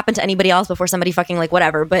never happened to anybody else before somebody fucking like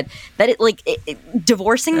whatever, but that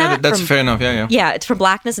divorcing that. That's fair enough. Yeah. Yeah. It's from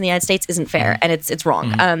Blackness in the United States isn't fair and it's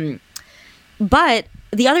wrong. But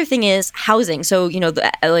the other thing is housing. So,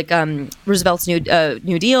 Roosevelt's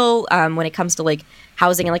New Deal, when it comes to like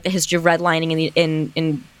housing and like the history of redlining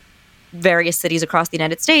in various cities across the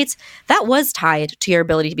United States, that was tied to your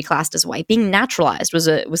ability to be classed as white. Being naturalized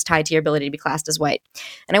was tied to your ability to be classed as white.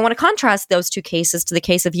 And I want to contrast those two cases to the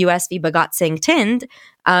case of US v. Bhagat Singh Thind,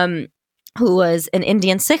 who was an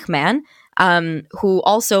Indian Sikh man who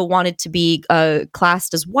also wanted to be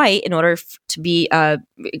classed as white in order to be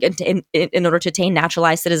in order to attain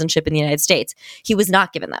naturalized citizenship in the United States. He was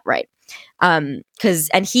not given that right,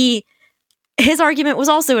 his argument was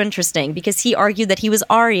also interesting because he argued that he was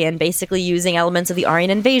Aryan, basically using elements of the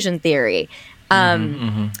Aryan invasion theory.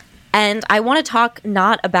 And I want to talk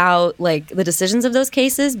not about like the decisions of those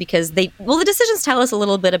cases because the decisions tell us a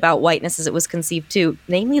little bit about whiteness as it was conceived too,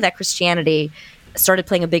 namely that Christianity started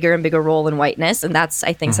playing a bigger and bigger role in whiteness, and that's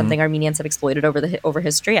I think something Armenians have exploited over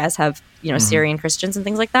history, as have Syrian Christians and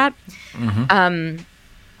things like that.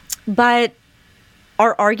 But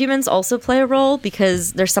our arguments also play a role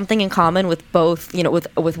because there's something in common with both,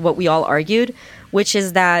 with what we all argued, which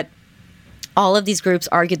is that all of these groups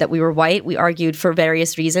argued that we were white. We argued for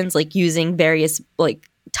various reasons, like using various like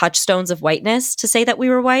touchstones of whiteness to say that we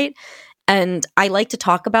were white. And I like to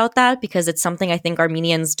talk about that because it's something I think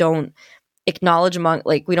Armenians don't acknowledge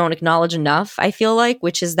we don't acknowledge enough, I feel like,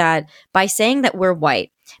 which is that by saying that we're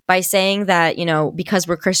white, by saying that, because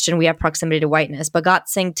we're Christian, we have proximity to whiteness. Bhagat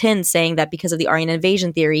Singh Tin saying that because of the Aryan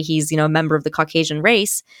invasion theory, he's, a member of the Caucasian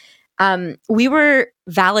race. We were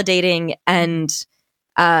validating and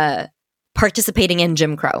participating in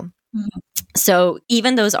Jim Crow. So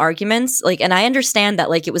even those arguments, and I understand that,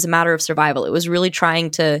 it was a matter of survival. It was really trying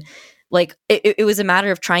to, it was a matter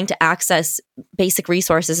of trying to access basic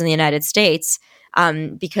resources in the United States,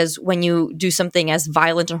 because when you do something as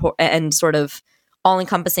violent and sort of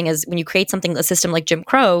all-encompassing as when you create a system like Jim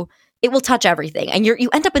Crow, it will touch everything. And you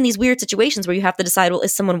end up in these weird situations where you have to decide, well,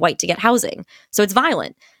 is someone white to get housing? So it's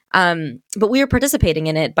violent. But we are participating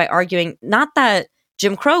in it by arguing not that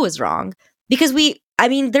Jim Crow is wrong, because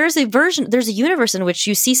there's a universe in which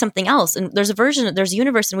you see something else. And there's a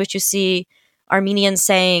universe in which you see Armenians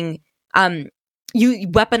saying, you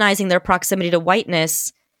weaponizing their proximity to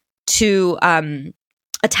whiteness to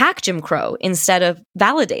attack Jim Crow instead of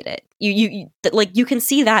validate it. You can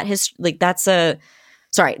see that that's a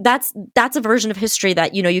version of history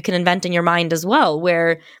that you can invent in your mind as well,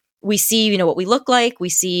 where we see what we look like, we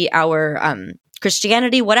see our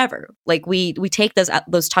Christianity, whatever. We take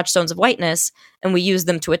those touchstones of whiteness and we use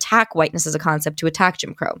them to attack whiteness as a concept, to attack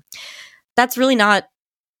Jim Crow. That's really not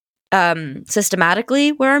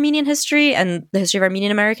systematically where Armenian history and the history of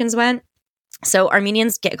Armenian Americans went. So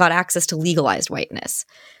Armenians got access to legalized whiteness.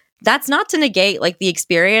 That's not to negate the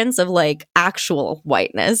experience of actual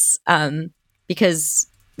whiteness, because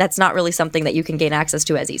that's not really something that you can gain access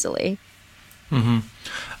to as easily.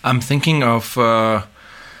 I'm thinking of a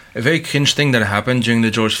very cringe thing that happened during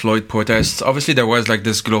the George Floyd protests. Obviously, there was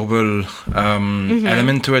this global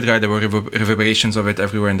element to it, right? There were reverberations of it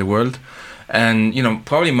everywhere in the world. And,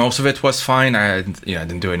 probably most of it was fine. I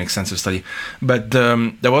didn't do an extensive study. But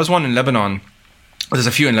there was one in Lebanon. There's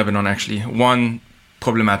a few in Lebanon, actually. One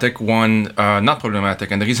problematic, one not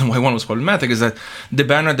problematic. And the reason why one was problematic is that the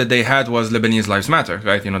banner that they had was Lebanese Lives Matter,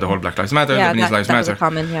 right? The whole Black Lives Matter, Lebanese Lives Matter. Was a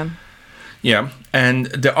common, yeah. Yeah, and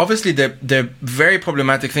the very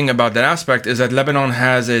problematic thing about that aspect is that Lebanon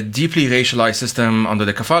has a deeply racialized system under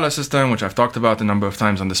the kafala system, which I've talked about a number of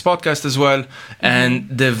times on this podcast as well. And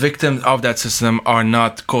the victims of that system are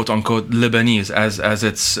not quote unquote Lebanese, as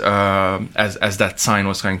it's as that sign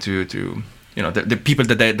was trying to the people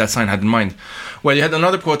that sign had in mind. Well, you had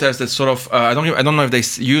another protest that sort of I don't know if they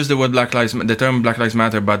used the term Black Lives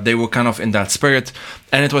Matter, but they were kind of in that spirit,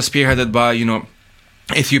 and it was spearheaded by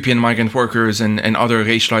Ethiopian migrant workers and other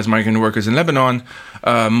racialized migrant workers in Lebanon,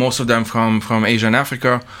 most of them from Asia and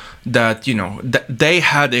Africa, that they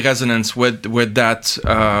had a resonance with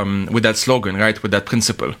that slogan, right, with that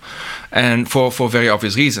principle, and for very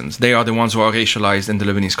obvious reasons. They are the ones who are racialized in the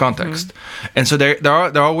Lebanese context, and so there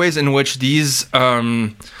are ways in which these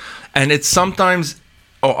and it's sometimes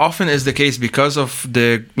or often is the case because of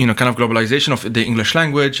the kind of globalization of the English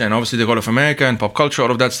language and obviously the role of America and pop culture,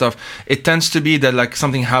 all of that stuff. It tends to be that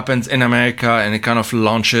something happens in America and it kind of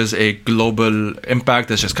launches a global impact.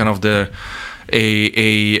 That's just kind of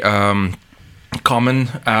common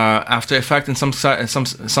after effect in some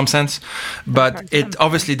sense, but it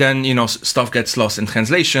obviously then stuff gets lost in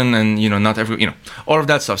translation and not every all of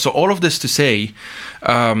that stuff. So all of this to say,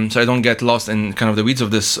 so I don't get lost in kind of the weeds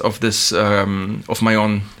of this of my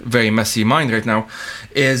own very messy mind right now,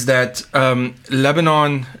 is that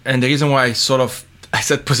Lebanon, and the reason why I said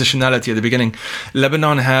positionality at the beginning,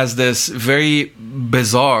 Lebanon has this very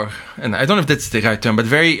bizarre, and I don't know if that's the right term, but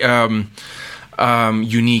very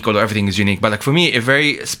unique, although everything is unique, but for me, a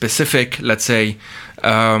very specific, let's say,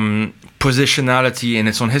 positionality in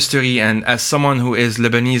its own history. And as someone who is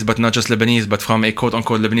Lebanese, but not just Lebanese, but from a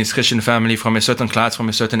quote-unquote Lebanese Christian family, from a certain class, from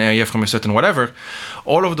a certain area, from a certain whatever,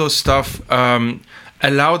 all of those stuff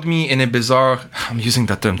allowed me in a bizarre, I'm using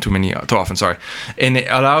that term too often, sorry. And it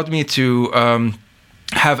allowed me to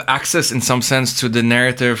have access in some sense to the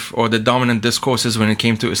narrative or the dominant discourses when it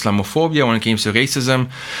came to Islamophobia, when it came to racism,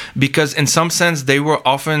 because in some sense they were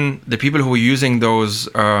often the people who were using those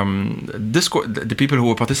the people who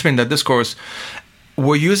were participating in that discourse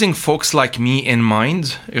were using folks like me in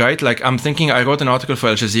mind, right? Like I'm thinking, I wrote an article for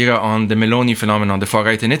Al Jazeera on the Meloni phenomenon, the far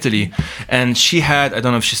right in Italy, and she had, I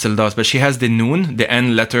don't know if she still does, but she has the Noon, the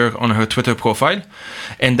N letter on her Twitter profile,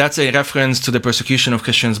 and that's a reference to the persecution of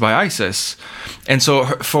Christians by ISIS. And so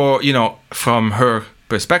from her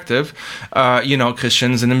perspective,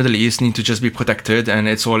 Christians in the Middle East need to just be protected, and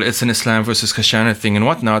it's an Islam versus Christianity thing and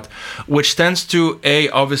whatnot, which tends to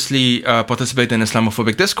obviously participate in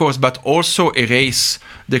Islamophobic discourse, but also erase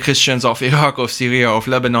the Christians of Iraq, of Syria, of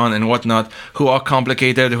Lebanon, and whatnot, who are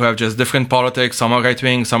complicated, who have just different politics. Some are right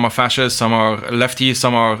wing, some are fascist, some are lefty,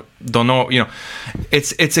 some are don't know.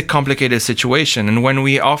 It's a complicated situation, and when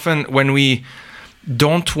we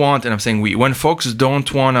don't want, and I'm saying when folks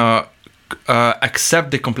don't want to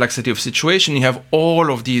accept the complexity of situation, you have all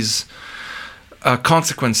of these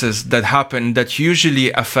consequences that happen that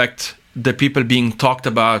usually affect the people being talked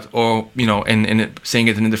about, or and saying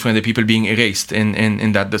it in a different way, the people being erased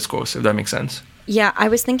in that discourse, if that makes sense. Yeah, I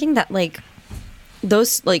was thinking that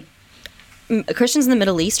those Christians in the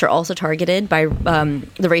Middle East are also targeted by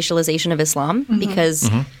the racialization of Islam, because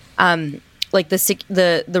the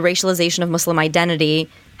racialization of Muslim identity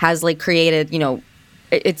has created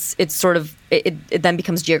it's sort of it then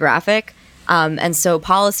becomes geographic, and so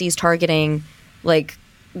policies targeting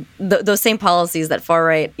those same policies that far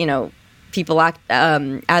right people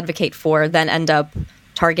advocate for then end up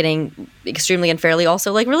targeting extremely unfairly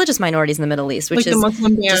also religious minorities in the Middle East, which is just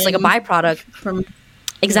a byproduct from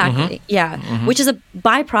exactly which is a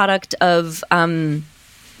byproduct of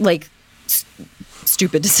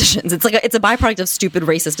stupid decisions. It's a byproduct of stupid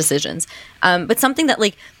racist decisions. But something that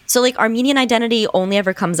Armenian identity only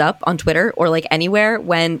ever comes up on Twitter or anywhere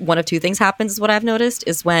when one of two things happens, is what I've noticed,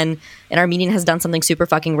 is when an Armenian has done something super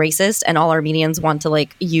fucking racist and all Armenians want to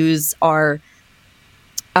use our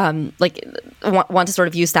want to sort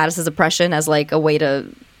of use status as oppression as a way to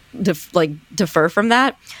defer from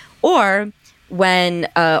that, or when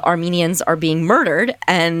Armenians are being murdered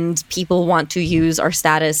and people want to use our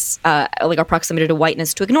status, our proximity to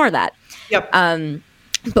whiteness, to ignore that. Yep.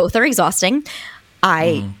 Both are exhausting.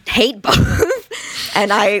 I hate both,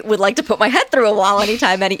 and I would like to put my head through a wall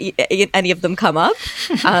anytime any of them come up.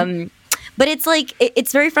 But it's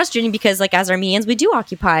it's very frustrating because as Armenians, we do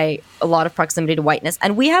occupy a lot of proximity to whiteness,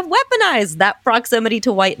 and we have weaponized that proximity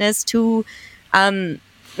to whiteness to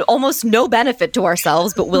almost no benefit to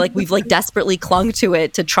ourselves, but we've desperately clung to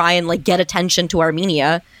it to try and get attention to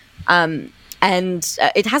Armenia, and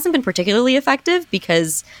it hasn't been particularly effective,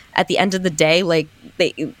 because at the end of the day,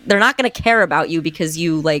 they're not going to care about you because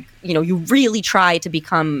you you really try to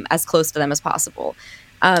become as close to them as possible.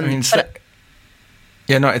 It's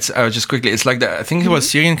just quickly, it's I think he was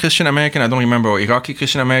Syrian Christian American, I don't remember, or Iraqi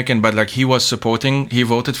Christian American, but he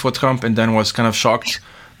voted for Trump and then was kind of shocked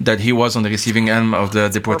that he was on the receiving end of the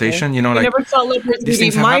deportation. I never saw liberals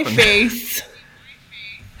leaving my faith.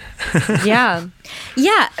 yeah,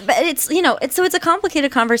 but it's it's a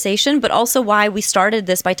complicated conversation, but also why we started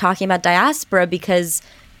this by talking about diaspora, because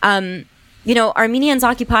Armenians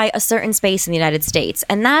occupy a certain space in the United States,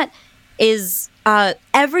 and that is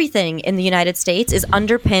everything in the United States is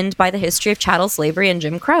underpinned by the history of chattel slavery and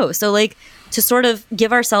Jim Crow. So to sort of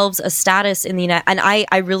give ourselves a status in the United, and I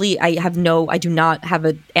do not have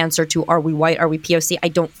an answer to, are we white, are we POC? I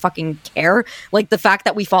don't fucking care. The fact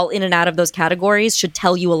that we fall in and out of those categories should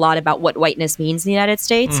tell you a lot about what whiteness means in the United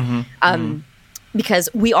States, because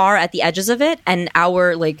we are at the edges of it, and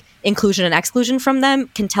our inclusion and exclusion from them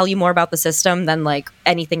can tell you more about the system than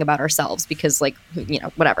anything about ourselves, because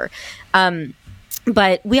whatever.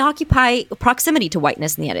 But we occupy proximity to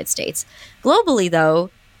whiteness in the United States. Globally, though,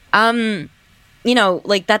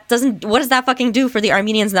 that doesn't, what does that fucking do for the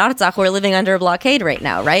Armenians in Artsakh who are living under a blockade right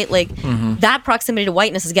now, right? That proximity to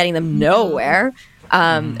whiteness is getting them nowhere.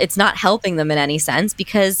 It's not helping them in any sense,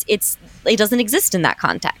 because it doesn't exist in that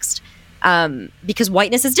context. Because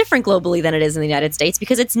whiteness is different globally than it is in the United States,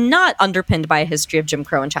 because it's not underpinned by a history of Jim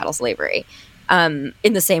Crow and chattel slavery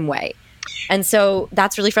in the same way. And so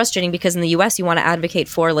that's really frustrating, because in the US you want to advocate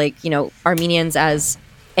for Armenians as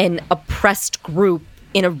an oppressed group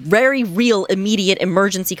in a very real, immediate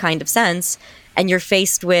emergency kind of sense, and you're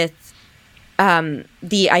faced with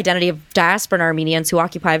the identity of diasporan Armenians who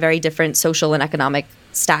occupy very different social and economic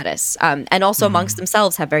status, and also amongst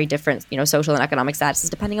themselves have very different, social and economic statuses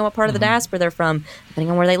depending on what part of the diaspora they're from,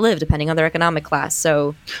 depending on where they live, depending on their economic class.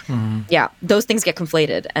 So, yeah, those things get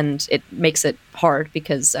conflated, and it makes it hard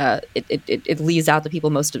because it leaves out the people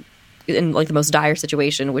most in like the most dire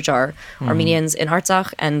situation, which are Armenians in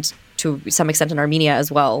Artsakh and to some extent in Armenia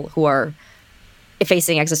as well, who are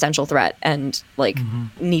facing existential threat and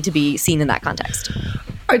need to be seen in that context.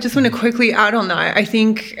 I just want to quickly add on that. I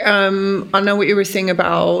think, Anna, what you were saying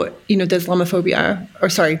about, the Islamophobia, or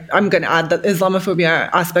sorry, I'm going to add the Islamophobia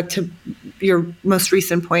aspect to your most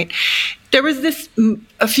recent point. There was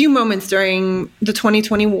a few moments during the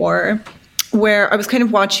 2020 war where I was kind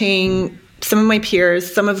of watching some of my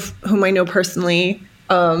peers, some of whom I know personally,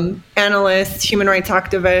 analysts, human rights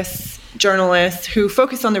activists, journalists who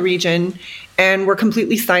focus on the region and were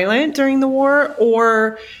completely silent during the war,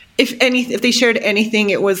 or if they shared anything,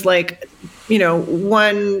 it was like,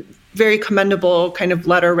 one very commendable kind of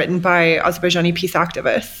letter written by Azerbaijani peace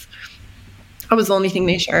activists. That was the only thing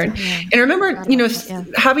they shared. Yeah. And I remember,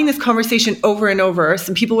 having this conversation over and over.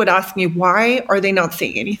 Some people would ask me, why are they not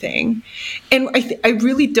saying anything? And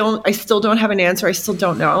I still don't have an answer. I still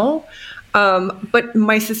don't know. But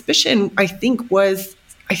my suspicion, I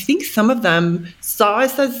think some of them saw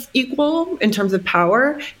us as equal in terms of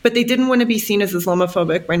power, but they didn't want to be seen as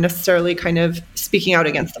Islamophobic by necessarily kind of speaking out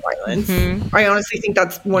against the violence. I honestly think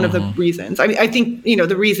that's one of the reasons. I mean, I think,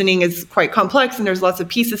 the reasoning is quite complex and there's lots of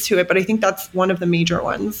pieces to it, but I think that's one of the major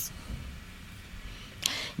ones.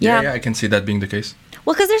 Yeah, I can see that being the case.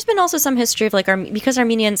 Well, because there's been also some history of because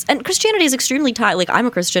Armenians and Christianity is extremely tied. Like I'm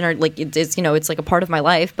a Christian, or it's it's like a part of my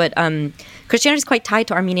life. But Christianity is quite tied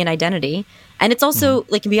to Armenian identity, and it's also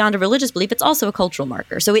beyond a religious belief. It's also a cultural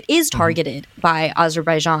marker. So it is targeted by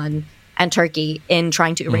Azerbaijan and Turkey in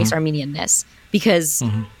trying to erase Armenian-ness because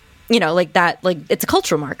it's a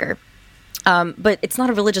cultural marker. But it's not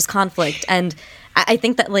a religious conflict, and I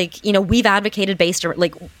think that we've advocated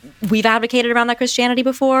around that Christianity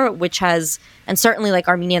before, which has, and certainly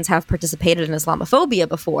Armenians have participated in Islamophobia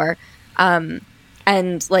before, and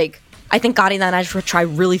I think Gadina and I try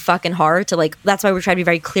really fucking hard to that's why we're trying to be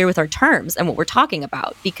very clear with our terms and what we're talking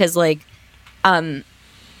about, because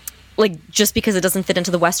just because it doesn't fit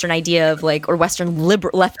into the Western idea of or Western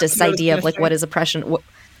leftist idea of what is oppression.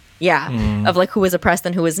 Of who is oppressed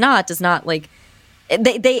and who is not does not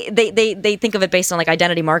they think of it based on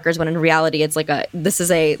identity markers, when in reality it's this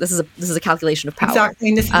is a calculation of power. Exactly,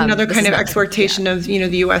 and this is another kind of exploitation of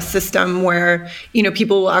the U.S. system where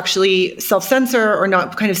people will actually self-censor or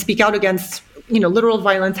not kind of speak out against literal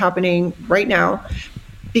violence happening right now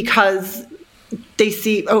because they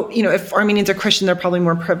see if Armenians are Christian, they're probably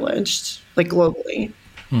more privileged globally.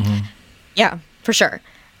 Yeah, for sure.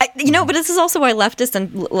 But this is also why leftists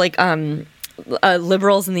and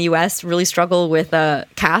liberals in the U.S. really struggle with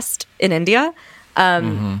caste in India,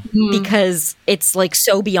 because it's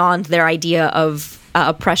so beyond their idea of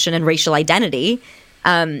oppression and racial identity.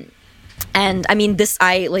 And I mean, this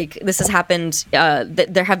has happened.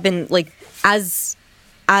 There have been as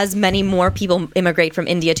many more people immigrate from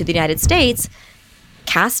India to the United States.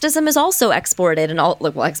 Casteism is also exported, and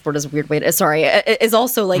export is a weird way to, is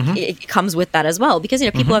also it comes with that as well, because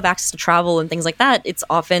people have access to travel and things like that. It's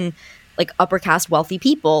often upper caste wealthy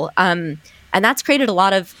people, and that's created a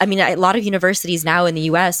lot of universities now in the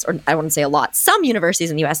US, or I wouldn't say a lot, some universities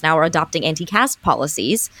in the US now are adopting anti-caste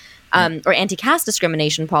policies, or anti-caste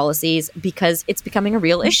discrimination policies, because it's becoming a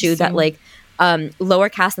real issue that lower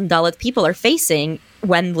caste and Dalit people are facing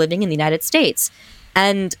when living in the United States.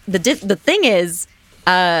 And the thing is,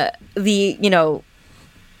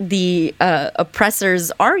 the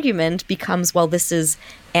oppressor's argument becomes, well, this is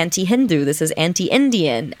anti-Hindu, this is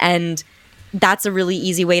anti-Indian, and that's a really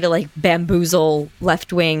easy way to bamboozle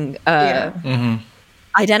left-wing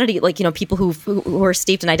identity, people who are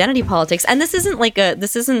steeped in identity politics. And this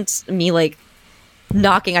isn't me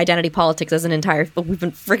knocking identity politics as an entire. We've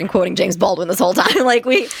been freaking quoting James Baldwin this whole time.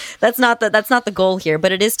 That's not the goal here.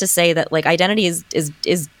 But it is to say that identity is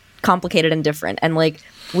complicated and different, and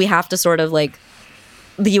we have to sort of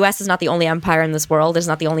the U.S. is not the only empire in this world. It's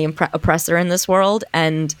not the only oppressor in this world.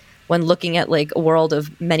 And when looking at a world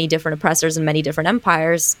of many different oppressors and many different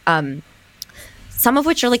empires, some of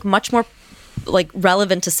which are much more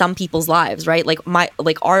relevant to some people's lives, right?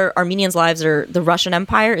 Our Armenians' lives, or the Russian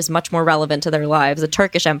Empire is much more relevant to their lives. The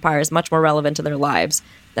Turkish Empire is much more relevant to their lives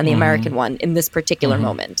than the American one in this particular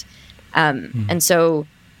moment. And so,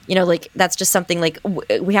 that's just something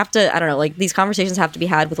we have to, I don't know, these conversations have to be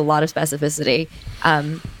had with a lot of specificity.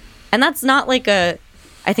 And that's not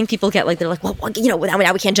I think people get they're well,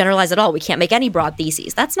 now we can't generalize at all. We can't make any broad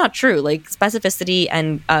theses. That's not true. Specificity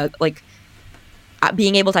and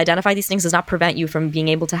being able to identify these things does not prevent you from being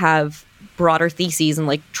able to have broader theses and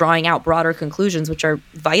like drawing out broader conclusions, which are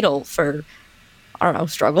vital for, I don't know,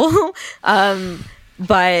 struggle.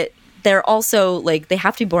 But they're also like, they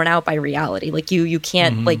have to be borne out by reality. Like you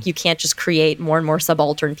can't like, you can't just create more and more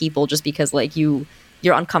subaltern people just because like you're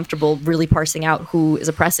uncomfortable really parsing out who is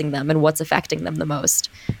oppressing them and what's affecting them the most.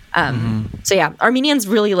 So yeah, Armenians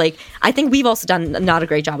really like, I think we've also done not a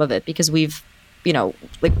great job of it because we've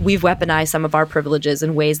weaponized some of our privileges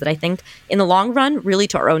in ways that I think in the long run, really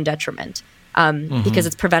to our own detriment. Because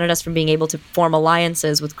it's prevented us from being able to form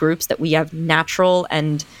alliances with groups that we have natural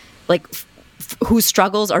and like whose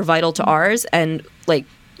struggles are vital to ours and like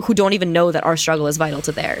who don't even know that our struggle is vital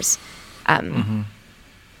to theirs.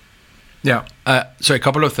 Yeah. So a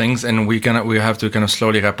couple of things, and we have to kind of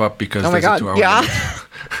slowly wrap up because oh my God, 2 hours. Yeah.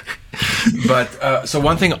 But so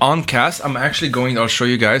one thing on cast, I'll show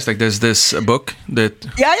you guys. Like, there's this book that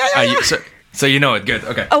So you know it, good.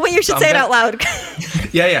 Okay. Oh wait, you should say it out loud.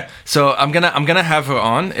 Yeah. So I'm gonna have her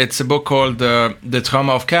on. It's a book called The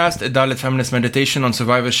Trauma of Caste: A Dalit Feminist Meditation on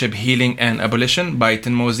Survivorship, Healing, and Abolition by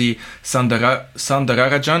Tinmosi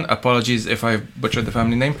Sundararajan. Apologies if I butchered the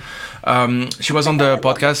family name. She was on the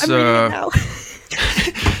podcast. I'm reading it now.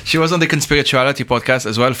 She was on the Conspirituality podcast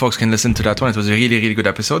as well. Folks can listen to that one. It was a really, really good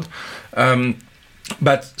episode.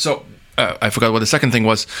 But so I forgot what the second thing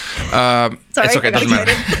was. Sorry, it's okay. It doesn't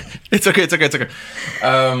matter. It's okay.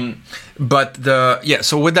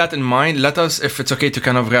 So with that in mind, let us, if it's okay to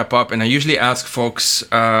kind of wrap up, and I usually ask folks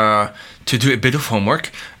to do a bit of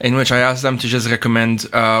homework, in which I ask them to just recommend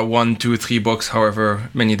 1, 2, 3 books, however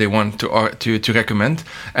many they want to recommend,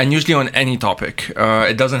 and usually on any topic.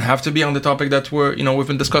 It doesn't have to be on the topic that we've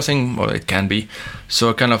been discussing. Well, it can be.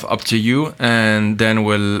 So kind of up to you, and then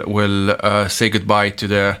we'll say goodbye to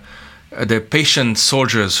the patient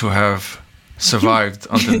soldiers who have survived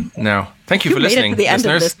until now. Thank you for listening, made it to the end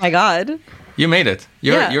listeners. of this, my God. You made it.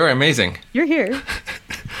 You're amazing. You're here.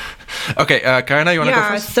 Okay, Karena, you want to go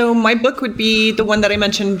first? So my book would be the one that I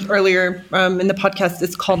mentioned earlier in the podcast.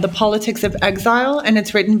 It's called The Politics of Exile, and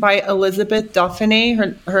it's written by Elizabeth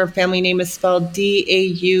Dauphiné. Her family name is spelled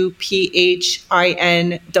Dauphinee.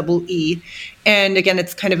 And again,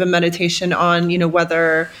 it's kind of a meditation on,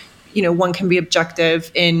 whether one can be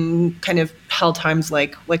objective in kind of hell times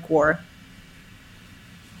like war.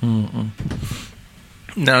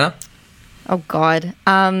 Nana? Oh God.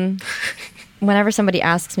 Whenever somebody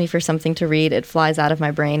asks me for something to read, it flies out of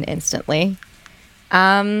my brain instantly.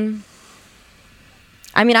 I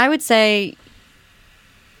would say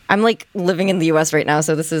I'm like living in the U.S. right now,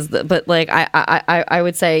 so this is but like I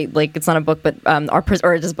would say like it's not a book, but Our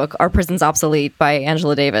Prison's Obsolete by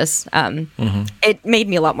Angela Davis. It made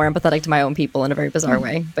me a lot more empathetic to my own people in a very bizarre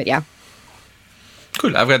way. But yeah.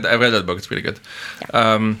 Cool. I've read that book. It's really good.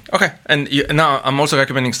 Yeah. Okay. And now I'm also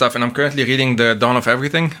recommending stuff, and I'm currently reading The Dawn of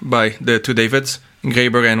Everything by the two Davids,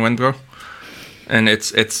 Graeber and Wenbro, and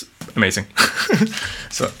it's amazing.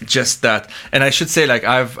 So just that. And I should say, like,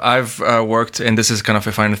 I've worked, and this is kind of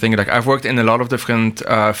a final thing, like I've worked in a lot of different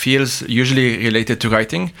fields, usually related to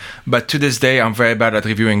writing, but to this day I'm very bad at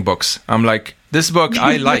reviewing books. I'm like, this book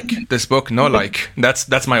I like, this book no like.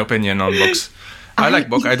 That's my opinion on books. I like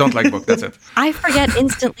book. I don't like book. That's it. I forget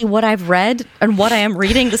instantly what I've read and what I am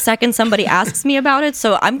reading the second somebody asks me about it.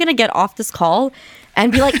 So I'm going to get off this call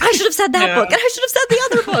and be like, I should have said that book and I should have said the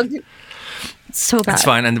other book. It's so bad. It's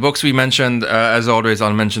fine. And the books we mentioned, as always,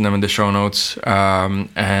 I'll mention them in the show notes. With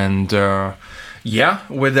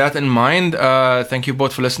that in mind, thank you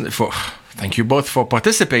both for listening. Thank you both for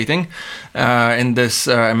participating in this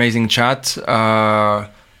amazing chat.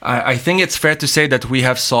 I think it's fair to say that we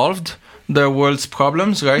have solved the world's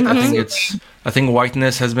problems, right? I think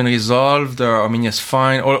whiteness has been resolved. Armenia is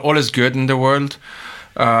fine. All is good in the world,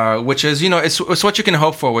 which is, it's what you can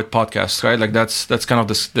hope for with podcasts, right? Like that's kind of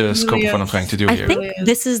the scope of what I'm trying to do here. I think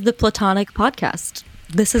this is the platonic podcast.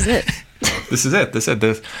 This is it. This is it.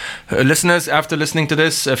 Listeners, after listening to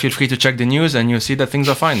this, feel free to check the news, and you'll see that things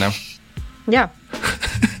are fine now. Yeah.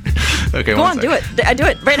 Okay. Go on, do it. Do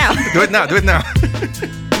it right now. Do it now.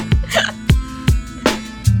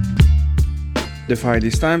 The Fire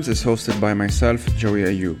These Times is hosted by myself, Joey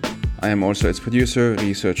Ayub. I am also its producer,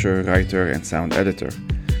 researcher, writer, and sound editor.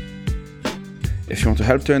 If you want to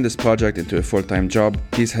help turn this project into a full-time job,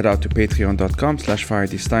 please head out to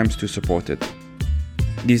patreon.com/FireTheseTimes to support it.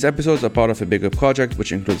 These episodes are part of a bigger project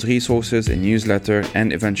which includes resources, a newsletter,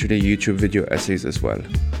 and eventually YouTube video essays as well.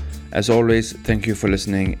 As always, thank you for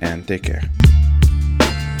listening and take care.